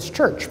Methodist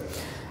Church.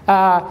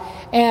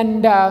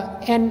 And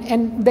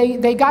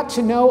they got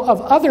to know of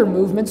other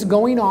movements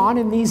going on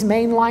in these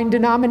mainline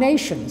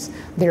denominations.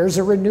 There's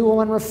a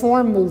renewal and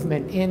reform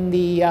movement in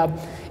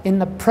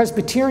the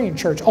Presbyterian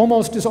Church,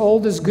 almost as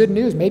old as Good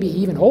News, maybe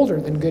even older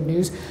than Good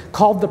News,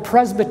 called the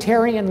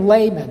Presbyterian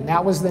Laymen.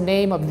 That was the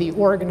name of the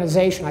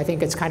organization. I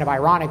think it's kind of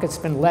ironic. It's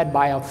been led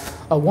by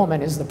a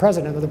woman as the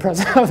president of the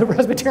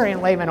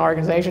Presbyterian Laymen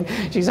organization.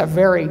 She's a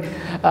very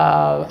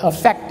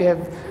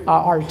effective,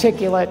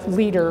 articulate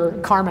leader.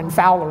 Carmen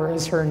Fowler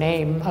is her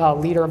name,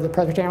 leader of the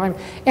Presbyterian Laymen.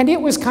 And it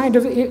was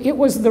it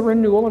was the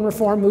renewal and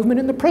reform movement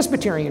in the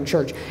Presbyterian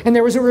Church. And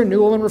there was a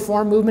renewal and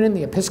reform movement in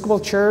the Episcopal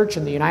Church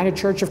and the United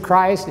Church of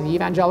Christ and the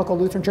Evangelical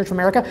Lutheran Church of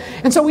America.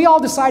 And so we all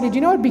decided,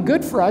 you know, it'd be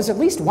good for us at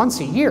least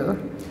once a year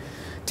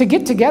to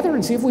get together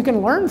and see if we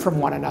can learn from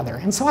one another.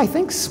 And so I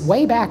think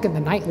way back in the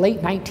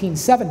late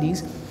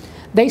 1970s,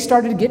 they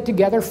started to get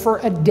together for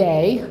a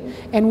day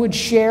and would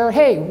share,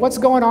 hey, what's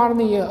going on in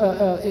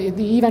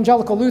the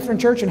Evangelical Lutheran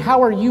Church, and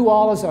how are you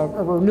all as a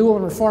renewal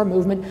and reform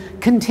movement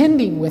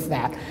contending with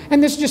that?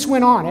 And this just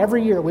went on.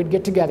 Every year we'd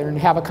get together and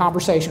have a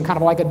conversation, kind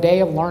of like a day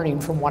of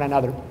learning from one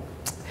another.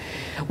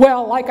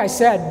 Well, like I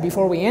said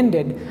before we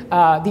ended,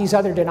 these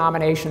other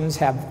denominations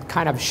have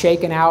kind of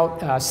shaken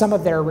out. Some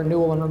of their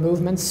renewal and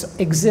movements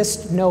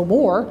exist no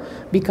more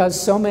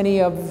because so many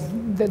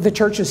of the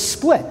churches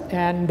split,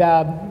 and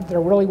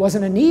there really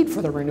wasn't a need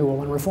for the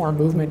renewal and reform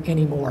movement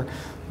anymore.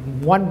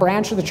 One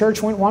branch of the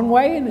church went one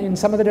way in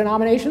some of the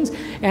denominations,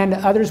 and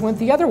others went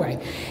the other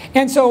way.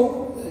 And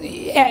so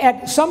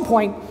at some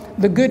point,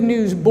 the Good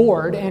News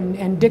Board,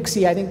 and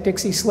Dixie, I think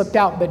Dixie slipped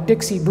out, but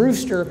Dixie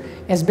Brewster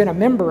has been a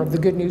member of the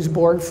Good News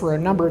Board for a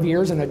number of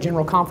years and a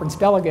General Conference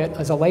delegate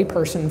as a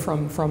layperson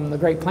from the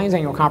Great Plains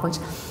Annual Conference.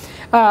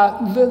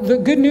 The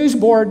Good News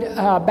Board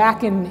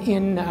back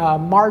in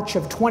March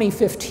of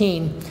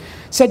 2015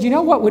 said, you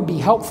know what would be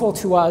helpful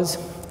to us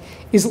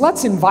is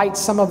let's invite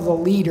some of the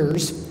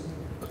leaders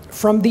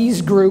from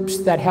these groups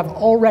that have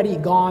already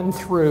gone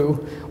through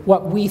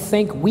what we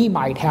think we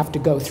might have to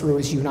go through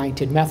as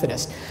United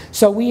Methodist.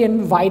 So we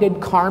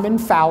invited Carmen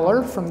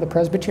Fowler from the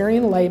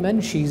Presbyterian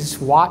Laymen. She's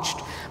watched.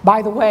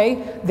 By the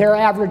way, their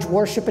average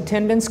worship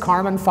attendance,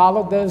 Carmen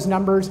followed those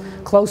numbers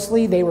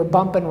closely. They were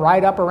bumping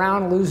right up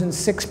around, losing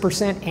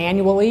 6%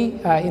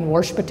 annually in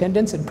worship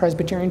attendance in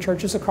Presbyterian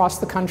churches across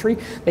the country.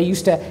 They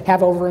used to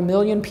have over 1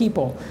 million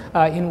people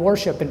in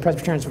worship in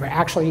Presbyterians.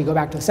 Actually, you go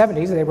back to the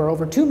 70s, they were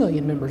over 2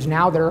 million members.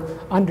 Now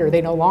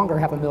they no longer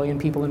have 1 million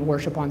people in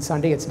worship on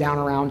Sunday. It's down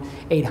around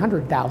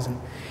 800,000.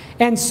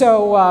 And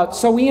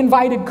so we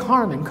invited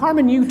Carmen.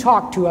 Carmen, you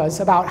talked to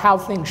us about how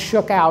things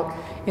shook out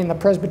in the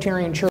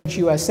Presbyterian Church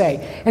USA.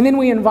 And then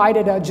we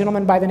invited a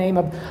gentleman by the name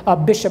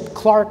of Bishop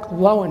Clark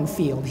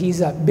Lowenfield.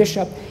 He's a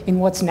bishop in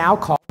what's now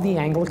called the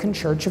Anglican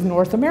Church of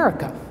North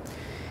America.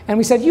 And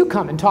we said, you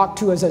come and talk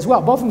to us as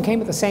well. Both of them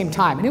came at the same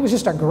time, and it was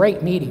just a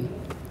great meeting.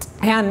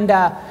 And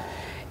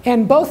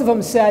both of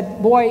them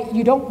said, boy,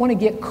 you don't want to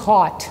get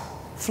caught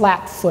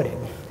flat-footed.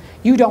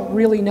 You don't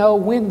really know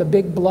when the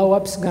big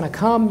blow-up's going to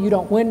come. You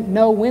don't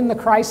know when the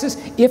crisis,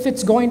 if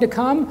it's going to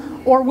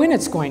come or when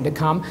it's going to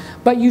come,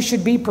 but you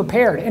should be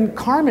prepared. And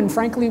Carmen,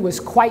 frankly, was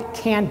quite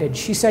candid.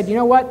 She said, you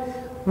know what?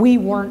 We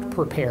weren't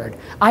prepared.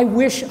 I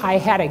wish I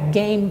had a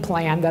game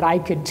plan that I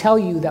could tell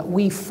you that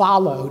we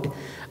followed,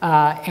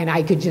 and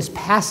I could just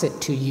pass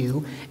it to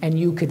you, and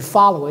you could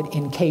follow it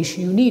in case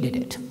you needed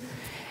it.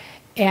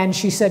 And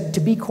she said, to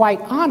be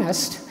quite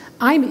honest,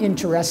 I'm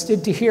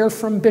interested to hear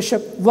from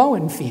Bishop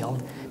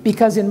Lowenfield,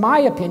 because in my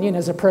opinion,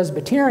 as a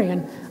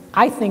Presbyterian,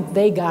 I think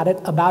they got it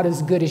about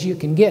as good as you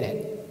can get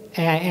it.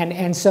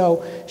 And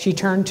so she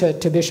turned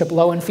to Bishop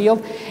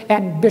Lowenfield,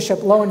 and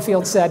Bishop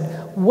Lowenfield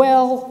said,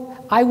 well,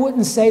 I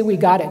wouldn't say we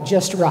got it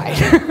just right.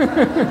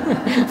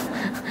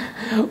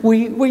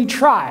 We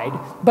tried,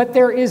 but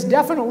there is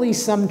definitely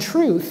some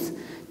truth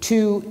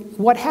to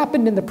what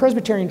happened in the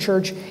Presbyterian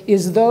Church.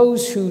 Is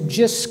those who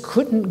just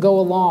couldn't go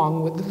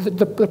along with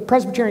the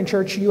Presbyterian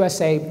Church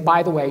USA,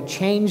 by the way,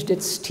 changed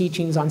its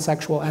teachings on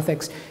sexual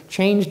ethics,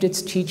 changed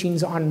its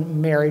teachings on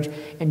marriage,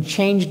 and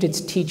changed its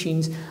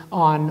teachings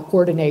on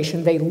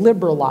ordination. They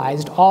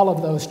liberalized all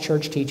of those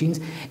church teachings,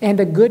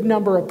 and a good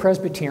number of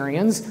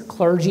Presbyterians,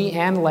 clergy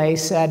and lay,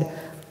 said,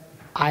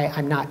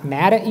 I'm not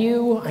mad at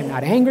you, I'm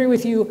not angry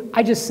with you,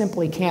 I just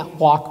simply can't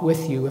walk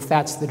with you if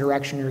that's the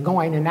direction you're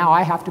going, and now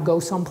I have to go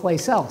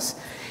someplace else.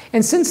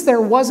 And since there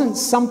wasn't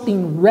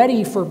something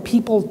ready for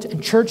people,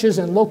 churches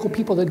and local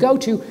people to go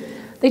to,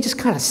 they just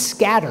kind of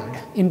scattered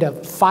into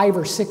 5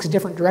 or 6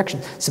 different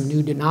directions. Some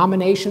new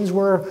denominations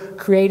were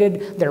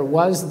created. There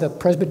was the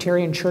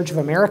Presbyterian Church of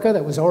America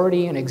that was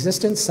already in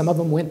existence. Some of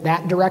them went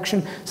that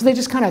direction. So they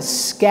just kind of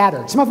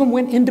scattered. Some of them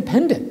went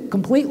independent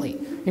completely.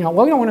 You know,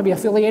 well, we don't want to be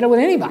affiliated with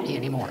anybody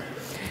anymore.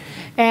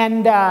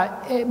 And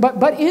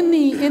but in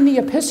the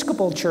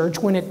Episcopal Church,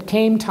 when it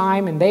came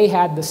time and they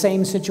had the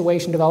same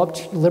situation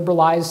developed,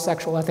 liberalized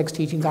sexual ethics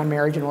teachings on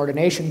marriage and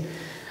ordination,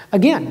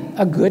 again,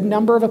 a good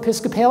number of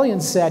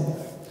Episcopalians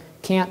said,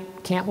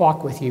 can't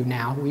walk with you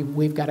now.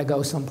 We've got to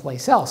go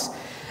someplace else.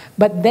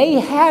 But they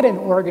had an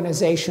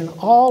organization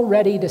all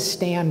ready to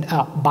stand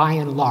up, by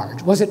and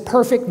large. Was it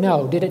perfect?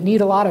 No. Did it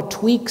need a lot of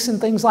tweaks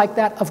and things like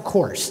that? Of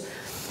course.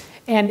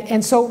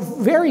 And so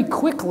very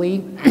quickly,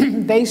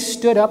 they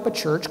stood up a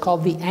church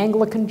called the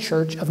Anglican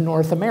Church of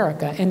North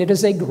America, and it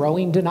is a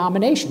growing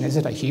denomination. Is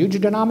it a huge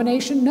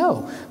denomination?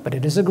 No, but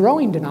it is a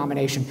growing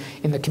denomination.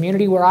 In the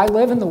community where I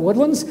live in the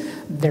Woodlands,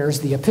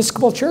 there's the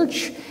Episcopal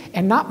Church,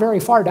 and not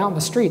very far down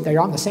the street, they're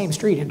on the same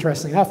street,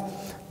 interestingly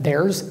enough,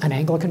 there's an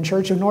Anglican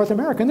Church of North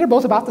America, and they're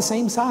both about the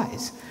same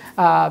size.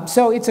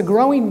 So it's a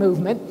growing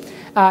movement.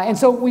 And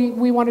so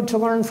we wanted to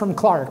learn from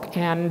Clark,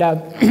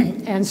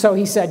 and so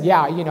he said,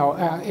 yeah, you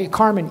know,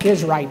 Carmen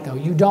is right, though.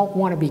 You don't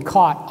want to be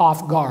caught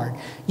off guard.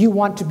 You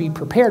want to be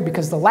prepared,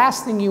 because the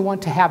last thing you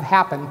want to have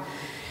happen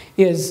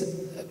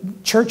is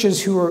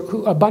churches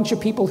a bunch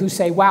of people who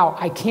say, wow,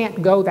 I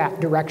can't go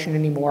that direction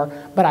anymore,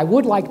 but I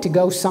would like to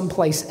go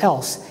someplace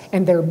else,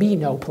 and there be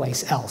no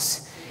place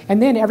else.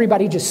 And then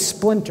everybody just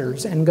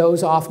splinters and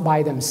goes off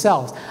by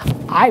themselves.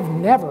 I've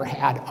never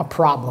had a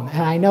problem,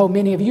 and I know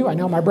many of you, I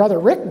know my brother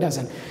Rick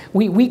doesn't.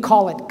 We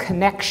call it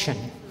connection.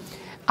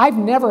 I've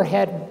never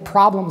had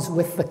problems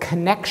with the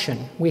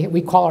connection.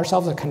 We call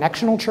ourselves a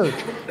connectional church.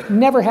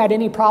 Never had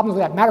any problems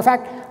with that. Matter of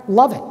fact,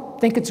 love it.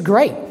 Think it's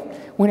great.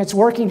 When it's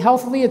working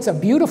healthily, it's a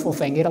beautiful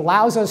thing. It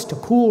allows us to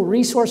pool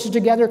resources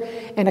together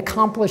and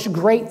accomplish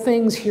great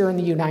things here in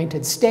the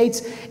United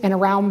States and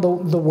around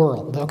the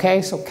world,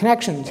 okay? So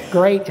connection's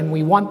great, and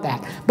we want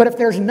that. But if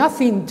there's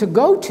nothing to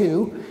go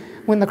to,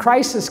 when the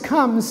crisis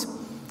comes,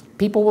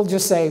 people will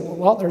just say,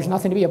 well, there's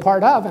nothing to be a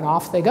part of, and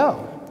off they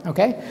go,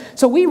 okay?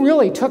 So we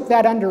really took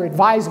that under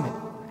advisement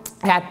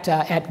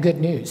at Good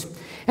News.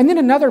 And then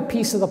another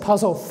piece of the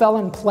puzzle fell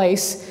in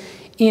place.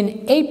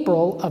 In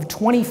April of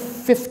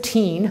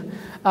 2015,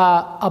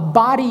 a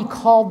body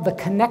called the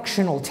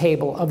Connectional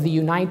Table of the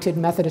United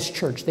Methodist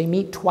Church. They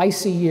meet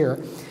twice a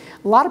year.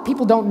 A lot of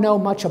people don't know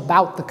much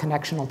about the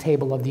Connectional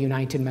Table of the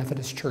United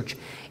Methodist Church.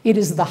 It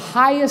is the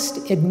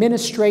highest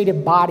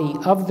administrative body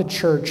of the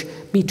church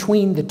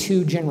between the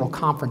 2 general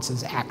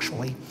conferences,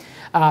 actually.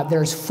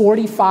 There's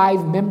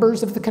 45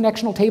 members of the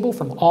Connectional Table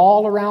from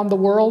all around the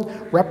world,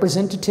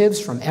 representatives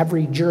from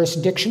every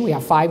jurisdiction. We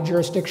have 5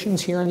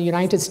 jurisdictions here in the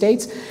United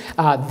States.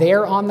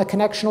 They're on the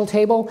Connectional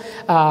Table,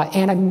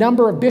 and a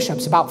number of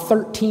bishops, about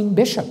 13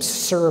 bishops,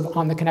 serve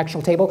on the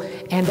Connectional Table,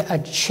 and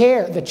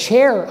the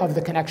chair of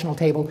the Connectional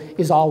Table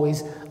is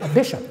always a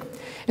bishop.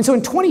 And so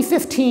in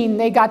 2015,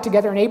 they got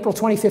together in April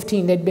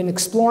 2015. They'd been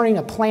exploring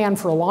a plan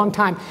for a long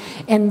time,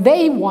 and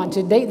they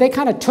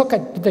kind of took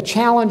the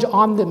challenge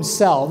on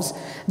themselves.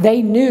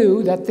 They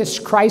knew that this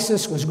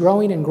crisis was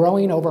growing and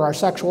growing over our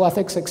sexual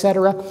ethics,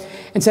 etc.,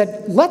 and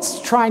said,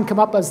 let's try and come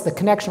up as the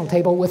Connectional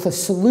Table with a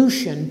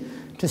solution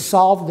to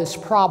solve this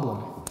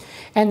problem.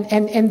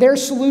 And their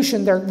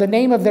solution, the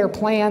name of their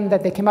plan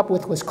that they came up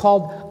with was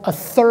called A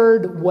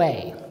Third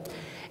Way.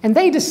 And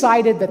they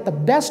decided that the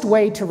best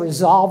way to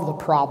resolve the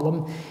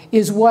problem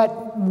is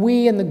what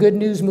we in the Good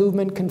News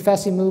Movement,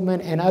 Confessing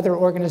Movement, and other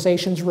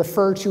organizations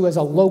refer to as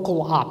a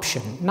local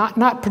option. Not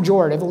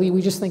pejoratively,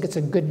 we just think it's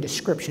a good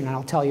description, and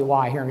I'll tell you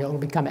why here, it'll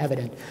become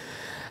evident.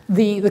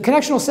 The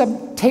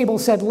Connectional Table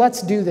said,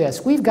 let's do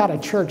this. We've got a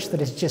church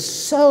that is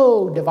just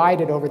so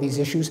divided over these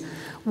issues.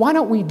 Why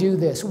don't we do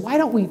this? Why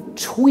don't we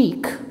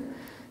tweak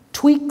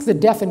the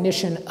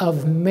definition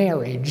of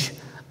marriage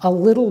a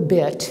little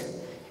bit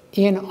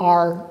in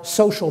our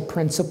social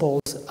principles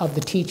of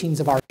the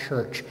teachings of our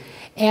church?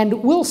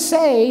 And we'll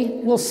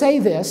say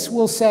this,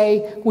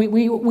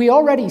 we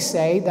already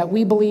say that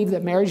we believe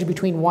that marriage is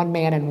between one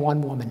man and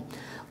one woman.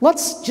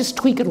 Let's just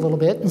tweak it a little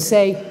bit and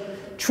say,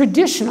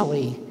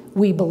 traditionally,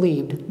 we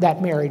believed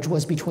that marriage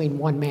was between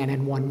one man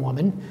and one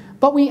woman,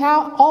 but we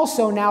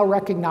also now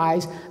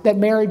recognize that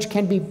marriage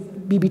can be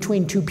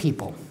between two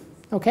people,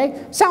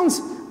 okay?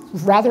 Sounds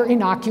rather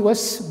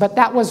innocuous, but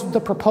that was the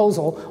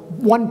proposal,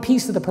 one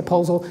piece of the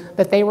proposal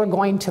that they were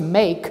going to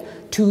make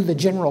to the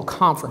General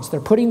Conference.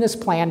 They're putting this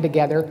plan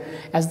together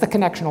as the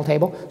connectional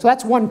table, so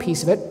that's one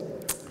piece of it.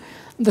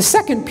 The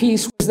second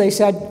piece was they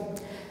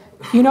said,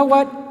 you know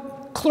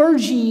what?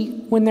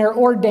 Clergy, when they're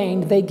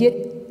ordained, they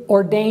get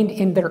ordained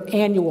in their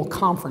annual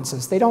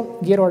conferences. They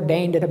don't get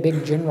ordained at a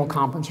big general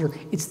conference.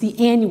 It's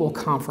the annual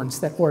conference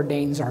that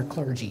ordains our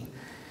clergy.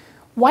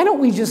 Why don't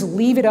we just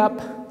leave it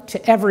up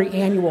to every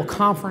annual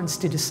conference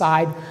to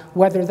decide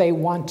whether they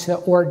want to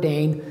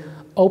ordain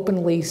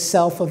openly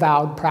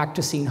self-avowed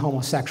practicing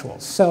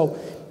homosexuals? So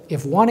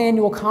if one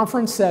annual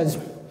conference says,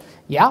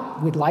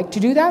 yeah, we'd like to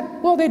do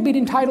that, well, they'd be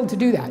entitled to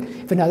do that.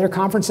 If another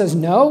conference says,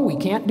 no, we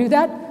can't do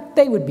that,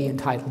 they would be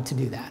entitled to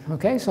do that,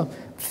 okay? So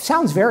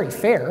sounds very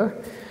fair.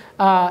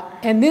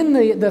 And then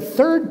the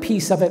third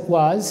piece of it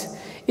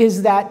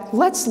is that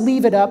let's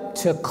leave it up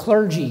to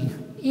clergy,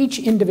 each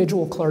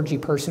individual clergy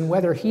person,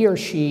 whether he or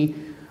she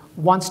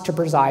wants to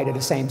preside at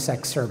a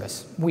same-sex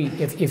service.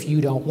 If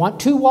you don't want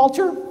to,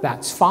 Walter,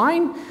 that's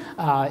fine.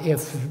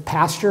 If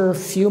pastor a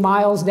few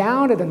miles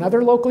down at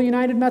another local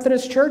United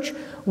Methodist Church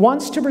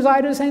wants to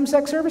preside at a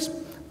same-sex service,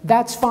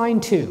 that's fine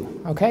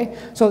too, okay?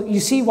 So you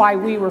see why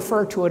we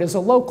refer to it as a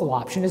local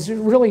option, is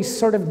really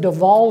sort of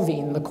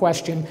devolving the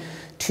question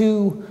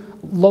to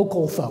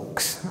local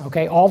folks,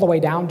 okay, all the way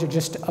down to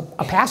just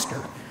a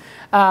pastor.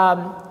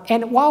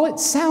 And while it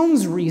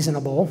sounds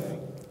reasonable,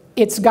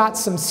 it's got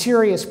some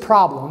serious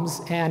problems,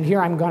 and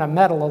here I'm going to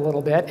meddle a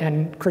little bit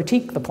and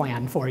critique the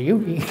plan for you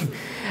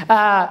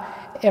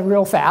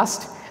real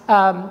fast.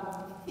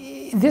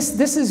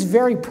 This is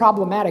very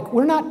problematic.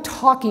 We're not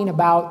talking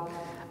about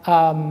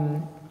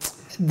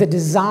the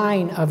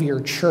design of your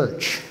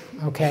church,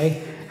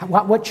 okay,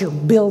 what your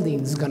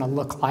building's going to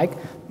look like.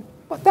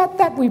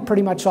 That we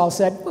pretty much all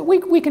said,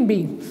 we can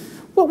be,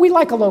 well, we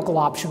like a local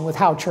option with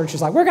how church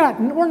is like. We're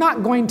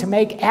not going to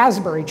make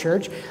Asbury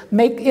Church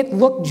make it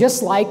look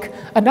just like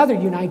another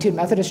United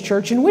Methodist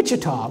Church in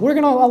Wichita. We're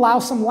going to allow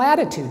some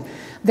latitude.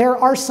 There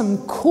are some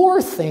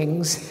core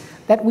things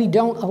that we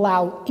don't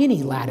allow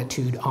any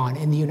latitude on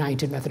in the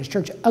United Methodist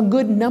Church, a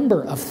good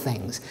number of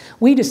things.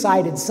 We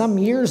decided some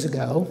years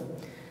ago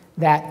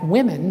that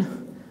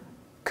women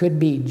could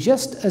be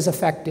just as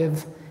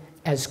effective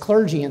as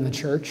clergy in the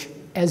church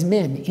as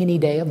men any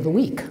day of the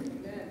week.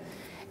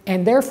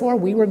 And therefore,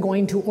 we were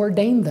going to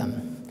ordain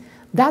them.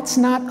 That's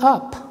not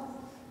up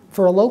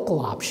for a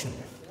local option.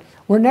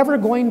 We're never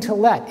going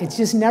to it's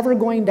just never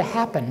going to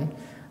happen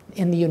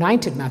in the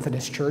United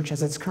Methodist Church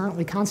as it's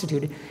currently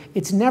constituted.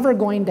 It's never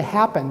going to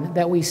happen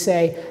that we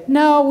say,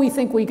 no, we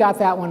think we got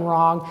that one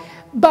wrong,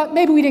 but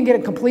maybe we didn't get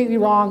it completely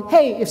wrong.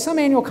 Hey, if some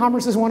annual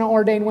conferences want to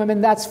ordain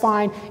women, that's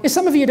fine. If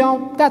some of you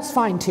don't, that's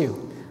fine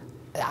too.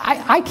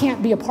 I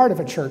can't be a part of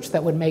a church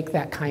that would make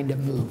that kind of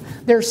move.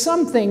 There's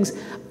some things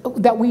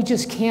that we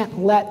just can't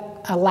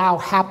allow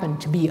happen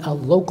to be a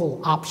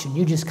local option.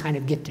 You just kind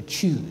of get to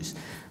choose,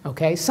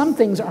 okay? Some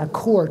things are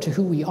core to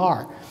who we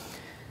are.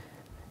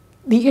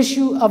 The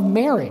issue of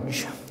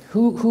marriage,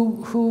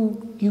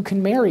 who you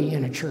can marry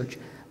in a church.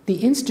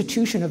 The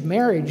institution of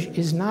marriage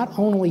is not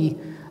only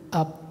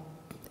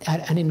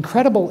an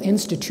incredible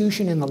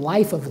institution in the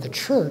life of the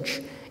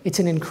church, it's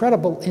an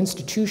incredible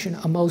institution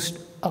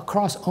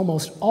across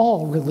almost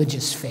all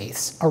religious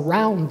faiths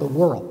around the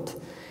world,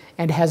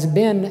 and has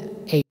been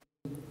a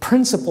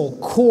principal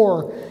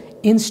core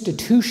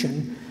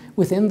institution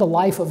within the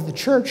life of the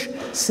church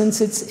since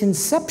its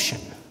inception,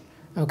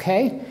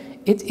 okay?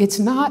 It's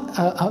not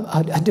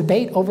a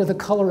debate over the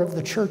color of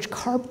the church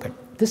carpet.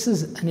 This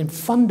is a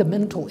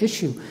fundamental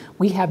issue.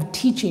 We have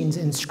teachings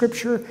in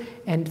Scripture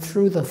and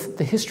through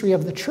the history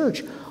of the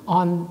church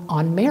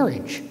on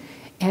marriage.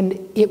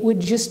 And it would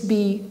just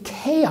be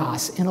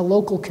chaos in a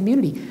local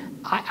community.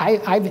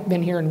 I've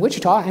been here in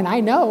Wichita, and I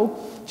know,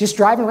 just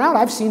driving around,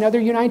 I've seen other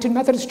United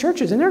Methodist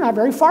churches, and they're not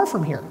very far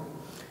from here.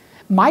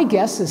 My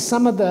guess is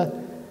some of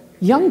the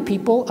young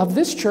people of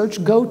this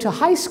church go to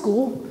high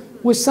school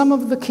with some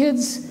of the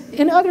kids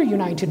in other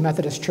United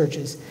Methodist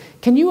churches.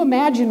 Can you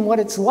imagine what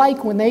it's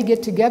like when they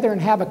get together and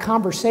have a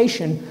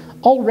conversation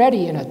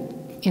already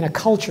in a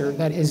culture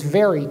that is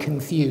very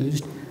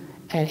confused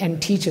and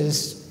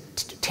teaches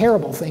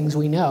terrible things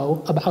we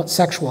know about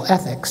sexual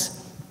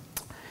ethics?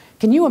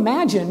 Can you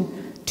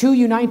imagine two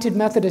United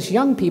Methodist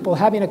young people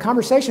having a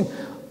conversation?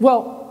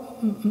 Well,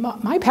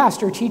 my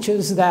pastor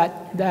teaches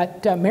that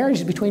marriage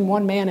is between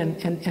one man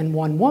and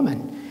one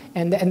woman,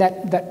 and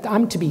that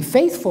I'm to be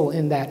faithful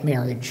in that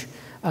marriage.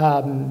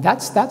 And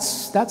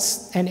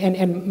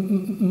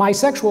my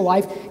sexual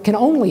life can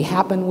only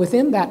happen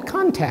within that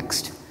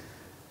context.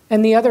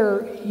 And the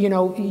other,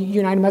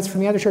 United Methodist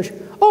from the other church,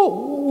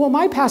 oh, well,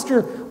 my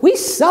pastor, we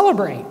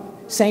celebrate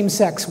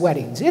same-sex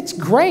weddings. It's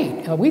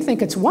great. We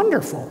think it's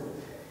wonderful.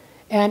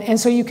 And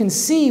so you can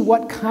see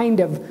what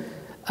kind of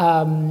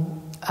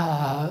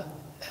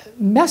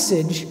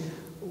message,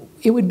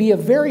 it would be a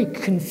very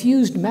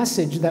confused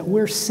message that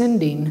we're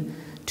sending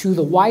to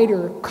the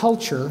wider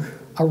culture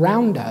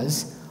around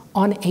us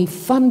on a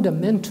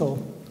fundamental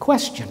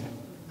question,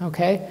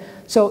 okay?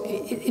 So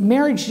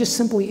marriage just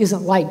simply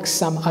isn't like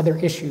some other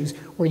issues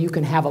where you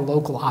can have a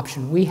local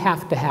option. We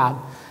have to have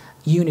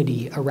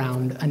unity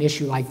around an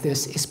issue like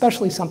this,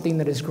 especially something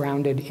that is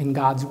grounded in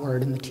God's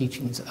word and the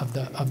teachings of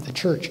the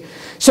church.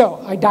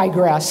 So I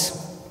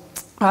digress.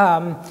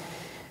 So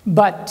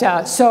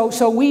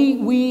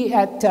we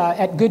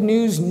at Good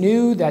News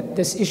knew that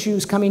this issue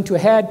is coming to a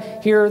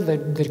head. Here, the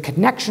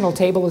connectional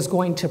table is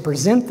going to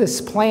present this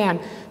plan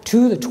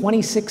to the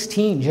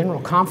 2016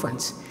 General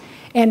Conference.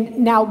 And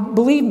now,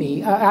 believe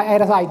me,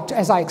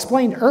 as I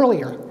explained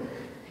earlier,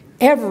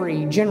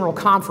 every General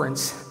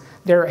Conference,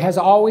 there has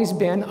always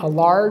been a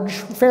large,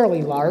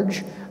 fairly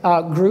large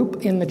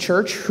group in the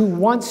church who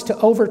wants to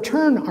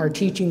overturn our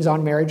teachings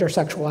on marriage, our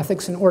sexual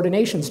ethics, and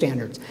ordination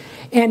standards.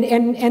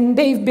 And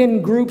they've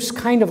been groups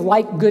kind of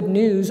like Good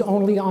News,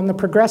 only on the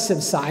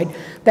progressive side,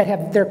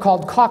 they're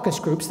called caucus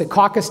groups. They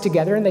caucus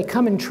together and they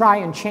come and try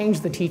and change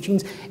the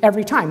teachings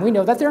every time. We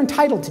know that they're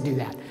entitled to do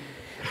that.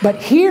 But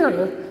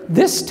here,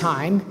 this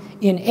time,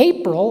 in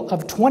April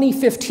of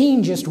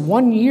 2015, just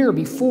 1 year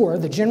before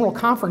the General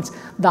Conference,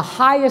 the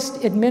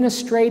highest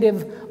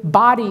administrative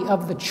body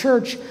of the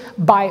church,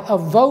 by a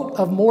vote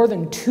of more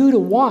than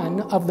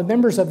 2-to-1 of the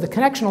members of the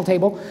connectional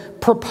table,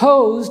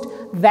 proposed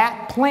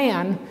that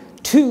plan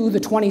to the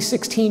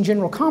 2016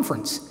 General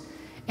Conference.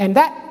 And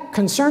that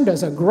concerned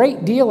us a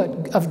great deal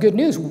of Good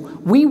News.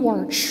 We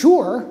weren't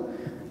sure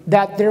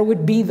that there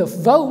would be the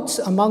votes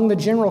among the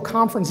General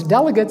Conference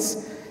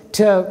delegates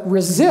to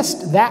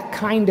resist that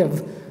kind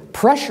of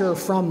pressure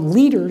from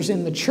leaders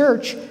in the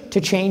church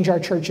to change our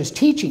church's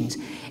teachings.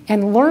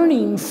 And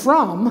learning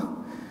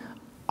from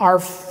our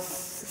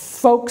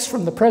folks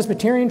from the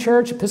Presbyterian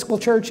Church, Episcopal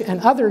Church,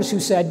 and others who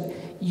said,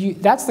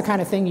 that's the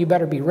kind of thing you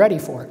better be ready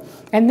for.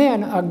 And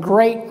then a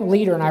great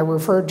leader, and I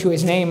referred to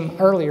his name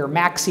earlier,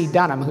 Maxie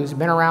Dunham, who's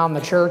been around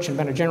the church and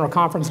been a General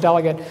Conference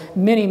delegate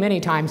many, many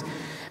times.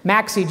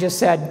 Maxie just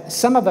said,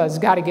 some of us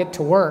got to get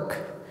to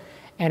work,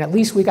 and at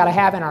least we got to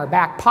have in our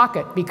back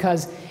pocket,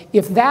 because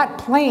if that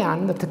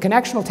plan that the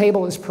connectional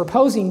table is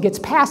proposing gets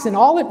passed, and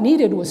all it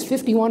needed was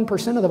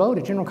 51% of the vote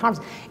at General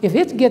Conference, if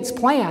it gets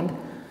planned,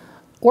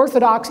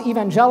 Orthodox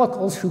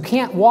evangelicals who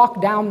can't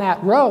walk down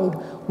that road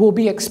will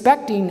be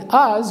expecting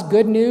us,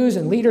 Good News,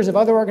 and leaders of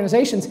other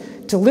organizations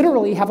to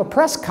literally have a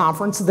press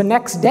conference the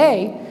next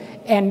day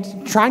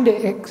and trying to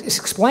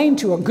explain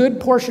to a good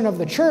portion of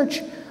the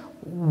church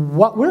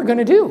what we're going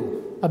to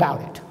do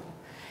about it.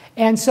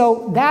 And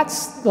so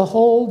that's the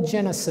whole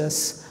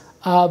genesis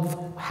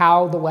of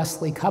how the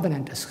Wesleyan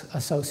Covenant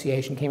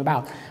Association came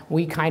about.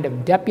 We kind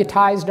of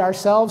deputized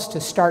ourselves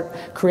to start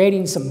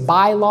creating some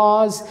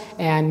bylaws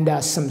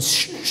and some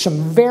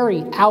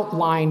very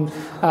outlined,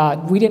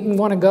 we didn't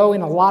want to go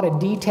in a lot of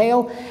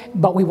detail,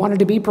 but we wanted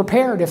to be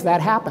prepared if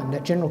that happened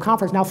at General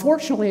Conference. Now,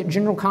 fortunately, at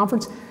General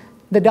Conference,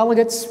 the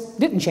delegates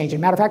didn't change it.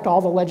 Matter of fact,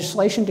 all the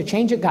legislation to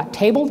change it got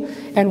tabled,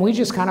 and we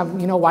just kind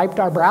of, wiped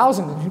our brows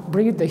and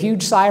breathed a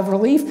huge sigh of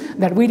relief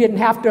that we didn't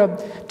have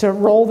to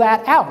roll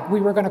that out.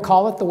 We were going to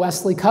call it the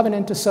Wesleyan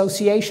Covenant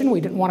Association. We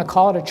didn't want to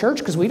call it a church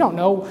because we don't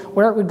know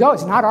where it would go.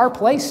 It's not our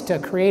place to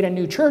create a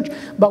new church,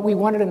 but we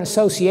wanted an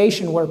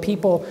association where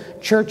people,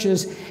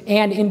 churches,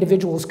 and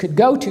individuals could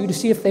go to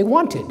see if they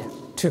wanted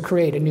to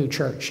create a new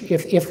church,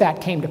 if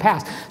that came to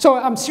pass. So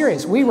I'm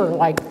serious. We were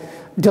like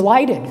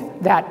delighted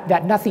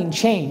that nothing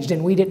changed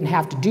and we didn't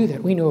have to do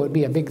that. We knew it would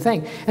be a big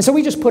thing. And so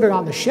we just put it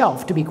on the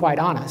shelf, to be quite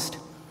honest.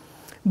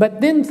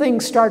 But then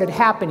things started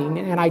happening,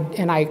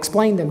 and I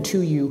explained them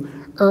to you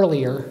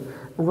earlier,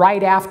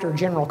 right after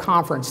General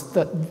Conference.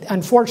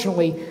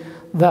 Unfortunately,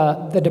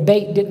 the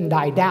debate didn't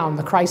die down.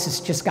 The crisis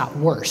just got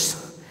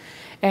worse.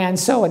 And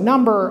so a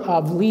number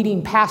of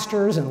leading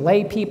pastors and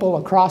lay people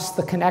across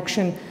the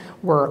connection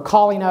were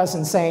calling us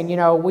and saying,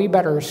 we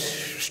better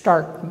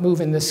start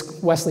moving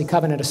this Wesleyan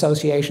Covenant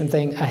Association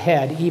thing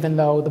ahead, even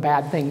though the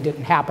bad thing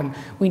didn't happen.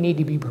 We need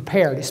to be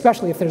prepared,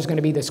 especially if there's going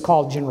to be this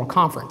called General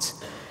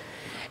Conference.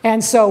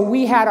 And so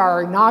we had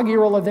our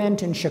inaugural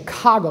event in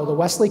Chicago, the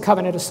Wesleyan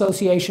Covenant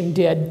Association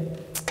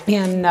did,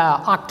 in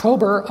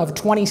October of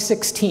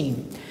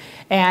 2016.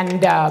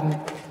 And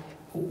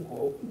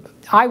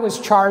I was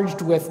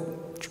charged with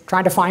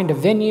trying to find a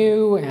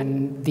venue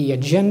and the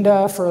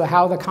agenda for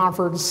how the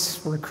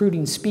conference,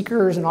 recruiting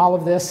speakers and all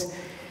of this.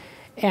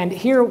 And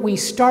here we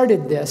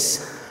started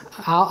this,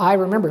 I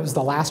remember it was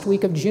the last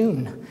week of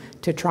June,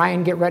 to try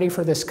and get ready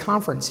for this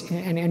conference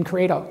and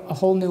create a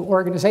whole new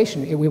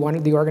organization. We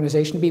wanted the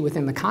organization to be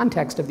within the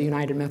context of the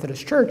United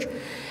Methodist Church.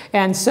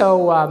 And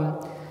so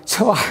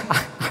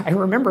I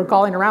remember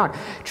calling around,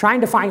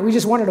 trying to find, we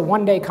just wanted a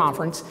one-day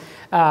conference,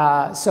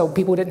 so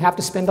people didn't have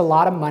to spend a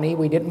lot of money.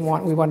 We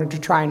wanted to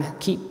try and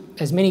keep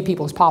as many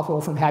people as possible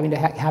from having to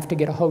have to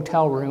get a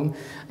hotel room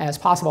as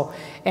possible.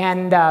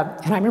 And I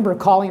remember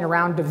calling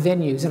around to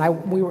venues,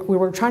 and we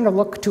were trying to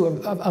look to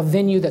a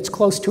venue that's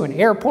close to an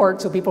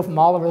airport so people from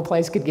all over the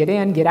place could get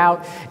in, get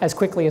out as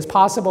quickly as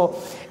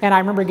possible. And I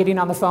remember getting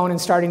on the phone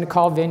and starting to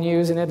call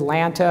venues in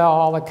Atlanta,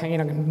 all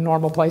the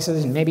normal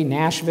places, and maybe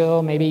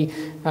Nashville, maybe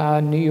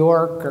New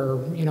York, or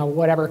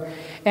whatever.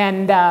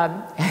 And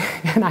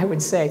I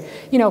would say,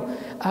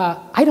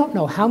 I don't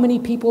know how many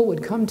people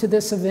would come to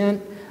this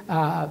event.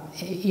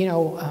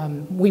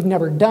 We've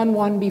never done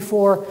one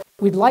before.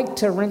 We'd like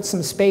to rent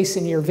some space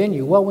in your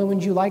venue. Well, when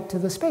would you like to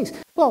the space?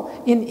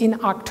 Well, in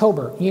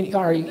October.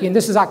 And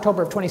this is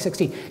October of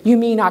 2016. You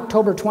mean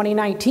October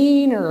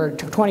 2019 or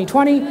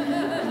 2020?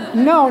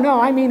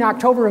 No, I mean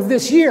October of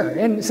this year.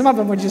 And some of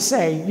them would just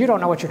say, you don't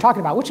know what you're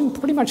talking about, which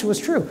pretty much was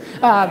true.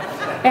 But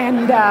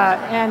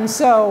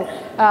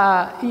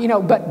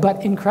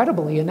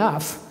incredibly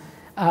enough,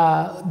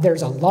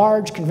 there's a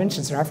large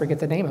convention center, I forget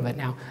the name of it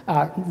now,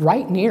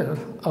 right near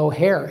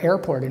O'Hare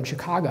Airport in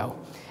Chicago.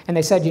 And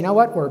they said, you know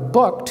what, we're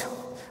booked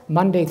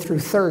Monday through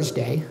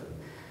Thursday.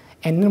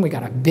 And then we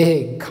got a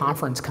big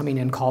conference coming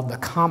in called the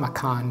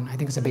Comic-Con. I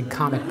think it's a big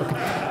comic book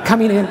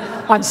coming in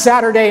on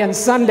Saturday and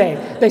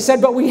Sunday. They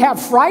said, but we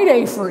have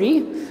Friday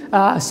free.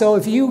 So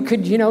if you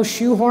could,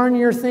 shoehorn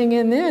your thing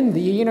in then,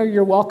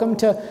 you're welcome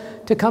to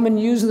come and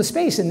use the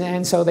space.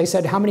 And so they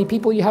said, how many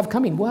people you have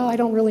coming? Well, I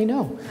don't really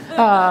know.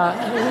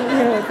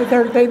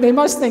 They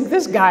must think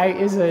this guy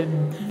is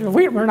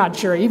we're not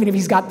sure. Even if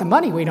he's got the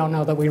money, we don't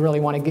know that we really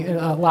want to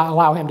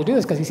allow him to do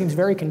this because he seems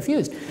very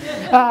confused.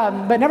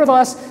 But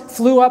nevertheless,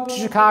 flew up to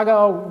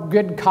Chicago,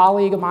 good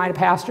colleague of mine, a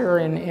pastor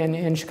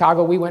in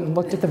Chicago. We went and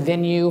looked at the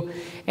venue,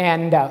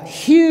 and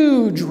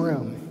huge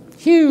room,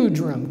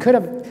 could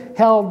have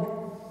held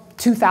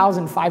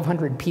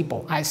 2,500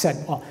 people. I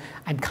said, well,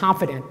 I'm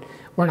confident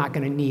we're not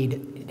going to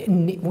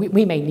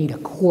we may need a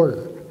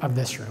quarter of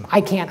this room.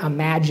 I can't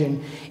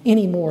imagine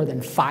any more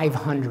than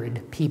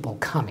 500 people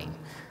coming.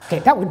 Okay,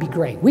 that would be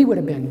great. We would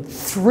have been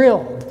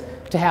thrilled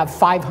to have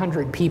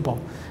 500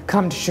 people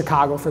come to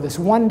Chicago for this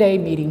one-day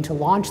meeting to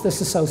launch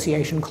this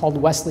association called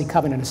Wesleyan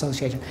Covenant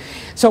Association.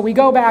 So we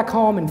go back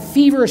home and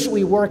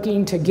feverishly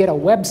working to get a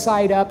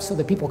website up so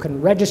that people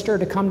can register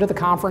to come to the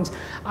conference.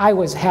 I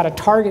had a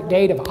target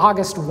date of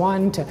August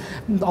 1 to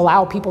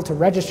allow people to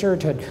register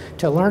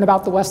to learn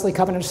about the Wesleyan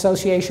Covenant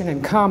Association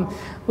and come.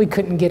 We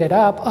couldn't get it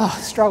up. Oh,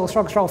 struggle.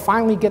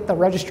 Finally get the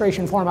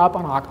registration form up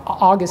on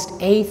August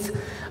 8th.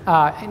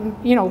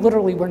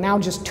 Literally we're now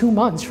just 2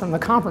 months from the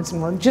conference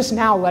and we're just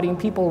now letting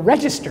people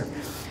register.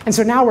 And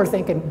so now we're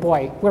thinking,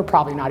 boy, we're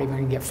probably not even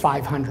going to get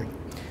 500.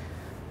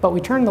 But we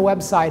turned the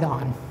website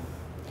on,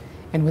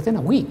 and within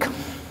a week,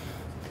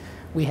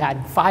 we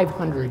had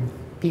 500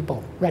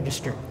 people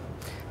registered.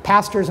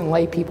 Pastors and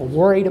lay people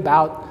worried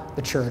about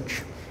the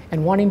church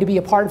and wanting to be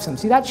a part of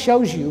something. See, that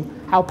shows you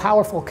how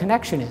powerful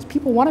connection is.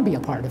 People want to be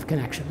a part of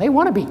connection. They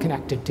want to be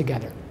connected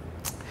together.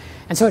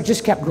 And so it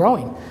just kept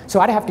growing.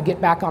 So I'd have to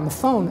get back on the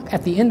phone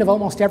at the end of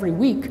almost every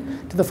week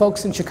to the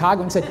folks in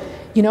Chicago and said,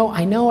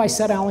 I know I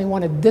said I only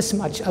wanted this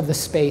much of the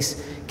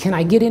space. Can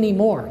I get any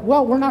more?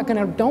 Well,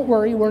 don't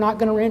worry, we're not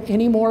going to rent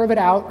any more of it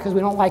out because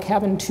we don't like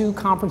having 2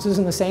 conferences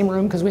in the same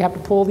room because we have to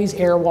pull these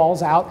air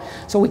walls out.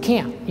 So we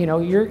can't.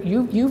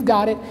 You've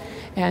got it.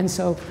 And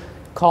so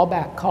call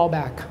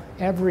back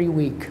every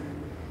week.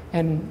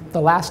 And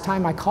the last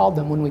time I called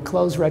them when we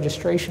closed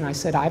registration, I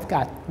said, I've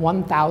got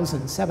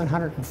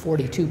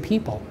 1,742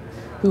 people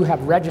who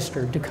have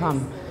registered to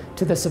come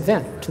to this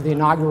event, to the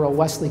inaugural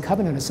Wesleyan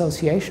Covenant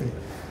Association.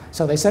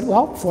 So they said,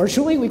 well,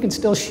 fortunately, we can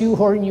still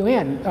shoehorn you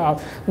in.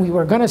 We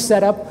were going to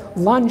set up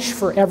lunch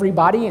for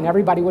everybody, and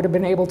everybody would have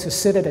been able to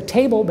sit at a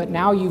table, but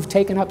now you've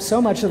taken up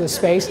so much of the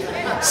space,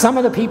 some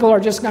of the people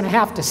are just going to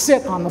have to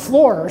sit on the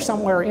floor or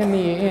somewhere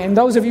and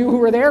those of you who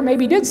were there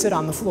maybe did sit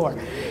on the floor.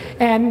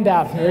 And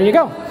there you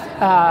go.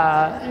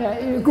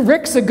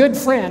 Rick's a good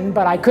friend,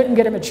 but I couldn't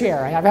get him a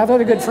chair. I have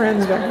other good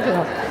friends,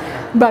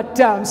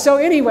 but so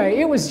anyway,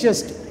 it was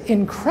just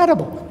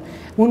incredible.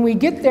 When we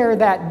get there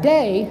that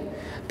day,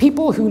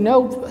 people who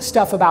know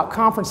stuff about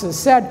conferences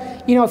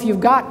said, if you've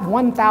got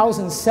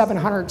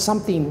 1,700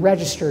 something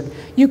registered,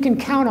 you can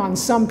count on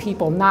some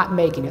people not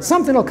making it.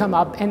 Something will come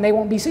up and they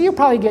won't be, so you'll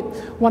probably get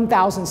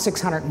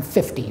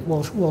 1,650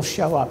 will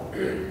show up.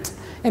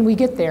 And we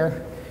get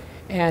there,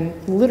 and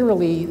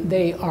literally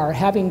they are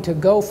having to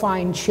go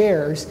find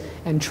chairs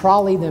and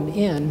trolley them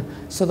in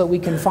so that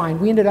we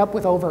ended up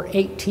with over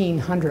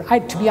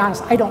 1,800. To be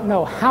honest, I don't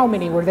know how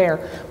many were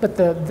there, but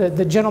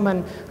the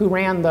gentleman who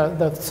ran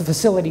the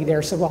facility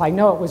there said, well, I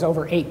know it was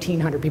over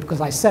 1,800 people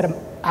because I set them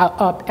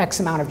up X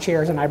amount of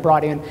chairs and I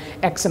brought in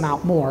X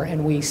amount more,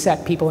 and we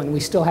set people and we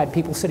still had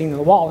people sitting on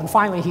the wall. And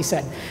finally he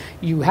said,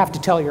 you have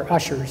to tell your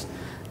ushers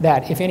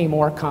that if any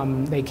more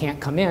come, they can't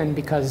come in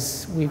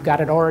because we've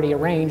got it already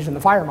arranged and the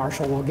fire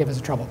marshal will give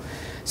us trouble.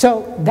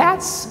 So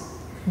that's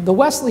the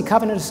Wesleyan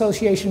Covenant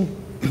Association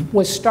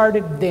was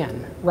started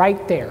then,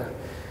 right there.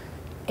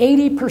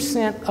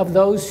 80% of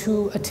those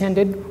who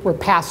attended were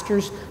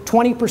pastors,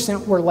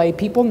 20% were lay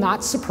people.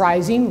 Not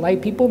surprising. Lay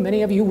people,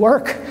 many of you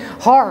work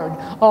hard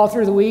all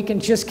through the week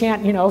and just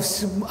can't, you know,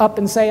 up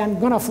and say, I'm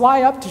going to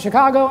fly up to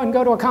Chicago and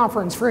go to a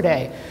conference for a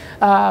day.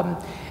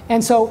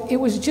 And so it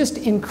was just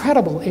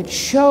incredible. It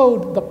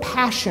showed the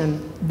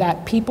passion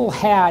that people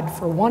had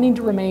for wanting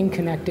to remain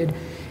connected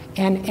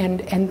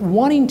and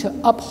wanting to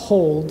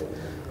uphold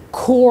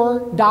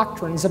core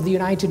doctrines of the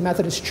United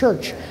Methodist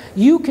Church.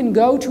 You can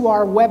go to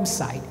our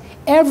website.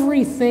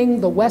 Everything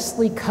the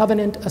Wesleyan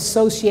Covenant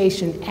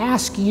Association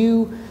asks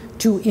you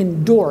to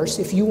endorse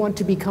if you want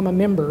to become a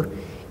member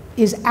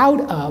is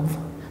out of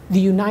the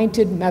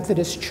United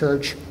Methodist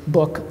Church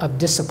Book of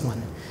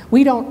Discipline.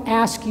 We don't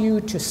ask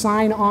you to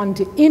sign on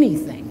to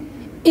anything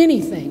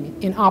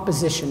in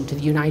opposition to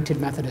the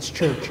United Methodist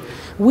Church.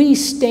 We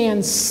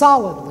stand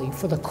solidly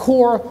for the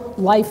core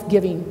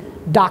life-giving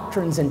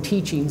doctrines and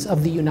teachings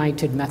of the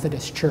United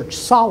Methodist Church,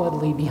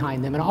 solidly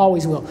behind them, and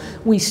always will.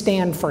 We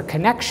stand for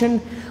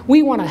connection.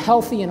 We want a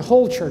healthy and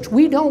whole church.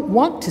 We don't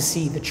want to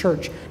see the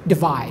church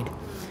divide.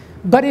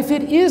 But if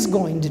it is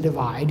going to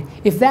divide,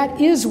 if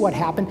that is what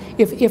happened,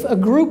 if a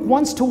group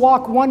wants to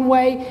walk one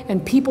way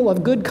and people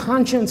of good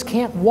conscience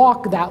can't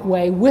walk that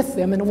way with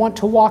them and want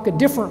to walk a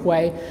different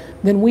way,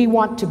 then we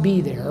want to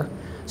be there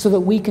so that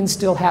we can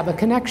still have a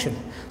connection.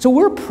 So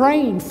we're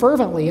praying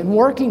fervently and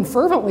working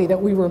fervently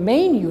that we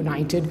remain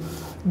united,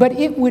 but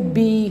it would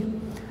be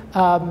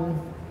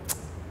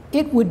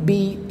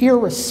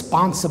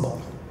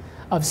irresponsible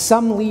of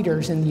some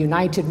leaders in the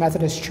United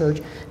Methodist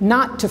Church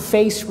not to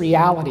face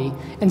reality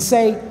and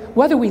say,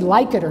 whether we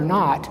like it or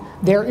not,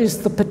 there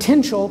is the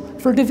potential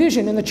for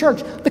division in the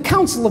church. The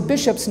Council of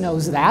Bishops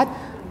knows that.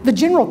 The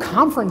General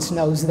Conference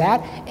knows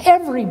that.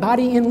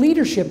 Everybody in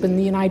leadership in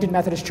the United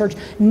Methodist Church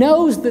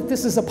knows that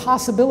this is a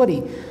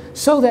possibility,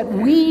 so that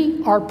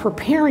we are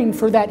preparing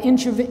for that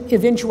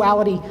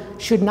eventuality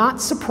should not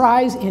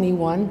surprise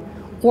anyone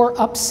or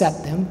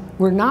upset them.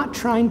 We're not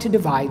trying to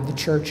divide the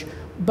church,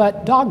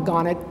 but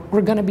doggone it,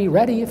 we're going to be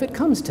ready if it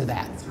comes to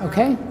that,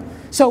 okay?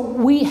 So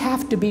we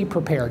have to be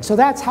prepared. So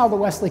that's how the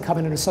Wesleyan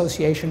Covenant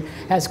Association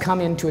has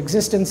come into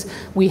existence.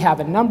 We have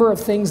a number of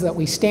things that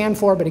we stand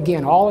for, but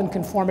again, all in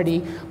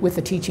conformity with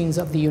the teachings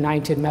of the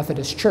United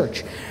Methodist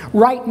Church.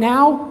 Right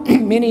now,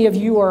 many of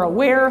you are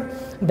aware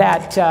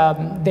that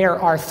there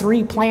are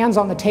 3 plans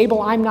on the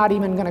table. I'm not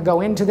even going to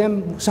go into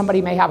them.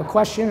 Somebody may have a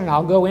question, and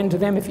I'll go into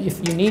them if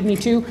you need me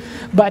to.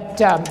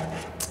 But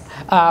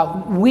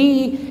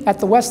we at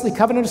the Wesleyan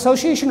Covenant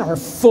Association are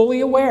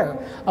fully aware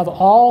of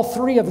all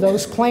 3 of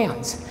those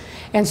plans.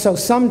 And so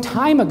some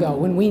time ago,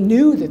 when we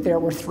knew that there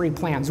were 3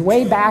 plans,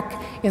 way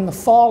back in the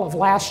fall of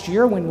last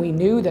year, when we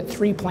knew that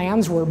 3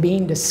 plans were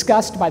being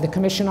discussed by the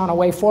Commission on a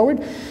Way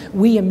Forward,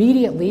 we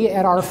immediately,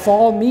 at our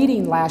fall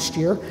meeting last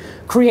year,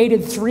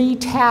 created 3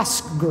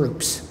 task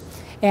groups.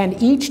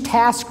 And each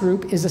task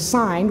group is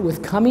assigned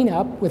with coming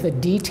up with a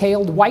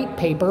detailed white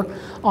paper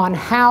on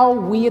how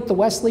we at the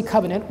Wesleyan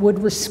Covenant would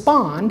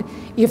respond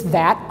if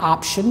that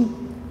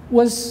option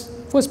was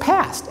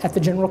passed at the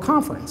General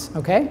Conference,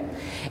 okay?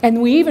 And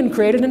we even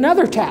created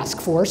another task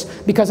force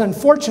because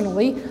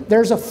unfortunately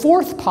there's a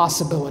 4th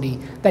possibility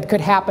that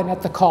could happen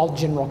at the called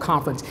General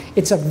Conference.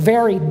 It's a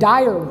very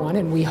dire one,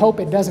 and we hope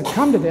it doesn't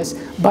come to this,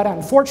 but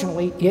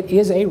unfortunately it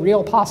is a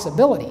real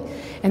possibility.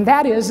 And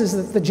that is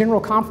that the General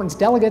Conference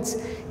delegates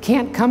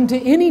can't come to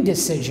any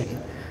decision,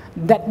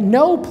 that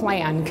no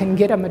plan can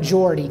get a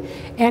majority.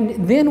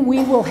 And then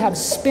we will have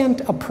spent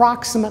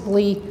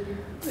approximately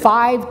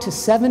 $5 to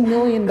 $7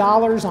 million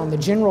on the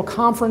General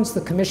Conference,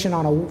 the Commission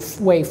on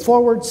a Way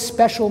Forward,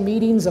 special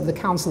meetings of the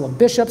Council of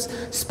Bishops,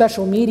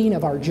 special meeting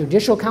of our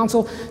Judicial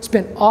Council,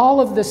 spent all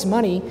of this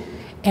money,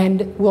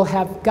 and we'll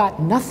have got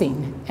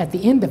nothing at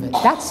the end of it.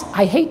 That's,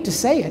 I hate to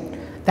say it,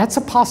 that's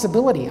a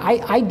possibility.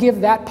 I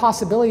give that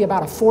possibility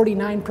about a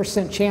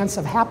 49% chance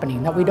of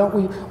happening, that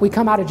we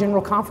come out of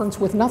General Conference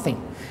with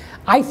nothing.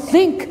 I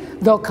think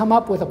they'll come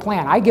up with a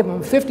plan. I give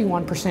them a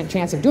 51%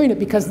 chance of doing it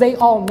because they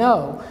all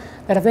know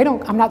that if they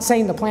don't, I'm not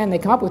saying the plan they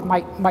come up with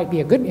might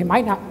be a good, it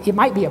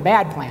might be a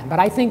bad plan, but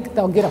I think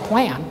they'll get a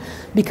plan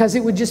because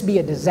it would just be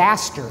a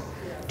disaster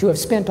to have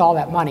spent all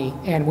that money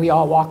and we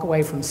all walk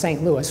away from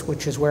St. Louis,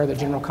 which is where the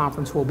General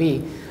Conference will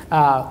be,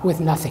 with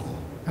nothing,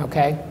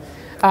 okay?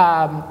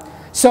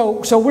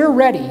 So we're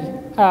ready.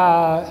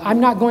 I'm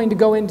not going to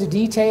go into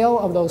detail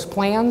of those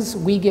plans.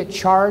 We get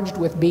charged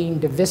with being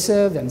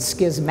divisive and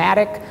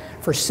schismatic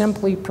for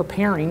simply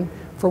preparing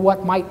for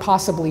what might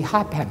possibly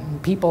happen.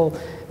 People,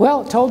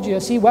 well, told you,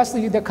 see,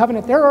 Wesley, the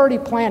Covenant, they're already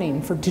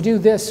planning to do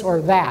this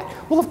or that.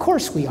 Well, of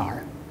course we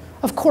are.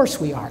 Of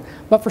course we are.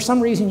 But for some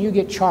reason you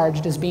get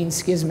charged as being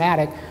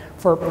schismatic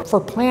for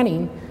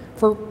planning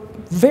for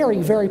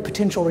very, very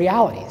potential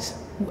realities.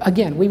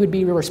 Again, we would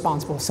be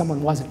irresponsible if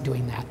someone wasn't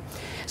doing that.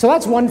 So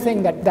that's one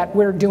thing that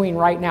we're doing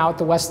right now at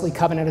the Wesleyan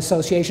Covenant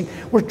Association.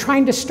 We're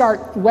trying to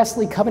start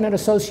Wesleyan Covenant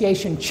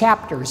Association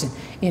chapters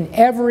in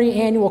every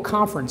annual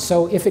conference.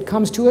 So if it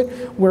comes to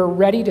it, we're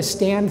ready to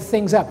stand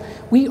things up.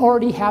 We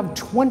already have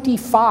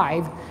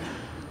 25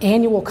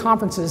 annual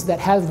conferences that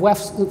have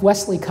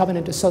Wesley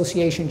Covenant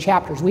Association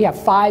chapters. We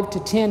have 5 to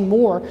 10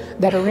 more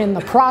that are in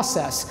the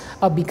process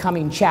of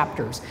becoming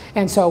chapters.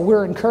 And so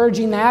we're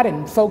encouraging that,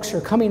 and folks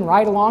are coming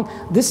right along.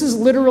 This is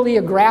literally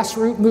a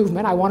grassroots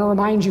movement. I want to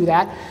remind you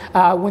that.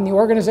 When the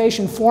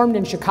organization formed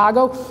in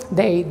Chicago,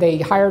 they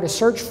hired a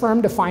search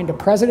firm to find a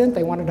president.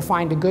 They wanted to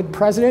find a good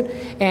president,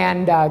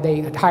 and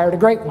they hired a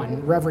great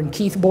one, Reverend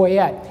Keith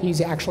Boyette.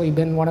 He's actually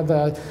been one of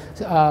the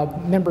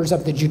members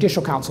of the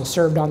Judicial Council,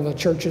 served on the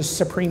church's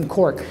Supreme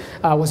Court,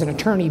 was an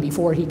attorney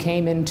before he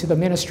came into the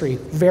ministry.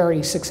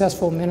 Very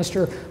successful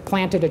minister,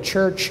 planted a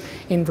church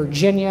in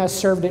Virginia,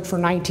 served it for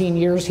 19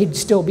 years. He'd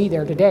still be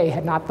there today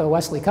had not the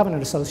Wesley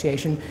Covenant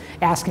Association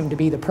asked him to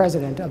be the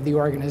president of the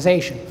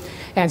organization.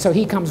 And so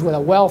he comes with a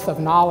wealth of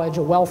knowledge,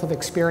 a wealth of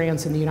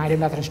experience in the United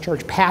Methodist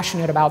Church,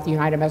 passionate about the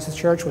United Methodist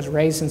Church, was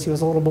raised since he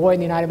was a little boy in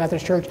the United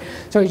Methodist Church.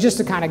 So he's just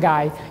the kind of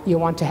guy you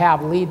want to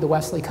have lead the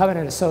Wesley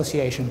Covenant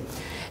Association.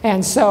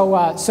 And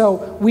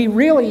so we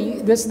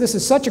really, this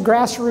is such a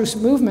grassroots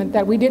movement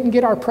that we didn't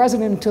get our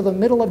president until the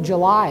middle of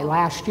July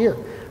last year.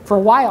 For a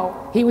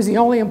while, he was the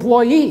only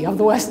employee of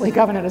the Wesley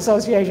Covenant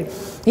Association.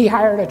 He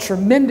hired a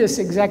tremendous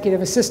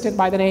executive assistant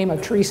by the name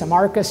of Teresa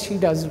Marcus. She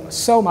does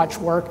so much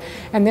work.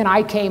 And then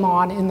I came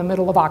on in the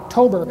middle of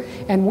October,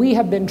 and we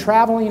have been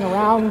traveling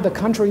around the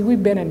country.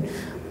 We've been in,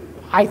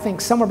 I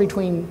think, somewhere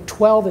between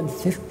 12 and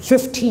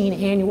 15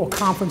 annual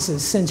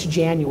conferences since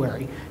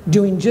January,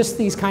 doing just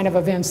these kind of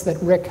events that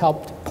Rick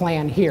helped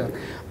plan here,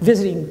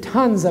 visiting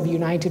tons of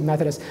United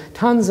Methodists,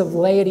 tons of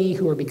laity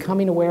who are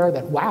becoming aware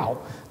that, wow,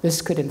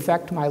 this could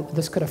affect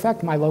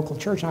my local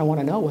church, and I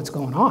want to know what's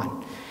going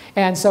on.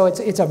 And so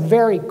it's a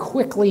very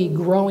quickly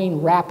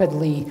growing,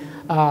 rapidly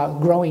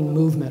growing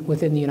movement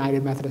within the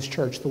United Methodist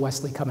Church, the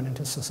Wesley Covenant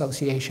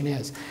Association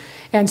is.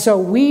 And so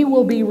we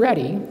will be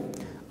ready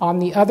on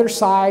the other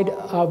side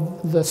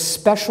of the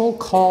special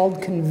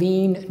called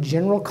convened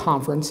general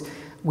conference.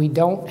 We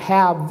don't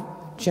have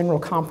general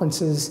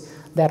conferences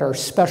that are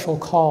special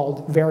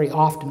called very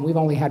often. We've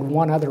only had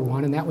one other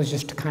one, and that was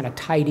just to kind of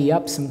tidy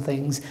up some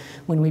things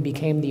when we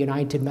became the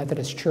United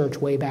Methodist Church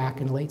way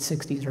back in the late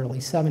 60s, early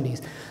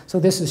 70s. So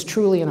this is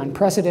truly an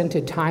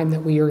unprecedented time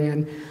that we are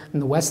in,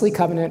 and the Wesley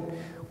Covenant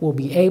will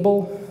be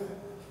able,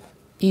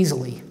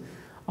 easily,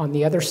 on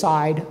the other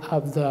side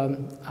of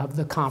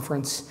the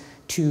conference,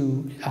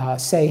 to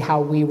say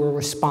how we will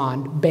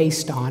respond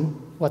based on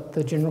what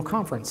the General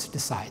Conference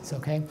decides,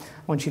 okay?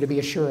 I want you to be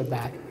assured of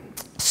that.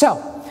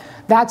 So,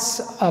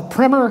 that's a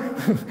primer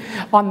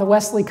on the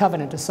Wesley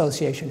Covenant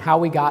Association, how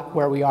we got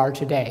where we are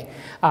today.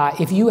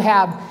 If you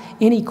have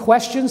any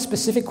questions,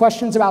 specific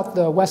questions about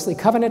the Wesley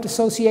Covenant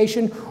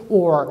Association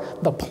or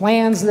the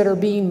plans that are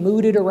being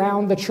mooted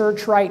around the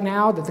church right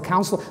now, that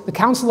the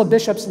Council of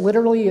Bishops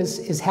literally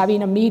is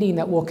having a meeting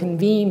that will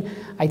convene,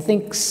 I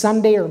think,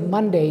 Sunday or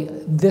Monday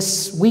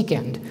this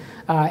weekend.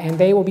 And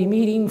they will be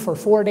meeting for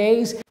 4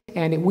 days.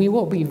 And we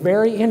will be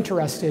very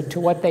interested to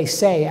what they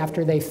say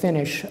after they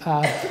finish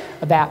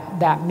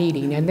that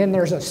meeting. And then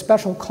there's a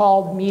special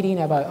called meeting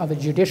of a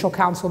judicial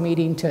council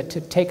meeting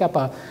to take up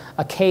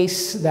a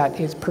case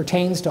that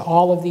pertains to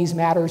all of these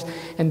matters.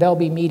 And they'll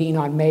be meeting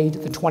on May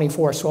the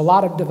 24th. So a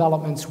lot of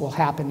developments will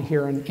happen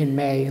here in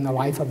May in the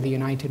life of the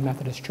United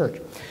Methodist Church.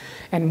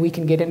 And we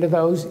can get into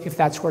those if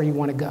that's where you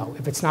want to go.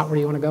 If it's not where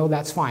you want to go,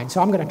 that's fine.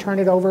 So I'm going to turn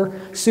it over.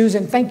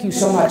 Susan, thank you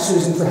so much,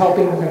 Susan, for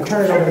helping. I'm going to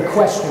turn it over to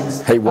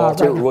questions. Hey,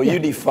 Walter, will you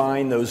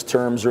define those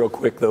terms real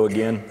quick, though,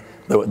 again?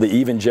 The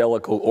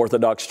evangelical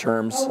orthodox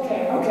terms?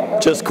 Okay.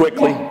 Just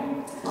quickly.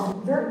 Yeah.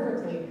 Very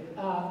quickly.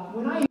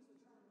 When I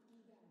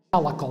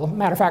evangelical,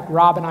 matter of fact,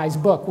 Rob and I's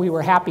book, we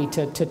were happy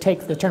to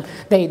take the term.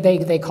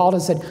 They called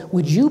and said,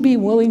 would you be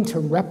willing to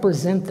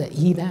represent the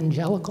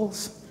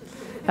evangelicals?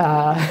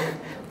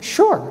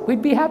 Sure,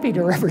 we'd be happy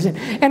to represent.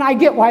 And I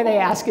get why they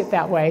ask it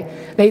that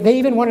way. They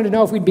even wanted to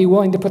know if we'd be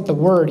willing to put the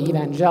word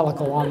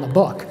evangelical on the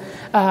book.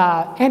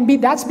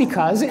 That's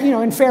because,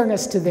 in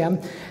fairness to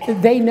them,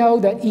 they know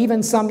that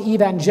even some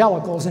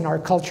evangelicals in our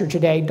culture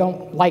today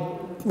don't like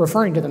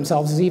referring to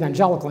themselves as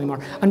evangelical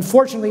anymore.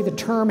 Unfortunately, the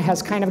term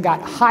has kind of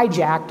got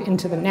hijacked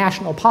into the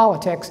national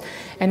politics,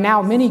 and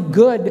now many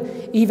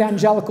good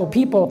evangelical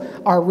people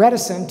are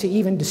reticent to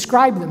even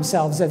describe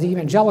themselves as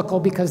evangelical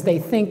because they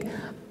think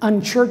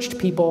unchurched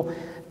people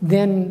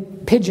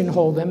then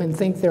pigeonhole them and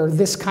think they're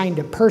this kind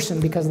of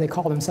person because they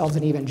call themselves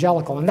an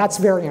evangelical. And that's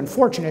very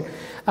unfortunate.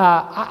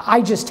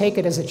 I just take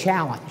it as a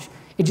challenge.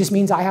 It just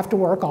means I have to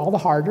work all the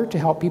harder to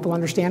help people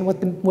understand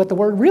what the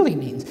word really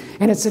means.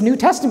 And it's a New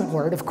Testament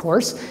word, of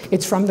course.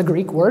 It's from the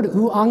Greek word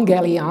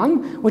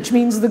euangelion, which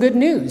means the good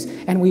news.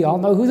 And we all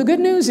know who the good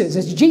news is.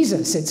 It's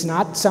Jesus. It's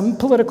not some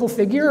political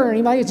figure or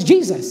anybody. It's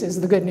Jesus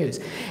is the good news.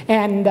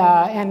 And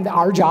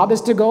our job is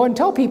to go and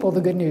tell people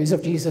the good news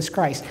of Jesus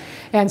Christ.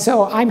 And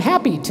so I'm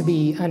happy to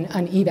be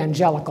an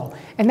evangelical.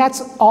 And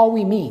that's all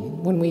we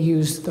mean when we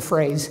use the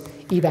phrase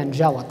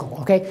evangelical,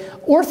 okay?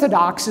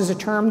 Orthodox is a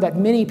term that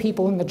many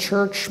people in the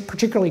church,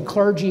 particularly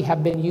clergy,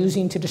 have been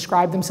using to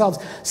describe themselves.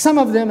 Some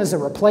of them as a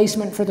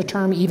replacement for the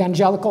term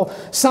evangelical,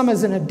 some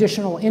as an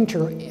additional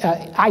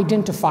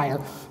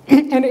identifier.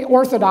 And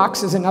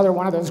orthodox is another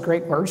one of those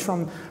great words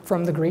from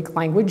the Greek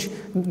language.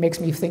 It makes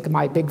me think of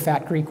my big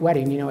fat Greek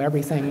wedding. You know,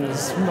 everything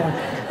is,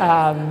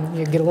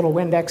 you get a little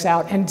Windex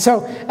out. And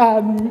so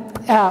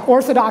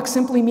orthodox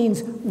simply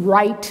means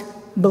right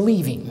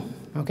believing,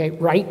 okay,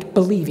 right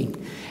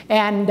believing.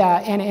 And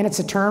it's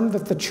a term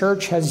that the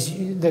church has,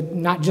 that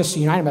not just the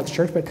United Methodist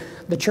Church, but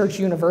the Church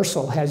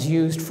Universal has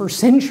used for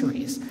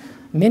centuries.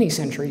 Many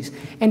centuries,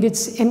 and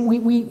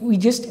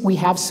we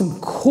have some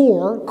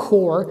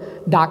core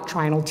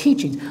doctrinal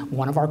teachings.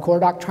 One of our core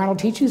doctrinal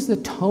teachings is the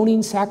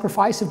atoning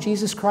sacrifice of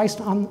Jesus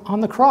Christ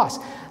on the cross.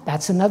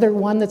 That's another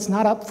one that's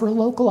not up for a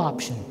local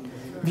option.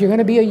 If you're going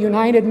to be a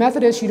United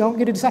Methodist, you don't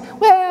get to decide,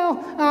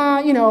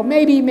 well, you know,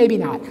 maybe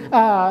not.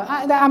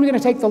 I'm going to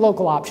take the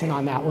local option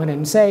on that one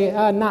and say,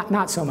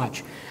 not so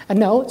much.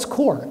 No, it's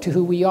core to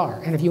who we are,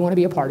 and if you want to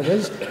be a part of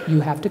this,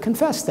 you have to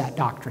confess that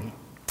doctrine.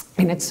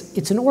 And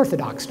it's an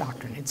orthodox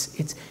doctrine.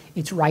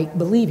 It's right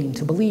believing,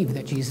 to believe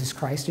that Jesus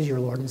Christ is your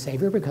Lord and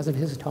Savior because of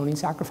his atoning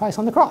sacrifice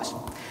on the cross.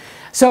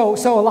 So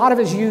a lot of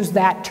us use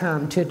that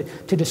term to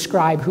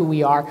describe who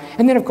we are.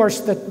 And then, of course,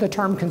 the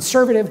term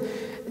conservative,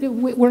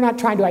 we're not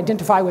trying to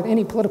identify with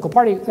any political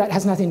party. That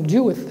has nothing to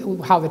do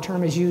with how the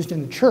term is used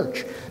in the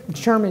church. The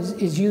term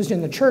is used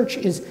in the church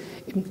is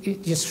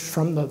just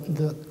from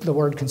the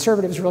word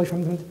conservative, is really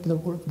from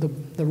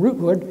the root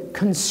word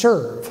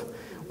conserve.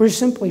 We're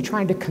simply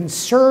trying to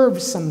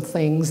conserve some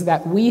things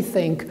that we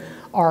think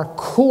are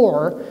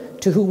core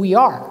to who we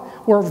are.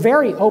 We're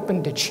very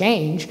open to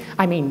change.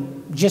 I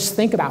mean, just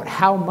think about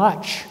how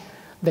much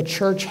the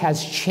church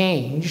has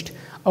changed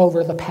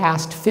over the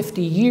past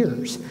 50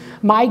 years.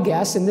 My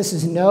guess, and this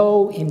is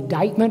no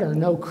indictment or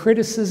no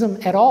criticism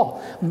at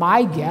all,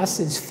 my guess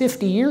is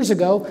 50 years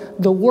ago,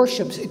 the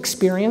worship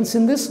experience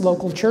in this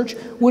local church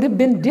would have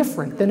been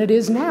different than it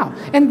is now.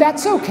 And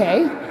that's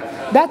okay.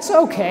 That's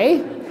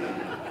okay.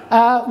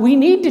 We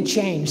need to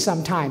change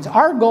sometimes.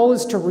 Our goal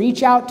is to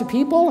reach out to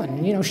people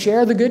and, you know,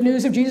 share the good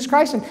news of Jesus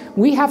Christ, and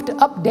we have to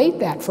update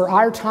that for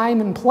our time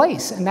and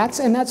place, and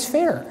that's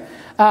fair.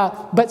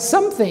 But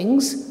some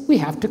things we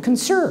have to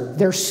conserve.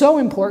 They're so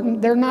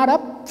important, they're not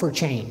up for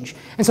change.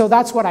 And so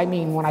that's what I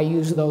mean when I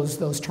use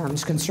those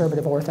terms,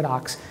 conservative,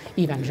 orthodox,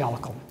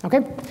 evangelical.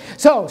 Okay?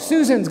 So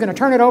Susan's going to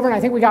turn it over, and I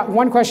think we got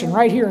one question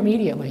right here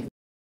immediately.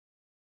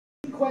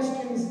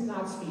 Questions,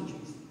 not speeches.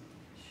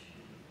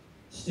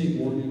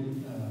 Steve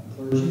Morgan,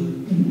 clergy.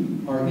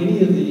 Mm-hmm. Are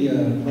any of the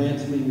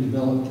plans being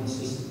developed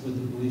consistent with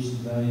the beliefs and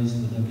values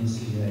of the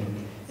WCA?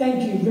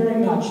 Thank you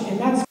very much. And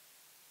that's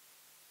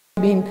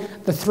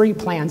the 3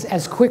 plans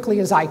as quickly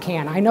as I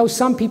can. I know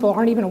some people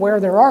aren't even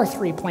aware there are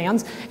 3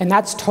 plans, and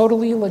that's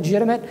totally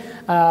legitimate.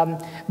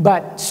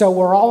 But so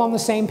we're all on the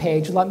same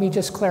page. Let me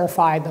just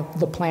clarify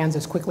the plans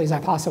as quickly as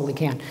I possibly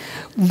can.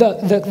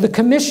 The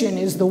commission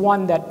is the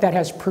one that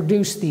has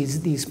produced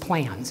these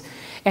plans.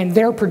 And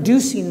they're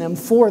producing them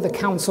for the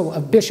Council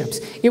of Bishops.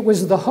 It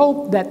was the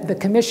hope that the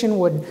commission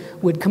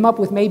would come up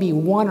with maybe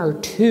 1 or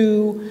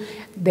 2.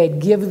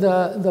 They'd give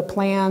the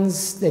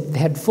plans that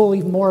had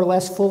more or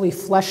less fully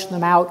fleshed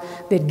them out.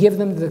 They'd give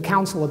them to the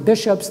Council of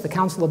Bishops. The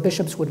Council of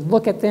Bishops would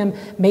look at them,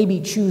 maybe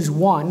choose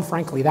one.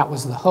 Frankly, that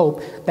was the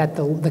hope, that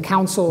the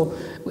council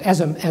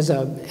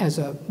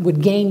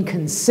would gain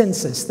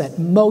consensus, that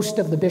most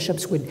of the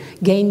bishops would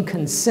gain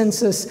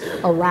consensus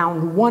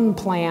around one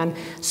plan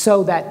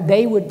so that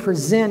they would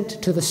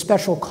present to the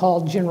special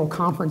called General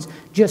Conference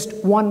just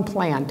one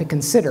plan to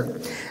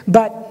consider.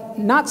 But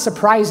not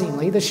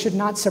surprisingly, this should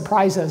not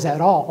surprise us at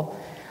all,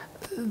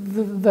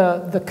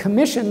 the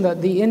commission,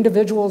 the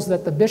individuals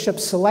that the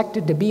bishops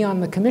selected to be on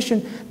the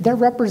commission, they're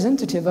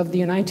representative of the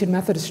United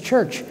Methodist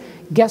Church.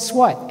 Guess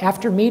what?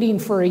 After meeting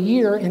for a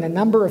year in a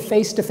number of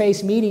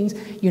face-to-face meetings,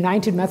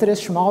 United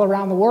Methodists from all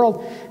around the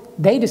world,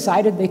 they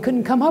decided they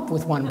couldn't come up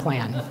with one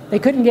plan. They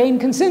couldn't gain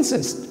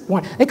consensus.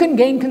 They couldn't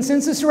gain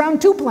consensus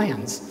around 2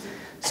 plans.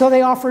 So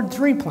they offered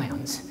 3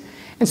 plans.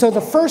 And so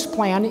the first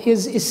plan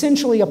is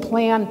essentially a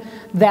plan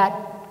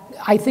that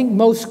I think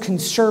most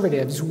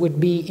conservatives would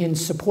be in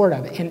support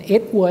of. And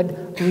it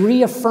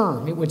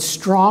would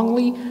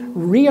strongly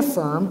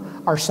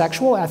reaffirm our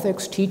sexual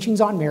ethics,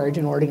 teachings on marriage,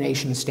 and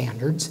ordination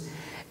standards.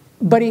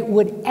 But it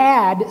would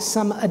add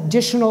some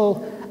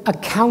additional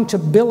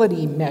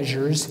accountability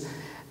measures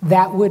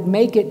that would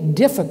make it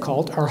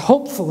difficult, or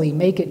hopefully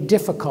make it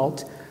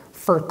difficult,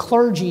 for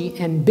clergy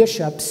and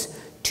bishops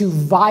to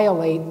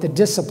violate the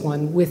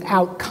discipline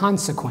without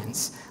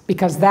consequence,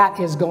 because that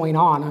is going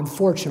on,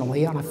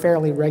 unfortunately, on a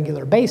fairly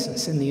regular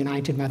basis in the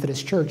United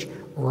Methodist Church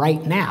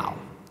right now,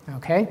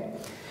 okay?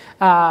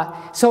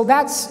 So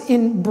that's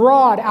in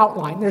broad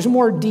outline. There's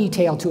more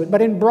detail to it,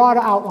 but in broad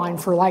outline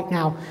for right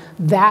now,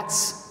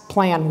 that's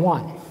Plan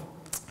 1.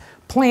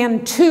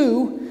 Plan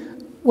 2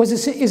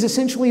 is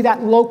essentially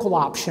that local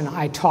option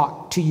I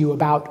talked to you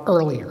about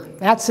earlier.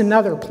 That's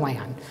another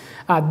plan.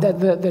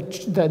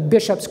 The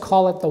bishops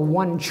call it the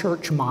one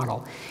church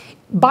model.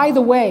 By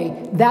the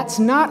way, that's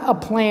not a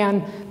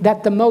plan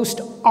that the most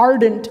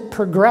ardent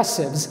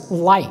progressives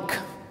like,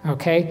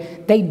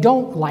 okay? They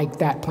don't like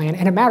that plan.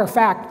 And a matter of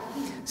fact,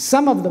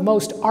 some of the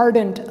most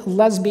ardent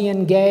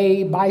lesbian,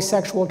 gay,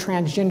 bisexual,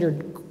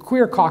 transgender,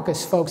 queer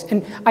caucus folks,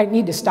 and I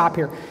need to stop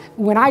here.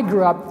 When I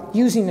grew up,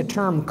 using the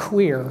term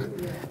queer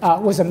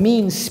was a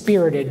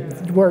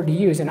mean-spirited word to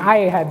use, and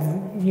I had,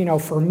 you know,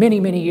 for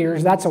many, many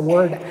years, that's a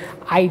word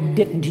I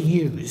didn't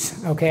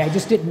use, okay? I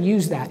just didn't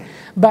use that.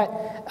 But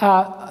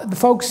the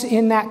folks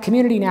in that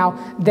community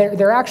now,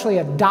 they're actually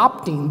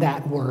adopting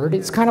that word.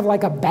 It's kind of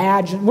like a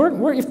badge.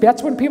 If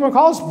that's what people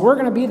call us, we're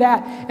going to be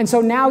that. And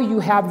so now you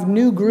have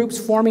new groups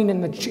forming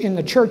in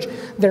the church.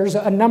 There's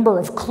a number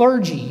of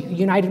clergy,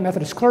 United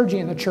Methodist clergy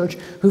in the church,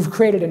 who've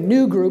created a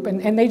new group,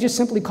 and they just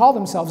simply call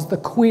themselves the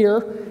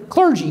Queer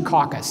Clergy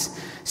Caucus.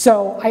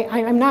 So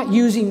I'm not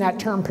using that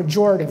term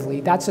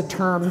pejoratively. That's a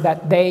term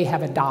that they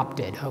have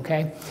adopted,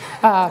 okay?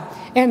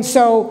 And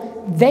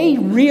so they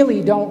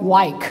really don't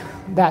like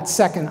that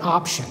second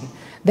option.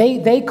 They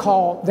don't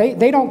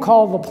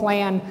call the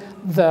plan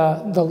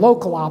the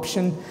local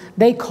option.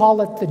 They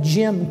call it the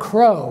Jim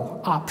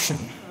Crow option.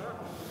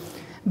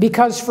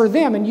 Because for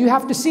them, and you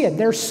have to see it,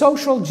 they're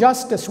social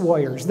justice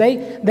warriors.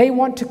 They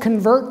want to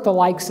convert the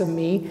likes of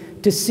me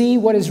to see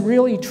what is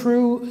really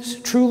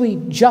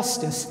truly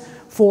justice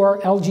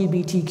for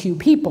LGBTQ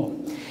people.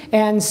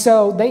 And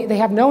so they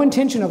have no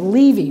intention of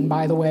leaving,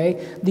 by the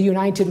way, the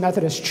United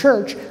Methodist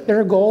Church.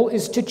 Their goal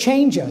is to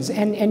change us.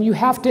 And you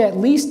have to at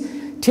least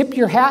tip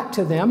your hat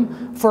to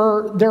them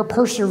for their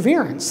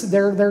perseverance,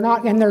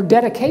 and their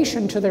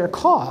dedication to their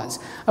cause,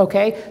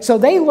 okay? So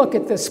they look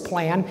at this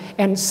plan,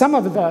 and some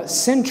of the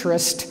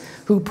centrists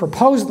who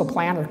propose the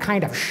plan are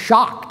kind of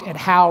shocked at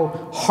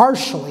how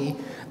harshly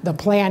the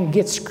plan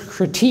gets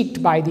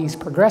critiqued by these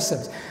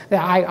progressives.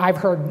 I've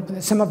heard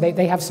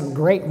they have some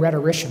great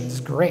rhetoricians,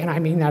 and I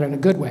mean that in a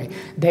good way.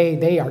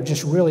 They are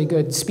just really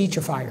good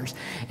speechifiers.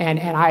 And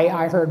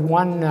I heard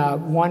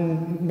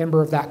one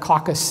member of that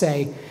caucus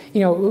say, you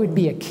know, it would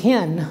be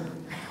akin,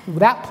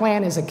 that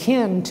plan is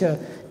akin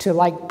to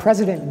like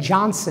President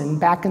Johnson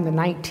back in the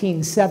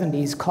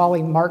 1970s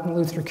calling Martin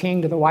Luther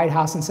King to the White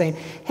House and saying,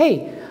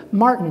 hey,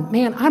 Martin,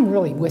 man, I'm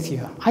really with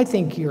you. I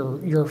think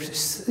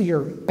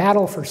your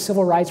battle for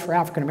civil rights for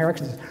African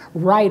Americans is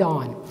right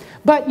on.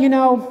 But, you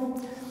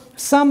know,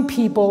 some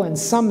people in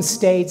some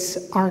states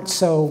aren't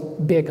so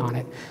big on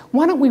it.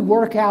 Why don't we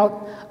work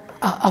out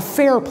a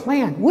fair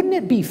plan? Wouldn't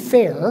it be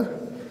fair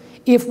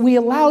if we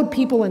allowed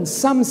people in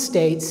some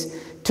states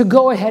to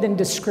go ahead and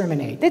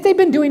discriminate? They've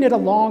been doing it a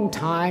long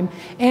time,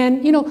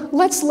 and you know,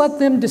 let's let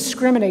them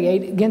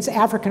discriminate against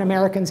African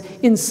Americans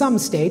in some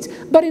states,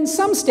 but in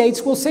some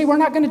states we'll say we're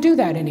not going to do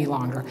that any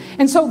longer.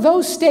 And so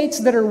those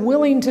states that are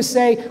willing to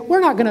say we're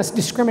not going to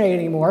discriminate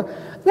anymore,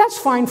 that's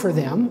fine for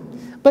them.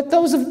 But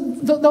those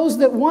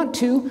that want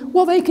to,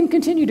 well, they can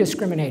continue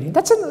discriminating.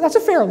 That's a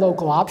fair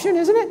local option,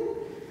 isn't it?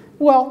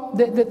 Well,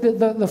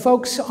 the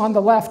folks on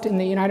the left in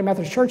the United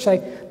Methodist Church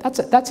say,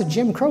 that's a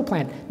Jim Crow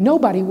plan.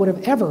 Nobody would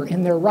have ever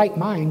in their right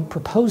mind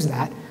proposed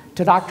that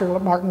to Dr.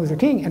 Martin Luther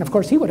King. And of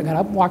course, he would have got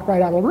up and walked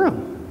right out of the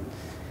room.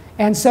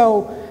 And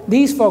so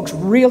these folks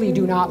really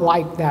do not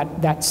like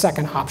that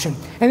second option.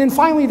 And then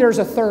finally, there's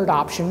a third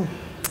option.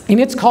 And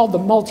it's called the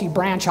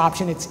multi-branch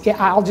option.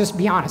 I'll just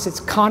be honest, it's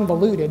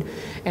convoluted,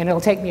 and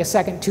it'll take me a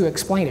second to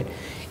explain it.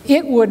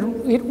 It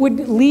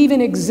would leave in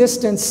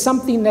existence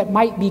something that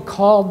might be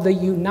called the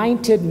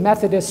United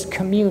Methodist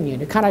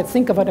Communion. To kind of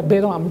think of it a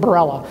big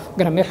umbrella. I'm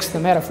going to mix the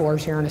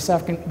metaphors here in a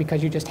second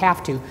because you just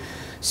have to.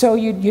 So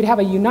you'd have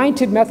a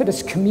United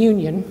Methodist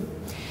Communion,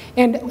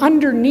 and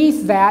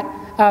underneath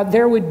that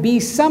there would be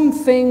some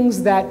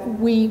things that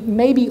we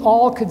maybe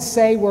all could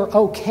say we're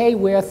okay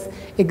with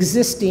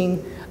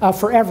existing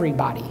for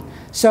everybody.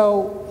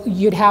 So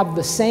you'd have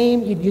the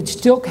same, you'd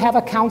still have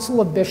a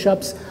council of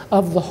bishops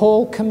of the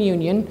whole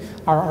communion.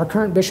 Our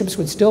current bishops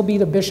would still be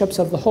the bishops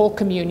of the whole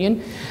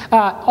communion.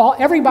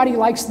 Everybody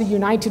likes the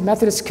United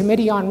Methodist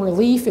Committee on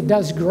Relief. It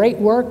does great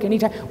work.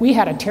 Anytime we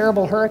had a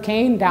terrible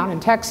hurricane down in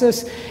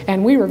Texas,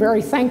 and we were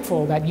very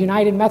thankful that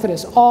United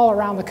Methodists all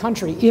around the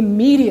country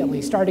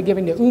immediately started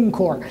giving to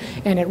UMCOR,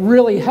 and it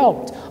really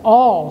helped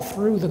all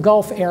through the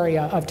Gulf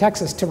area of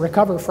Texas to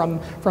recover from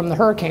the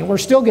hurricane. We're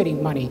still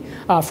getting money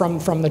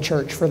from the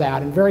church for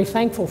that, and very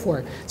thankful for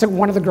it. It's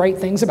one of the great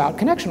things about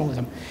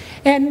connectionalism.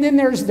 And then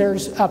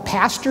there's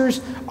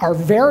pastors are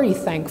very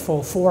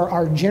thankful for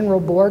our General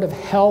Board of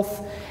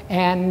Health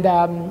and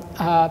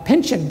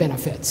Pension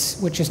Benefits,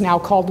 which is now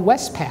called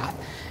WestPath.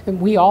 And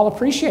we all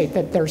appreciate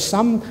that there's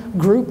some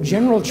group,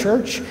 General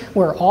Church,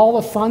 where all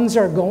the funds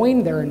are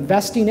going, they're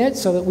investing it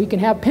so that we can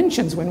have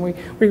pensions when we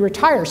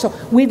retire. So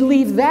we'd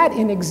leave that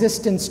in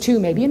existence too,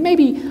 maybe. And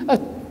maybe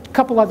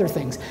couple other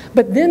things.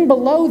 But then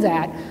below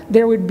that,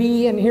 there would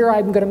be, and here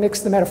I'm going to mix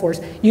the metaphors,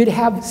 you'd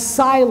have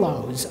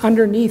silos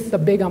underneath the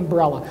big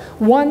umbrella.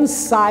 One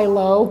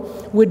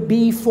silo would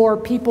be for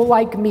people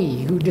like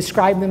me who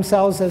describe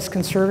themselves as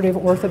conservative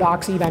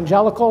Orthodox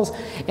evangelicals,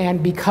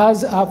 and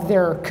because of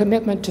their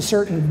commitment to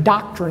certain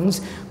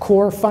doctrines,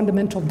 core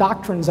fundamental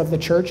doctrines of the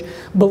church,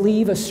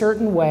 believe a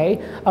certain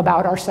way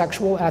about our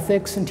sexual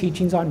ethics and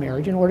teachings on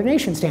marriage and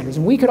ordination standards.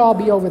 And we could all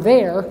be over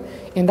there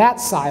in that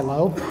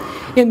silo.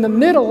 In the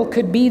middle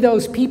could be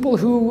those people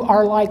who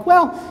are like,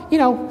 well, you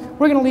know,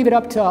 we're going to leave it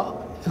up to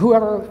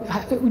whoever,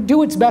 do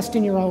what's best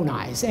in your own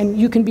eyes. And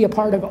you can be a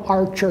part of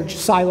our church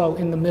silo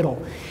in the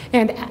middle.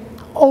 And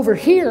over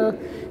here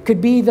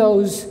could be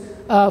those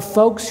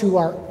folks who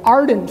are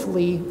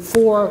ardently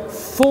for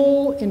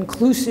full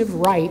inclusive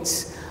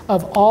rights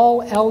of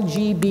all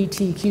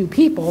LGBTQ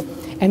people,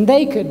 and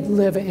they could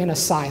live in a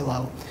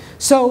silo.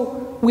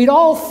 So we'd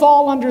all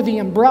fall under the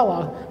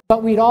umbrella,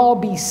 but we'd all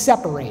be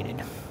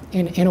separated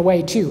in a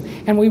way too.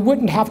 And we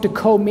wouldn't have to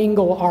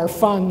commingle our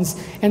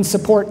funds and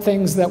support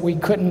things that we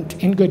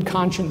couldn't in good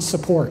conscience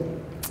support.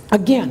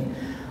 Again,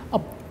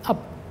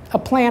 a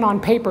plan on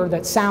paper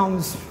that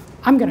sounds,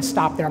 I'm going to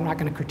stop there, I'm not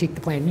going to critique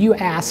the plan. You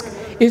ask,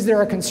 is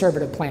there a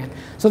conservative plan?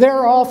 So there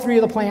are all three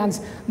of the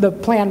plans. The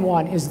plan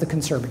one is the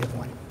conservative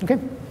one. Okay?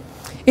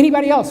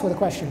 Anybody else with a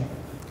question?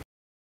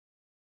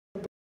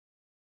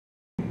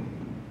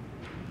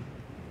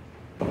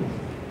 I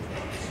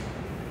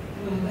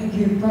think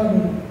you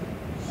probably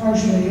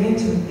partially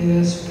answered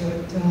this,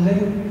 but I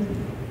don't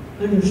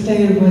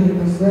understand why the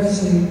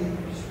progressive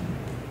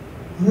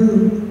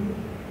group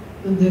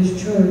in this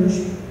church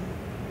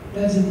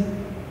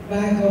doesn't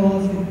back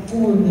off and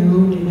form their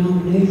own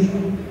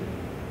denomination.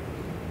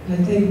 I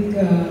think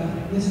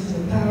this is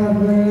a power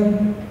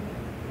grab,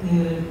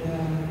 and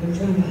they're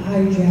trying to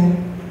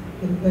hijack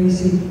the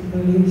basic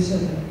beliefs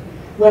of the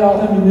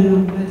fundamental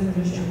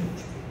Methodist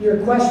Church. Your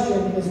question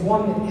is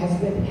one that has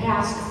been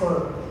asked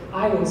for,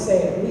 I would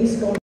say, at least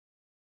going to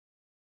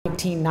the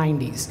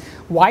 1990s.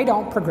 Why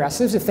don't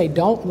progressives, if they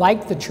don't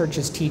like the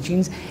church's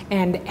teachings,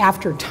 and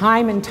after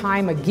time and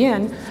time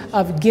again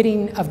of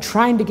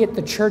trying to get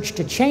the church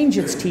to change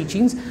its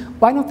teachings,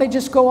 why don't they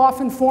just go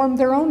off and form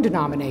their own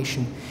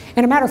denomination?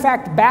 And a matter of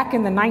fact, back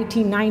in the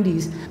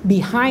 1990s,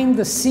 behind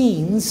the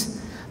scenes,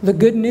 the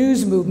Good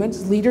News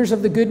movement, leaders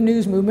of the Good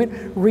News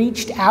movement,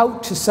 reached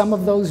out to some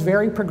of those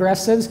very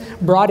progressives,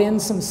 brought in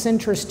some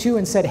centrists too,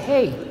 and said,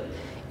 hey,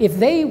 if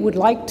they would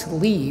like to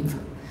leave,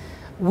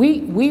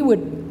 we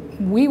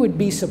would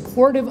be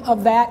supportive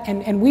of that,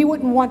 and we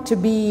wouldn't want to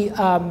be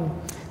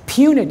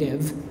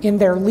punitive in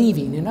their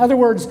leaving. In other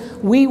words,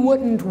 we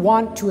wouldn't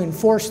want to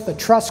enforce the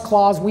trust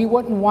clause. We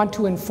wouldn't want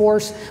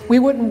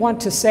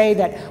to say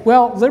that,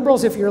 well,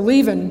 liberals, if you're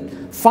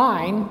leaving,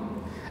 fine,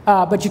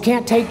 but you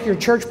can't take your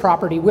church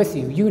property with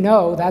you. You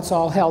know that's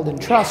all held in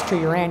trust to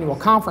your annual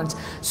conference.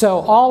 So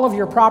all of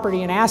your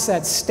property and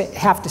assets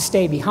have to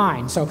stay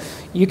behind. So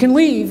you can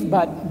leave,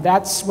 but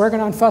we're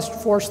going to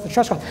enforce the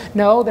trust clause.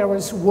 No, there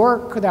was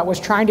work that was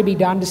trying to be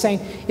done to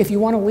saying, if you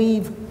want to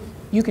leave,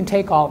 you can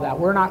take all of that.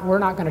 We're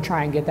not going to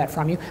try and get that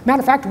from you. Matter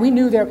of fact, we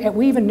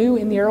even knew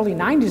in the early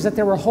 90s that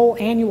there were whole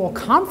annual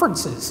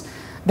conferences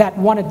that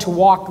wanted to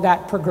walk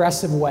that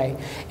progressive way.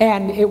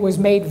 And it was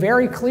made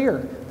very clear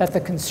that the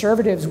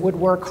conservatives would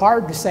work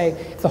hard to say,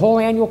 if the whole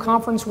annual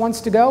conference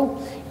wants to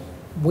go,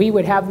 we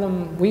would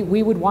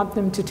want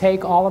them to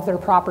take all of their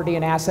property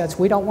and assets.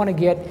 We don't want to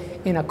get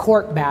in a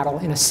court battle,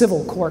 in a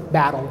civil court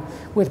battle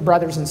with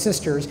brothers and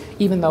sisters,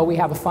 even though we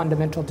have a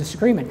fundamental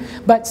disagreement.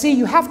 But see,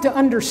 you have to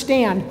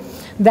understand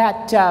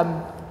that,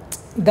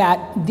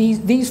 that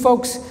these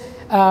folks,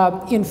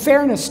 in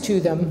fairness to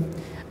them,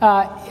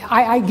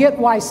 I get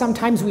why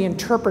sometimes we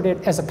interpret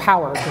it as a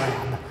power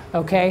grab,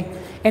 okay?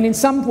 And in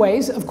some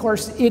ways, of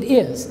course, it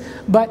is.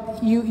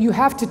 But you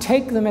have to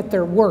take them at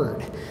their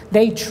word.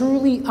 They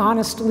truly,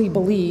 honestly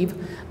believe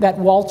that,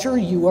 Walter,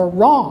 you are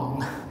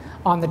wrong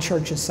on the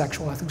church's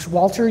sexual ethics.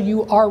 Walter,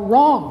 you are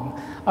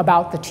wrong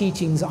about the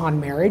teachings on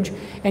marriage,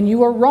 and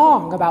you are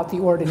wrong about the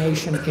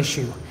ordination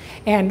issue.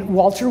 And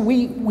Walter,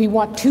 we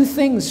want two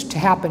things to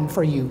happen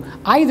for you.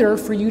 Either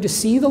for you to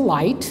see the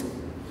light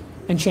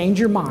and change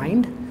your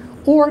mind,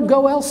 or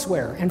go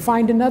elsewhere and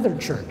find another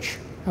church,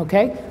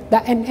 okay?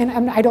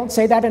 And I don't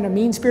say that in a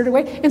mean-spirited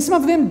way. And some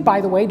of them, by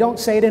the way, don't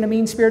say it in a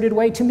mean-spirited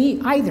way to me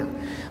either.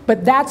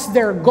 But that's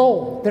their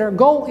goal. Their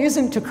goal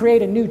isn't to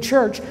create a new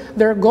church.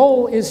 Their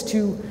goal is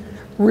to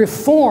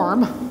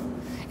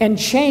reform and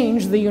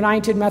change the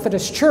United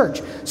Methodist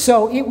Church.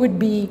 So it would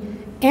be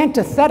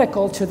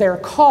antithetical to their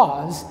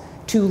cause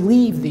to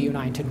leave the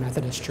United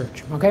Methodist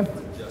Church, okay?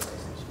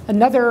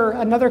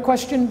 Another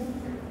question?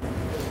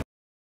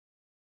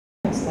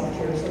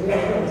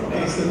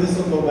 So this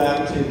will go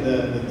back to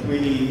the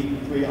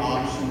three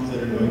options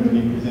that are going to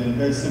be presented.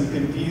 There's some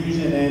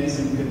confusion and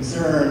some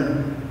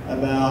concern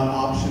about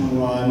option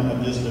one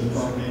of just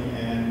affirming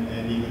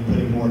and even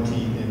putting more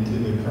teeth into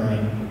the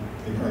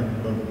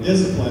current book of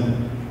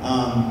discipline.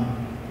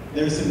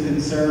 There's some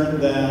concern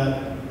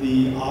that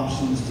the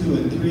options 2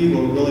 and 3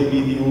 will really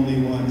be the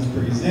only ones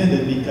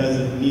presented, because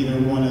if neither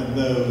one of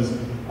those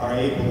are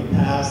able to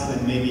pass,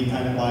 then maybe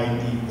kind of by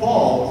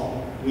default,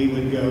 we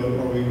would go,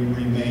 or we would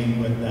remain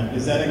with that.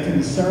 Is that a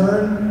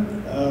concern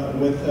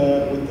with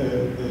the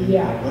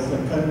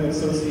Wesleyan Covenant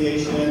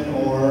Association,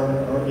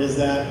 or is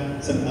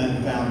that some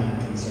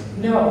unfounded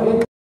concern? No,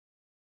 it's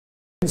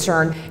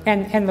concern,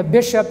 and the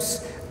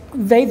bishops,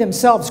 they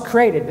themselves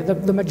created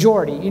the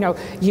majority. You know,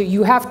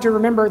 you have to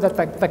remember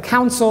that the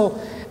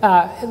council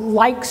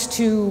likes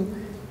to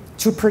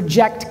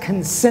project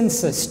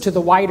consensus to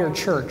the wider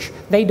church.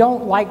 They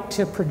don't like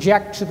to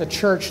project to the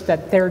church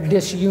that they're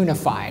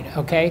disunified,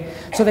 okay?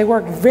 So they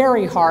work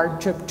very hard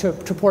to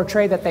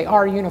portray that they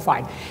are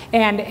unified.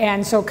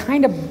 And so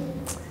kind of,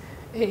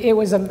 it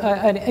was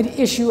an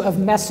issue of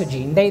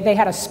messaging. They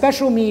had a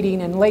special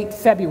meeting in late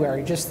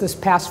February, just this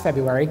past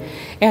February,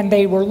 and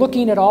they were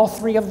looking at all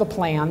 3 of the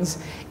plans,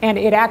 and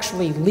it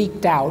actually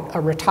leaked out. A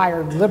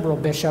retired liberal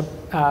bishop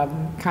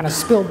kind of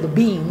spilled the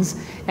beans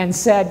and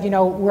said, you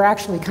know, we're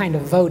actually kind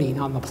of voting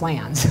on the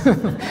plans,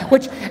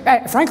 which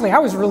frankly, I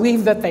was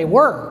relieved that they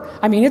were.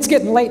 I mean, it's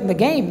getting late in the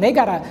game.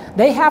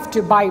 They have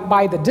to,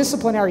 by the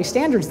disciplinary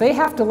standards, they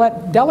have to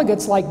let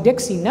delegates like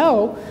Dixie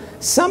know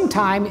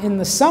sometime in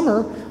the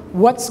summer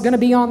what's going to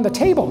be on the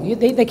table.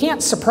 They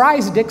can't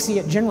surprise Dixie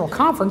at General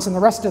Conference and the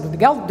rest of the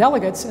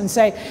delegates and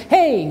say,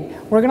 hey,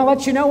 we're going to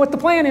let you know what the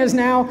plan is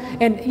now.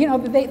 And, you know,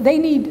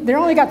 they're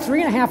only got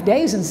 3.5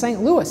 days in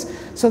St. Louis.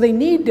 So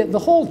the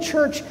whole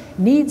church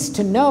needs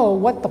to know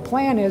what the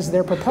plan is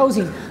they're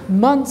proposing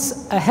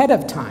months ahead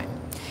of time.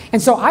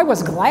 And so I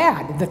was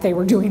glad that they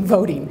were doing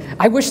voting.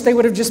 I wish they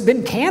would have just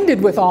been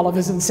candid with all of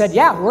us and said,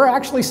 yeah, we're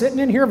actually sitting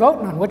in here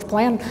voting on which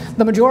plan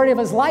the majority of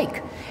us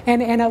like.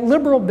 And a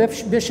liberal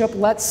bishop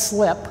let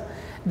slip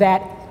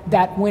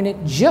that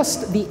when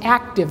just the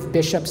active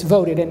bishops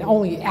voted, and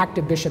only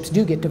active bishops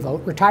do get to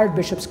vote, retired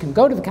bishops can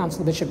go to the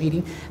council of bishop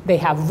meeting, they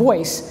have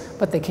voice,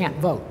 but they can't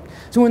vote.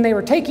 So when they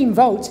were taking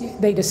votes,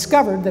 they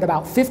discovered that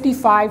about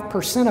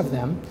 55% of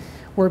them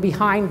were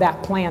behind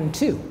that plan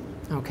 2.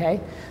 Okay?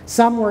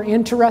 Some were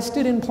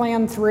interested in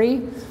Plan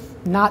 3,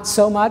 not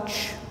so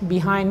much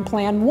behind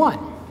Plan 1.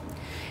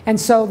 And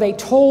so they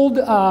told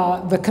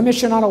the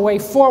Commission on a Way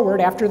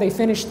Forward, after they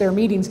finished their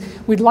meetings,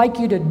 we'd like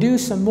you to do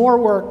some more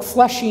work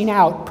fleshing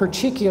out,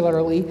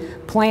 particularly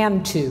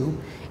Plan 2,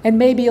 and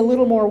maybe a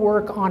little more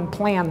work on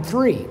Plan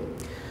 3.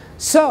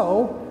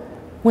 So,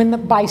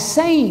 by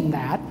saying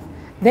that,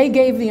 they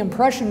gave the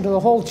impression to the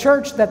whole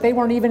church that they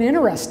weren't even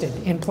interested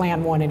in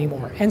Plan 1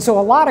 anymore. And so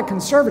a lot of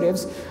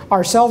conservatives,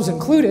 ourselves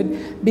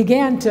included,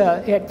 began to,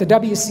 at the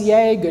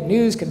WCA, Good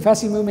News,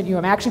 Confessing Movement,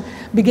 Action,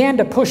 began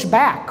to push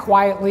back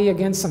quietly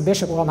against some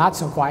bishop. Well, not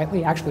so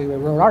quietly. Actually, we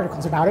wrote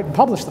articles about it and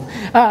published them.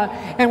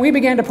 And we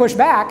began to push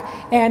back.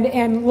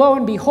 And lo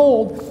and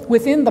behold,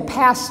 within the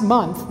past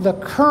month, the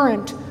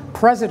current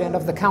president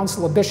of the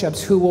Council of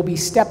Bishops, who will be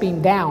stepping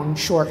down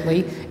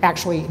shortly,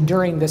 actually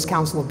during this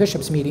Council of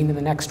Bishops meeting in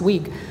the next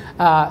week,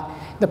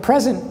 the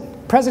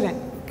present president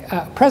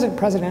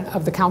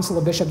of the Council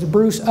of Bishops,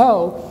 Bruce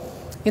O.,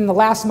 in the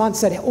last month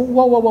said,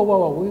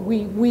 whoa,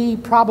 we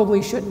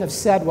probably shouldn't have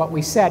said what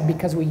we said,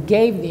 because we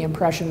gave the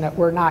impression that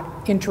we're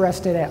not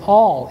interested at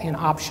all in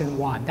option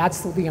 1. That's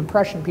the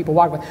impression people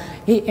walk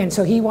with. And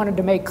so he wanted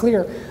to make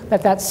clear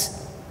that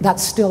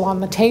that's still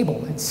on the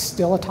table. It's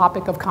still a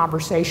topic of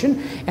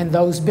conversation, and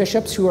those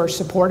bishops who are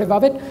supportive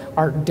of it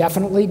are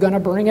definitely going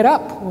to bring it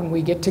up when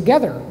we get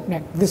together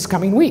this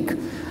coming week.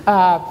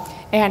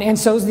 And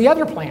so is the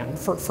other plan,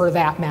 for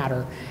that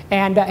matter.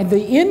 And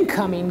the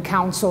incoming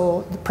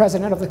council, the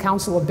president of the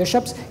Council of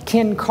Bishops,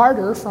 Ken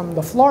Carter from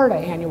the Florida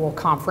Annual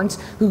Conference,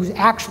 who's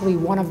actually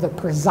one of the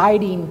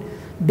presiding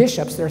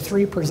bishops, there are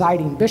 3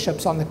 presiding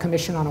bishops on the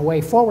Commission on a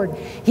Way Forward,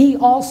 he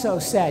also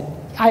said,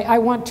 I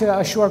want to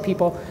assure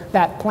people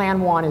that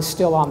Plan 1 is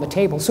still on the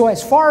table. So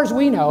as far as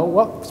we know,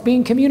 what's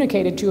being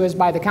communicated to us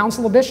by the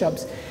Council of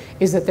Bishops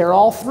is that they're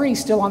all 3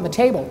 still on the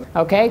table,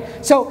 okay?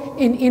 So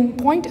in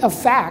point of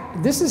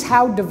fact, this is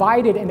how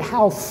divided and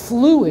how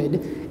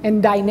fluid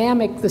and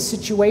dynamic the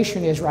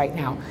situation is right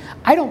now.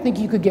 I don't think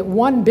you could get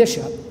one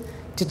bishop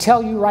to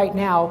tell you right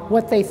now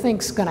what they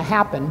think's going to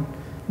happen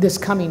this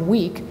coming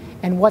week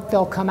and what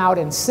they'll come out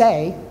and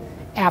say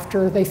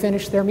after they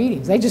finish their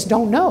meetings. They just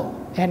don't know.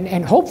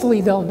 And hopefully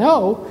they'll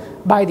know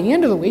by the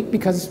end of the week,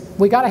 because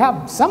we got to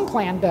have some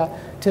plan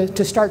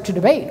to start to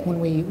debate when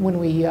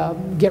we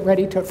get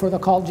ready for the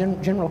called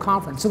general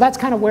conference. So that's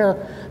kind of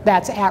where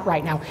that's at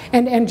right now.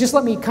 And just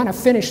let me kind of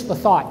finish the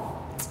thought,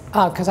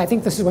 because I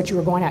think this is what you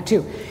were going at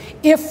too.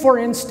 If, for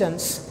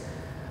instance,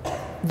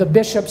 the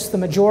bishops, the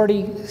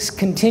majority,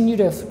 continue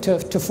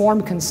to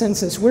form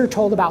consensus, we're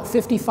told about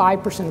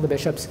 55% of the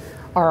bishops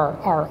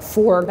are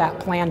for that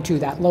Plan 2,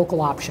 that local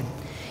option.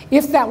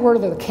 If that were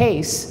the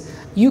case,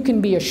 you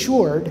can be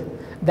assured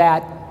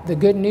that the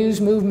Good News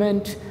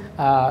movement,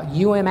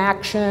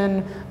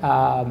 Action,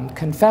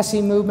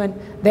 Confessing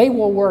movement, they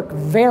will work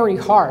very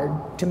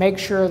hard to make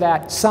sure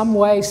that some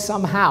way,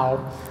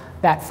 somehow,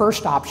 that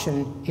first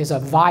option is a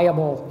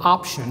viable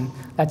option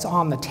that's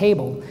on the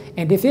table.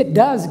 And if it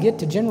does get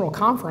to General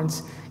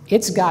Conference,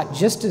 it's got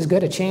just as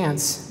good a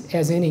chance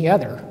as any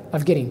other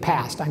of getting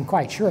passed. I'm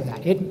quite sure of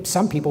that.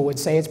 Some people would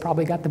say it's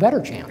probably got the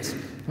better chance.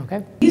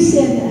 Okay? You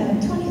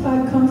said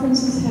 25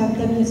 conferences have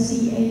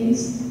WCAs.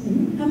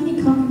 Mm-hmm. How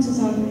many conferences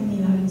are there in the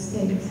United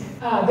States?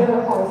 There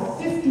are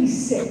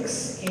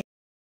 56 in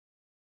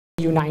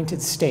the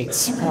United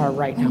States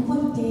right now. And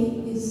what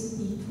date is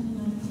the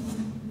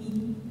 2019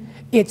 meeting?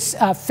 It's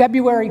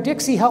February,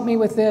 Dixie, help me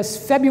with this,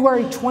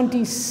 February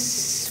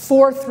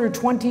 24th through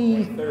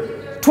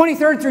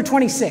 23rd through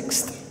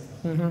 26th.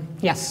 Mm-hmm.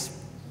 Yes.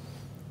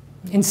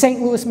 In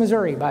St. Louis,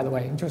 Missouri, by the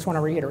way. I just want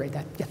to reiterate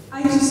that. Yeah.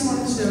 I just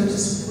wanted to know,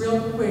 just real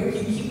quick,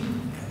 you keep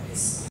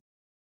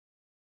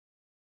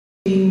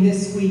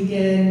this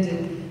weekend,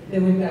 and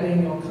then we've got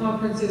annual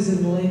conferences,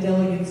 and the lay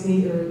delegates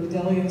meet, or the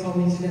delegates all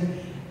meet together.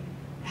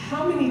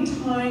 How many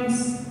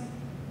times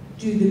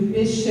do the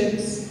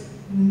bishops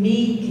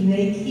meet? Can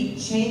they keep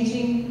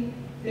changing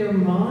their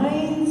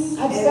minds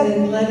and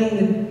then letting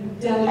the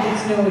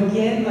delegates know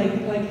again?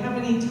 Like how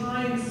many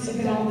times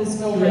can all this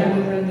go round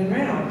and round and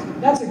round?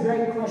 That's a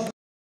great question.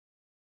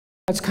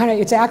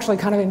 It's actually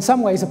kind of in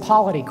some ways a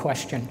polity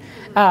question.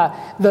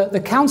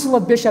 The Council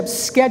of Bishops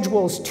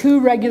schedules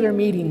 2 regular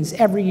meetings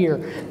every year.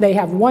 They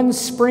have one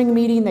spring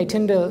meeting. They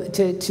tend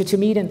to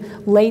meet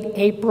in late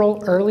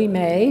April, early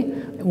May,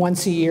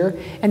 once a year.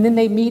 And then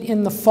they meet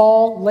in the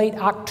fall, late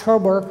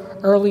October,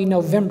 early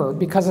November.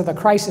 Because of the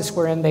crisis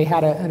we're in, they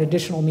had an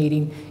additional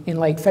meeting in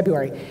late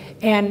February.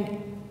 And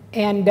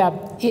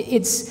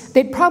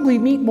they'd probably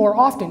meet more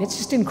often. It's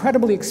just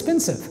incredibly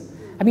expensive.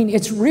 I mean,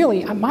 it's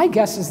really, my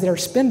guess is they're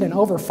spending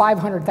over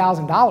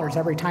 $500,000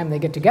 every time they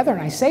get together.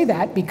 And I say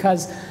that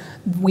because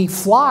we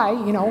fly,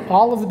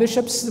 all of the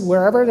bishops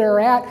wherever they're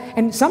at.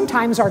 And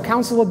sometimes our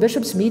Council of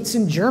Bishops meets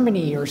in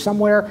Germany or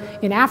somewhere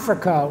in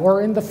Africa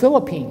or in the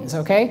Philippines,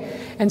 okay?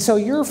 And so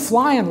you're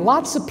flying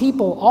lots of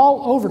people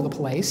all over the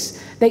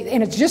place.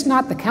 And it's just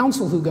not the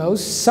council who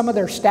goes. Some of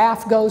their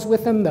staff goes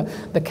with them.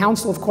 The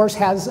council, of course,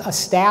 has a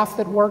staff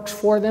that works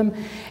for them.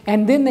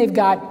 And then they've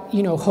got,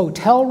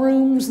 hotel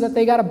rooms that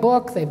they got to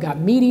book. They've got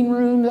meeting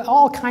rooms,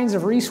 all kinds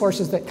of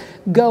resources that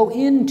go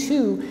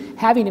into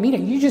having a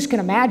meeting. You just can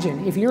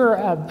imagine if you're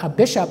a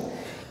bishop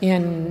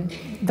in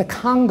the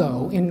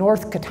Congo, in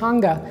North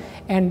Katanga,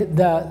 and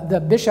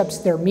the bishops,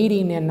 they're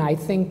meeting in, I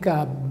think,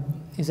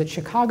 is it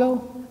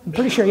Chicago? I'm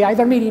pretty sure, yeah,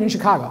 they're meeting in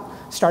Chicago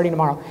starting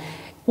tomorrow.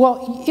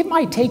 Well, it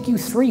might take you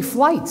 3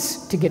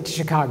 flights to get to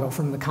Chicago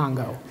from the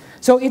Congo.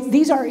 So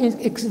these are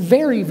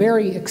very,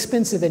 very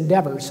expensive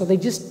endeavors, so they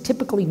just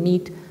typically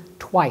meet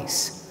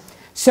twice.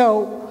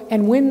 So,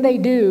 and when they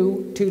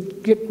do, to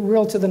get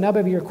real to the nub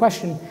of your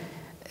question,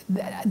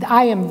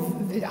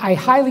 I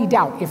highly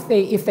doubt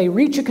if they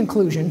reach a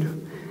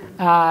conclusion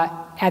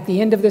at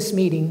the end of this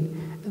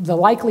meeting, the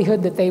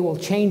likelihood that they will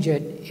change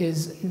it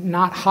is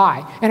not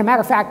high. And a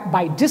matter of fact,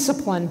 by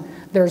discipline,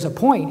 there's a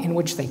point in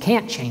which they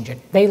can't change it.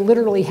 They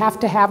literally have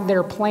to have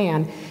their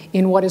plan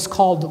in what is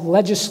called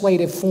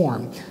legislative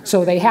form.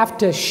 So they have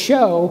to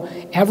show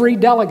every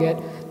delegate,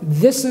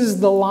 this is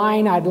the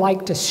line I'd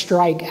like to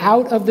strike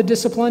out of the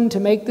discipline to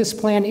make this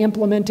plan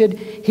implemented.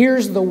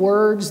 Here's the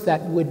words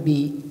that would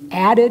be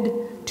added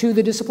to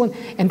the discipline.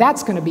 And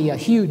that's going to be a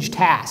huge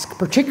task,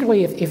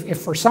 particularly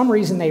if for some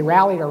reason they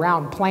rallied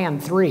around Plan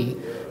 3.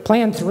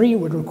 Plan 3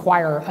 would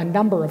require a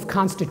number of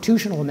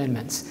constitutional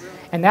amendments,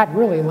 and that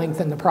really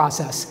lengthened the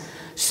process.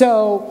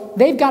 So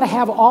they've got to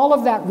have all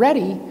of that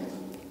ready,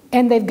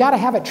 and they've got to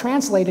have it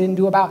translated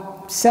into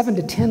about 7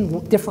 to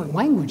 10 different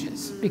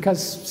languages,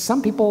 because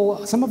some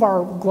of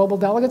our global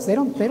delegates, they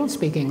don't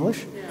speak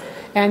English.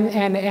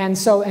 And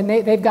so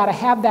they've got to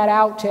have that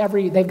out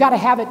to they've got to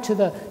have it to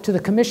the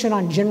Commission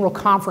on General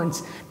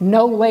Conference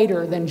no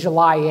later than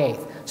July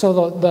 8th.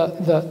 So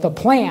the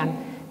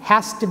plan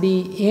has to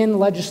be in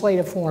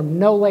legislative form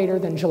no later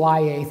than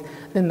July 8th.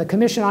 Then the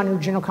Commission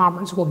on General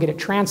Conference will get it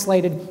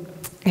translated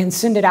and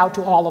send it out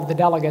to all of the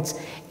delegates.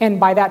 And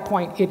by that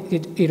point,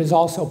 it is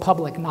also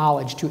public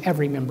knowledge to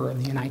every member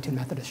of the United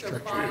Methodist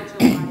Church.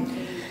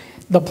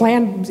 The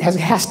plan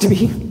has to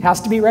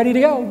be ready to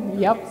go.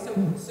 Yep.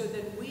 So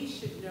that we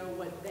should know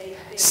what they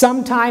think.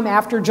 Sometime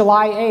after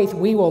July 8th,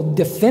 we will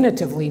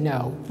definitively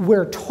know.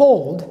 We're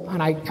told,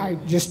 and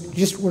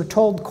we're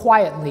told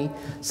quietly,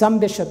 some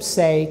bishops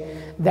say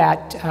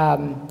that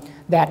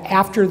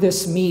after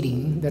this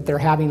meeting that they're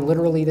having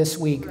literally this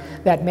week,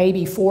 that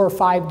maybe 4 or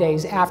 5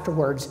 days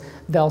afterwards,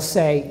 they'll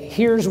say,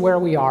 here's where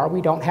we are.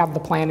 We don't have the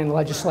plan in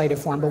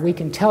legislative form, but we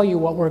can tell you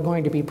what we're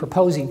going to be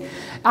proposing.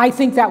 I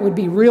think that would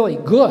be really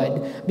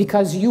good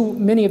because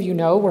many of you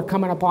know we're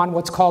coming up on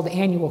what's called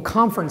annual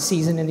conference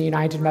season in the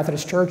United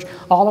Methodist Church.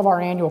 All of our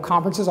annual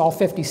conferences, all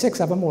 56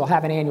 of them, will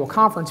have an annual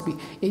conference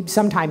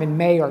sometime in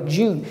May or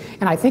June.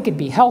 And I think it'd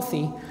be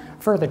healthy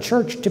for the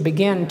church to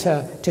begin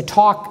to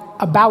talk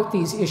about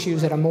these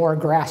issues at a more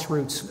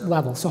grassroots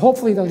level. So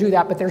hopefully they'll do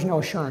that, but there's no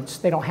assurance.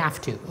 They don't have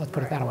to. Let's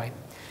put it that way.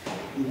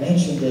 You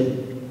mentioned that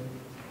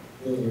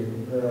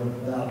there are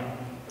about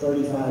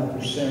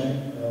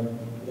 35% of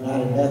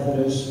United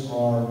Methodists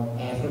are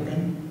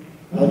African.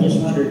 I just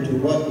wondered, to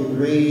what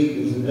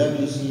degree is the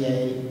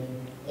WCA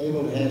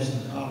able to have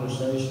some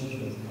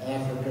conversations with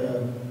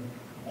African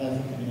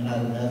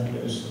United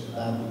Methodists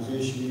about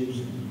these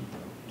issues?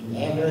 Do you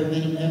have very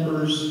many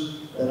members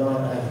that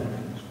aren't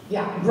Africans?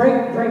 Yeah,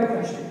 great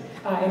question.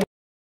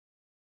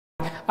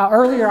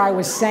 Earlier I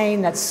was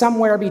saying that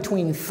somewhere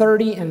between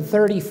 30 and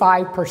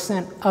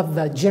 35% of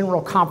the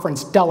General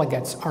Conference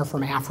delegates are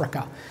from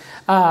Africa.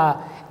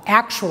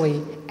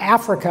 Actually,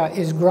 Africa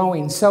is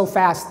growing so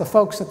fast. The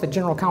folks at the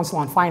General Council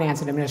on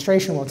Finance and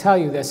Administration will tell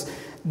you this.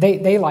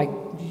 They like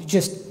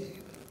just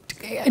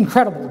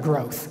incredible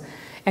growth.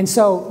 And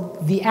so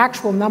the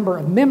actual number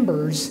of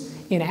members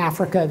in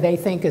Africa, they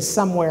think, is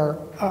somewhere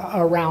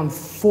around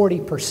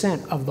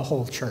 40% of the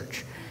whole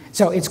church.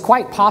 So it's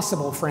quite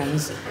possible,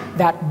 friends,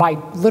 that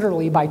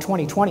literally by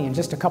 2020, in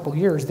just a couple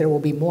years, there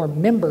will be more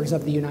members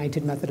of the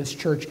United Methodist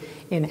Church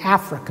in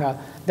Africa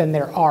than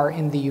there are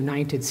in the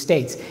United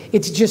States.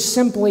 It's just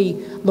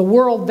simply the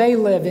world they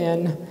live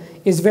in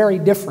is very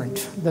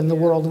different than the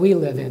world we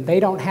live in. They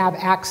don't have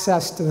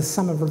access to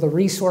some of the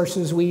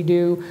resources we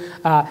do.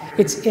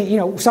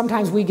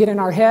 Sometimes we get in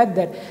our head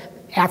that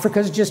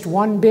Africa's just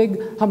one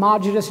big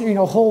homogeneous,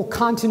 whole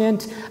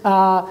continent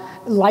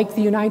like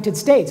the United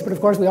States. But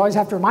of course, we always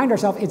have to remind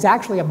ourselves it's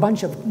actually a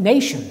bunch of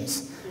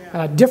nations,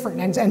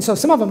 different. And so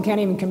some of them can't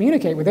even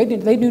communicate with.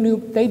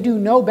 They do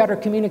no better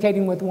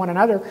communicating with one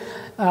another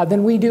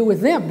than we do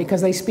with them,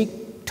 because they speak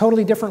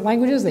totally different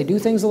languages. They do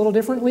things a little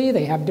differently.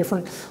 They have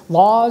different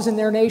laws in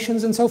their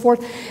nations and so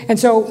forth. And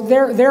so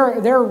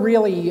they're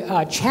really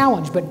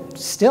challenged, but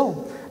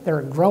still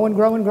they're growing.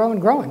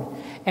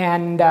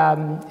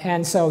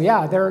 And so,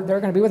 yeah, they're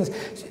going to be with us.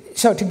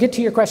 So to get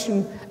to your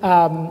question,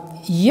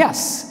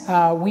 yes,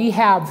 we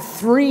have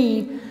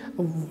 3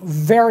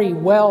 very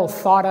well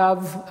thought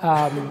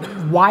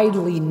of,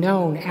 widely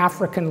known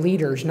African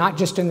leaders, not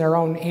just in their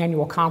own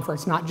annual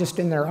conference, not just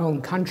in their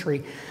own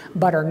country,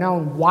 but are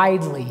known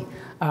widely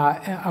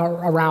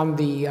around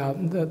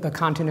the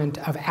continent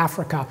of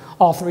Africa.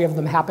 All 3 of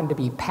them happen to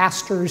be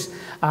pastors,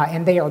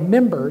 and they are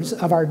members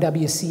of our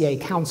WCA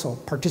council,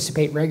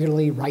 participate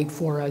regularly, write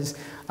for us,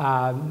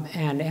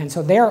 and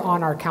so they're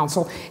on our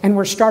council, and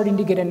we're starting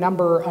to get a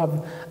number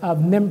of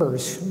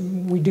members.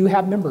 We do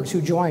have members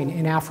who join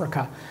in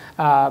Africa.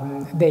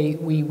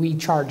 We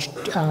charge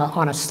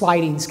on a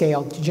sliding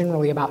scale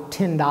generally about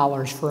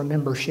 $10 for a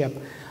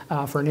membership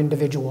for an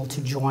individual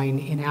to join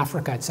in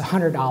Africa. It's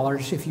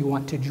 $100 if you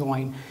want to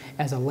join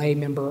as a lay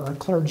member or a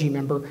clergy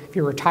member. If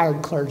you're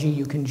retired clergy,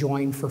 you can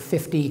join for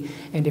 $50,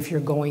 and if you're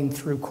going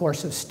through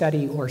course of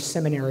study or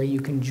seminary, you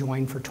can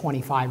join for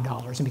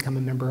 $25 and become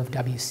a member of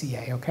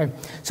WCA, okay?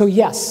 So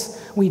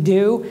yes, we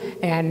do,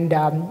 and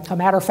a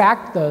matter of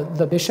fact,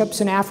 the bishops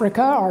in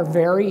Africa are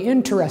very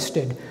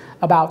interested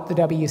about the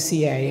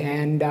WCA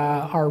and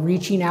are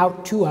reaching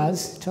out to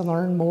us to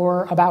learn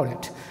more about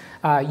it.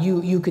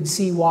 You could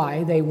see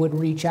why they would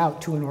reach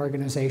out to an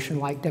organization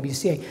like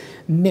WCA.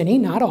 Many,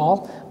 not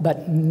all,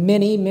 but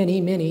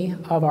many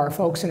of our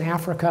folks in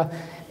Africa,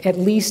 at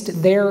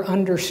least their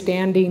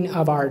understanding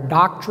of our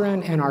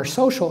doctrine and our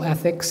social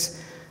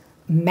ethics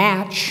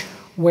match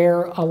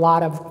where a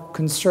lot of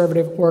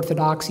conservative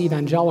orthodox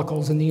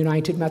evangelicals in the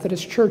United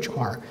Methodist Church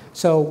are.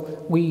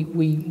 So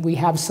we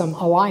have some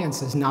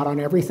alliances, not on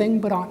everything,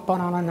 but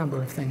on a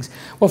number of things.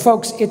 Well,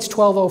 folks, it's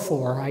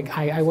 12:04.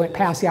 I went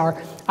past the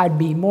hour. I'd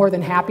be more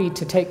than happy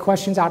to take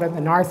questions out of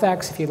the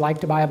narthex. If you'd like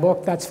to buy a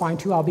book, that's fine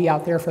too. I'll be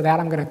out there for that.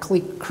 I'm going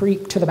to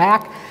creep to the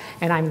back,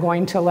 and I'm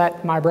going to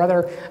let my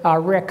brother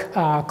Rick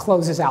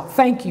close us out.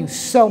 Thank you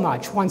so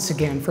much once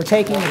again for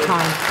taking the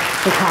time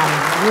to come.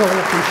 I really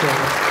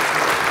appreciate it.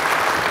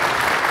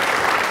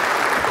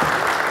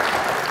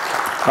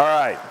 All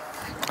right.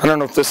 I don't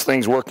know if this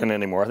thing's working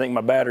anymore. I think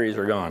my batteries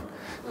are gone.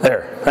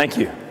 There. Thank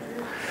you.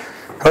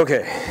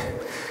 Okay.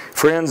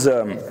 Friends,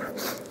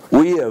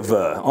 we have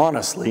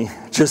honestly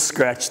just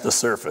scratched the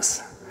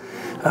surface.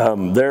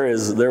 There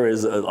is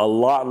a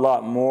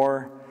lot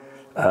more.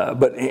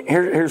 But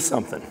here's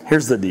something.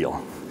 Here's the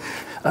deal.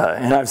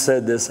 And I've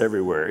said this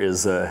everywhere,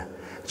 is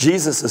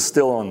Jesus is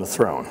still on the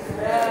throne.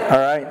 All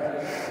right?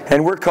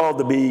 And we're called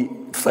to be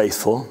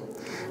faithful.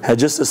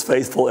 Just as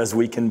faithful as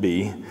we can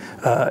be,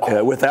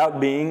 without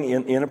being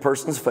in a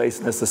person's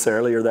face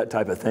necessarily or that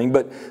type of thing,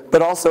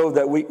 but also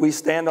that we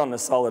stand on the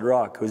solid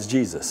rock, who is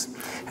Jesus.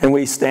 And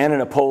we stand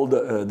and uphold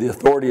the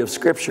authority of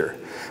Scripture.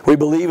 We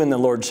believe in the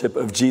Lordship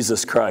of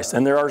Jesus Christ.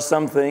 And there are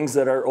some things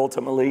that are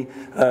ultimately,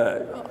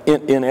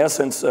 in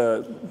essence,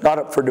 not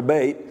up for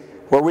debate,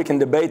 where we can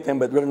debate them,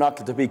 but they're not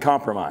to be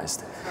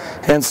compromised.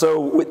 And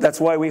so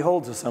that's why we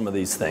hold to some of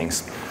these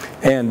things.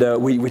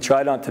 And we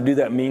try not to do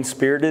that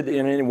mean-spirited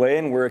in any way,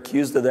 and we're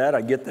accused of that.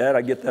 I get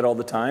that all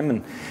the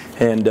time.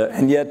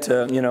 And yet,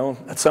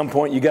 at some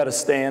point you got to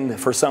stand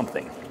for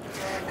something.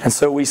 And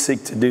so we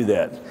seek to do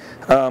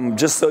that.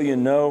 Just so you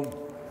know,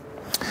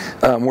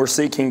 We're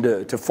seeking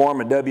to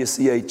form a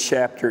WCA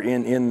chapter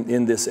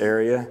in this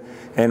area,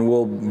 and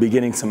we'll be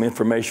getting some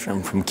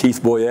information from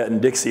Keith Boyette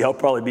and Dixie. I'll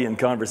probably be in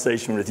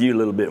conversation with you a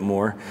little bit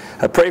more.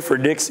 I pray for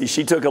Dixie.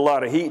 She took a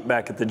lot of heat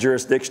back at the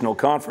jurisdictional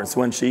conference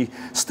when she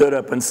stood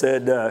up and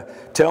said,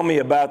 tell me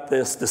about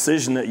this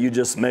decision that you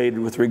just made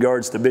with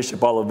regards to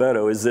Bishop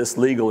Oliveto. Is this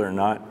legal or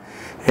not?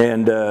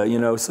 And, you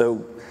know,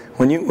 so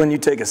when you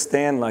take a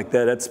stand like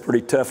that, that's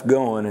pretty tough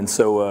going. And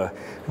so,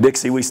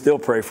 Dixie, we still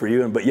pray for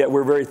you, but yet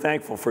we're very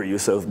thankful for you,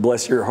 so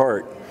bless your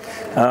heart.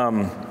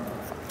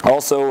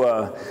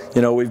 Also,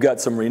 you know, we've got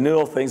some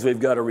renewal things.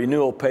 We've got a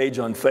renewal page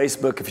on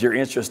Facebook. If you're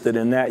interested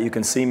in that, you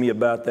can see me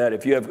about that.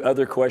 If you have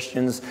other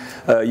questions,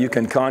 you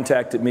can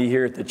contact me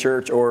here at the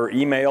church or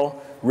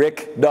email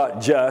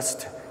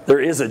rick.just. There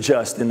is a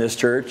just in this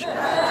church.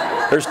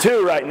 There's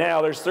two right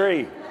now. There's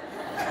three.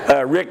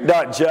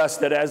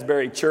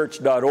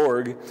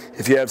 rick.just@asburychurch.org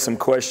if you have some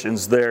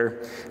questions there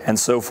and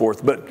so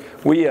forth. But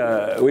we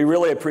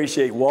really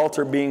appreciate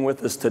Walter being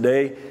with us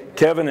today.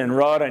 Kevin and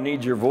Rod, I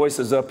need your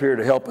voices up here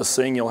to help us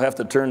sing. You'll have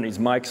to turn these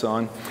mics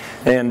on.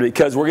 And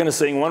because we're going to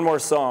sing one more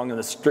song, and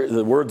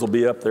the words will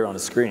be up there on the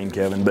screen,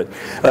 Kevin. But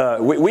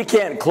we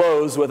can't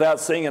close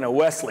without singing a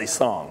Wesley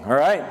song, all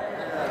right?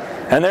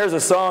 And there's a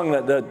song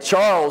that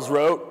Charles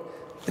wrote.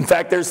 In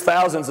fact, there's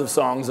thousands of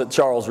songs that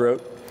Charles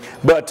wrote.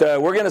 But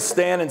we're going to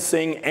stand and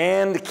sing,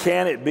 "And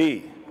Can It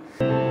Be?"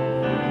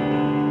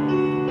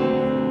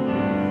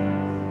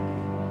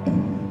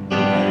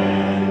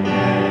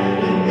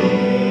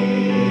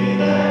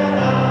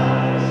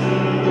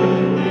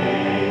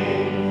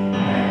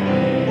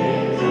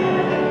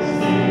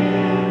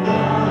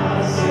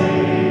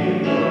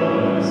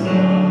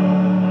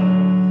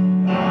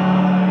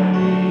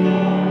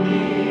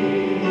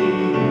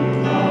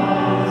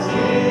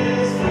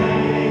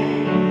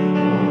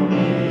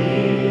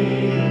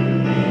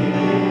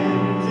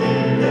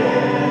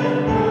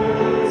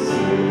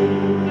 Soon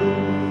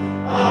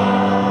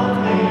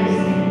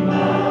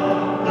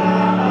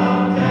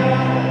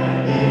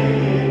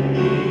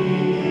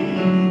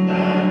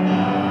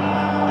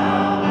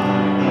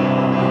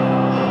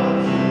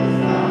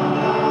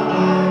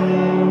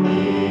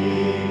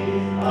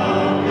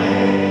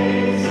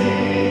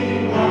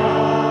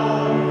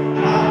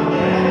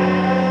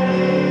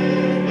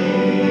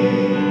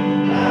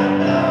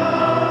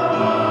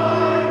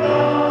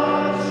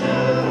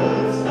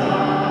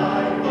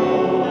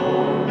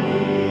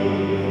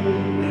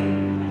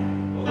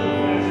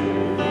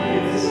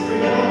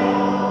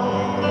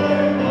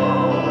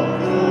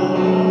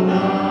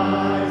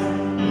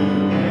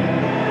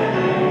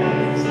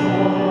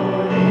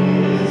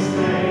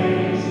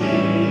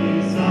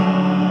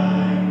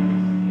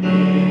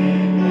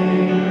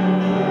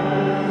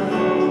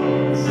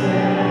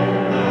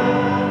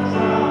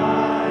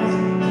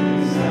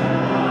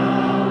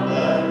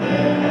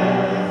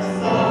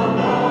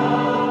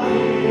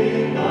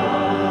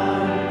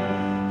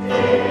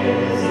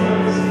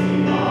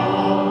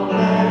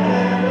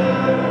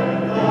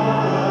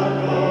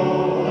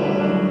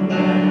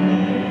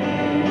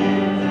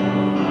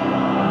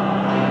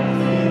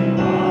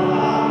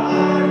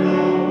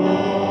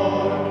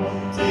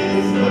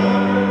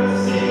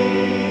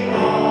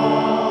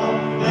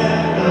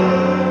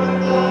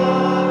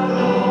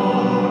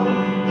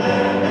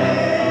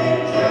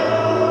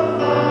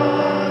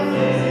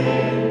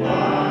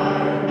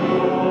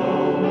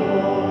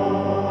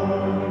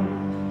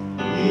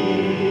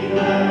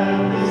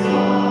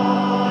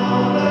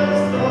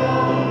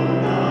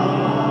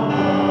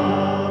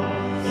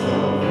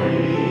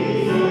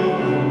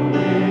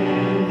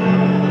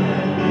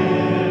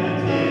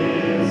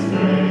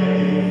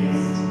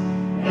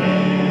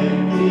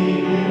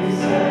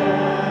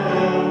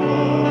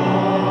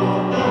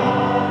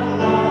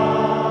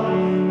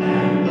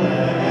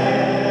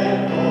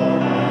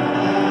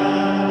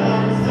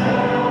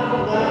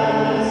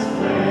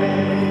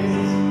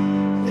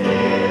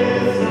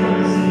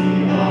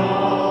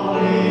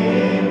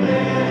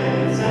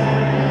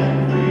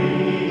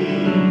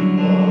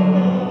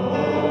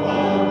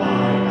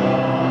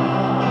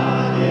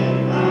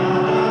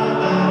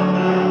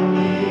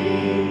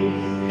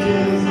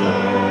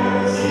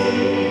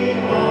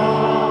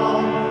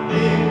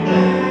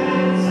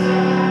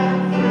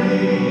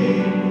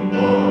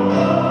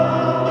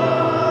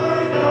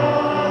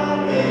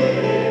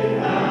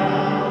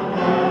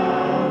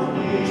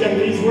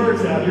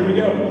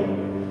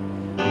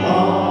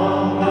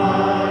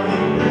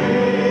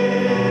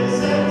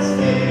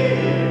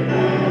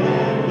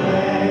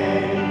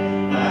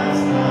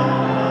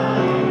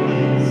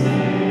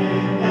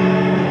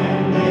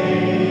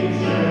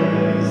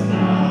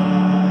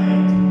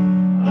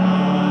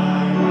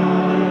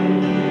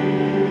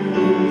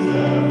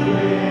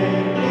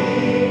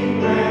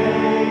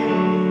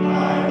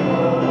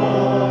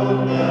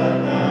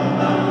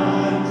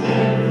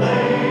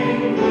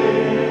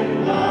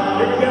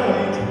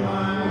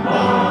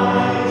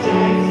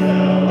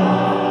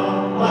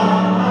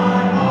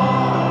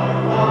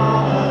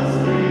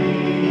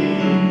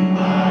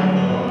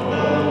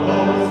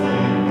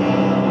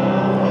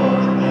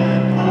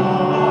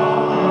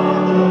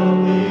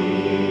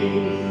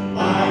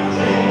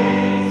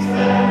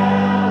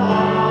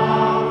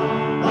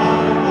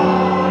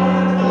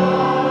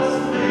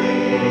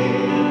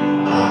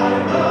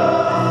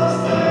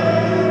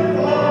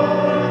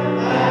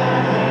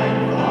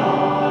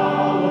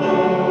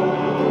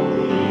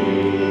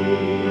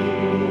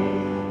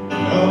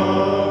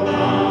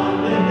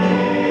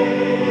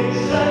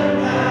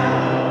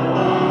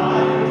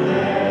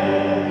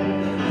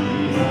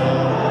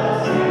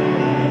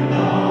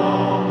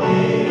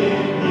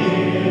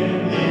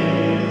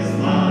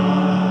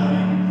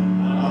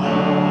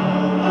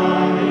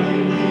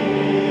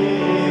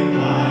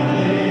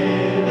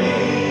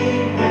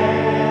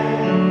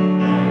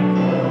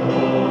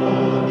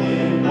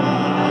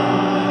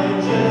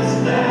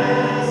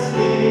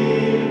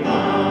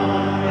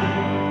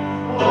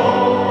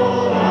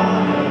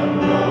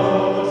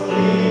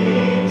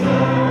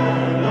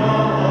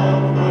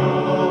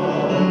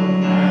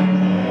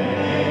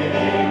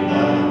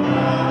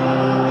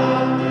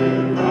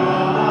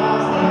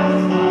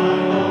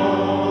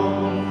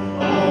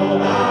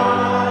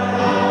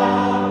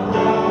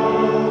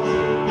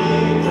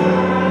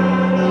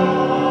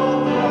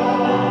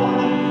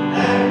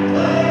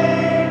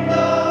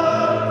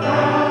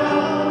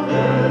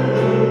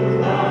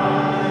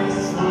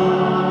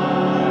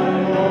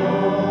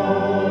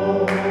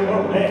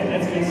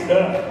it's good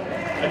stuff.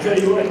 I tell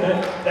you what,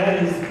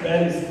 that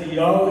is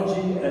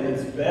theology at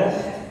its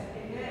best.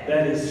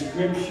 That is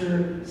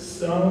Scripture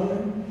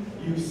sung.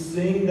 You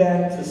sing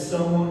that to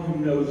someone who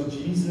knows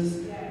Jesus.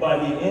 By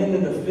the end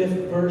of the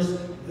 5th verse,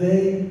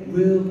 they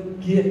will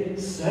get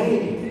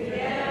saved.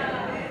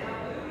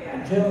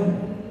 I'm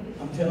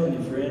telling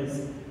you,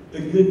 friends, the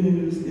good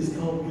news is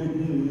called good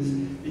news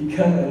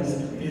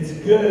because it's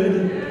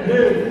good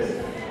news.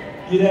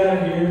 Get out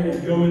of here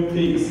and go in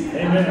peace.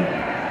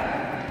 Amen.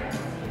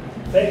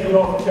 Thank you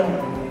all for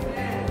coming.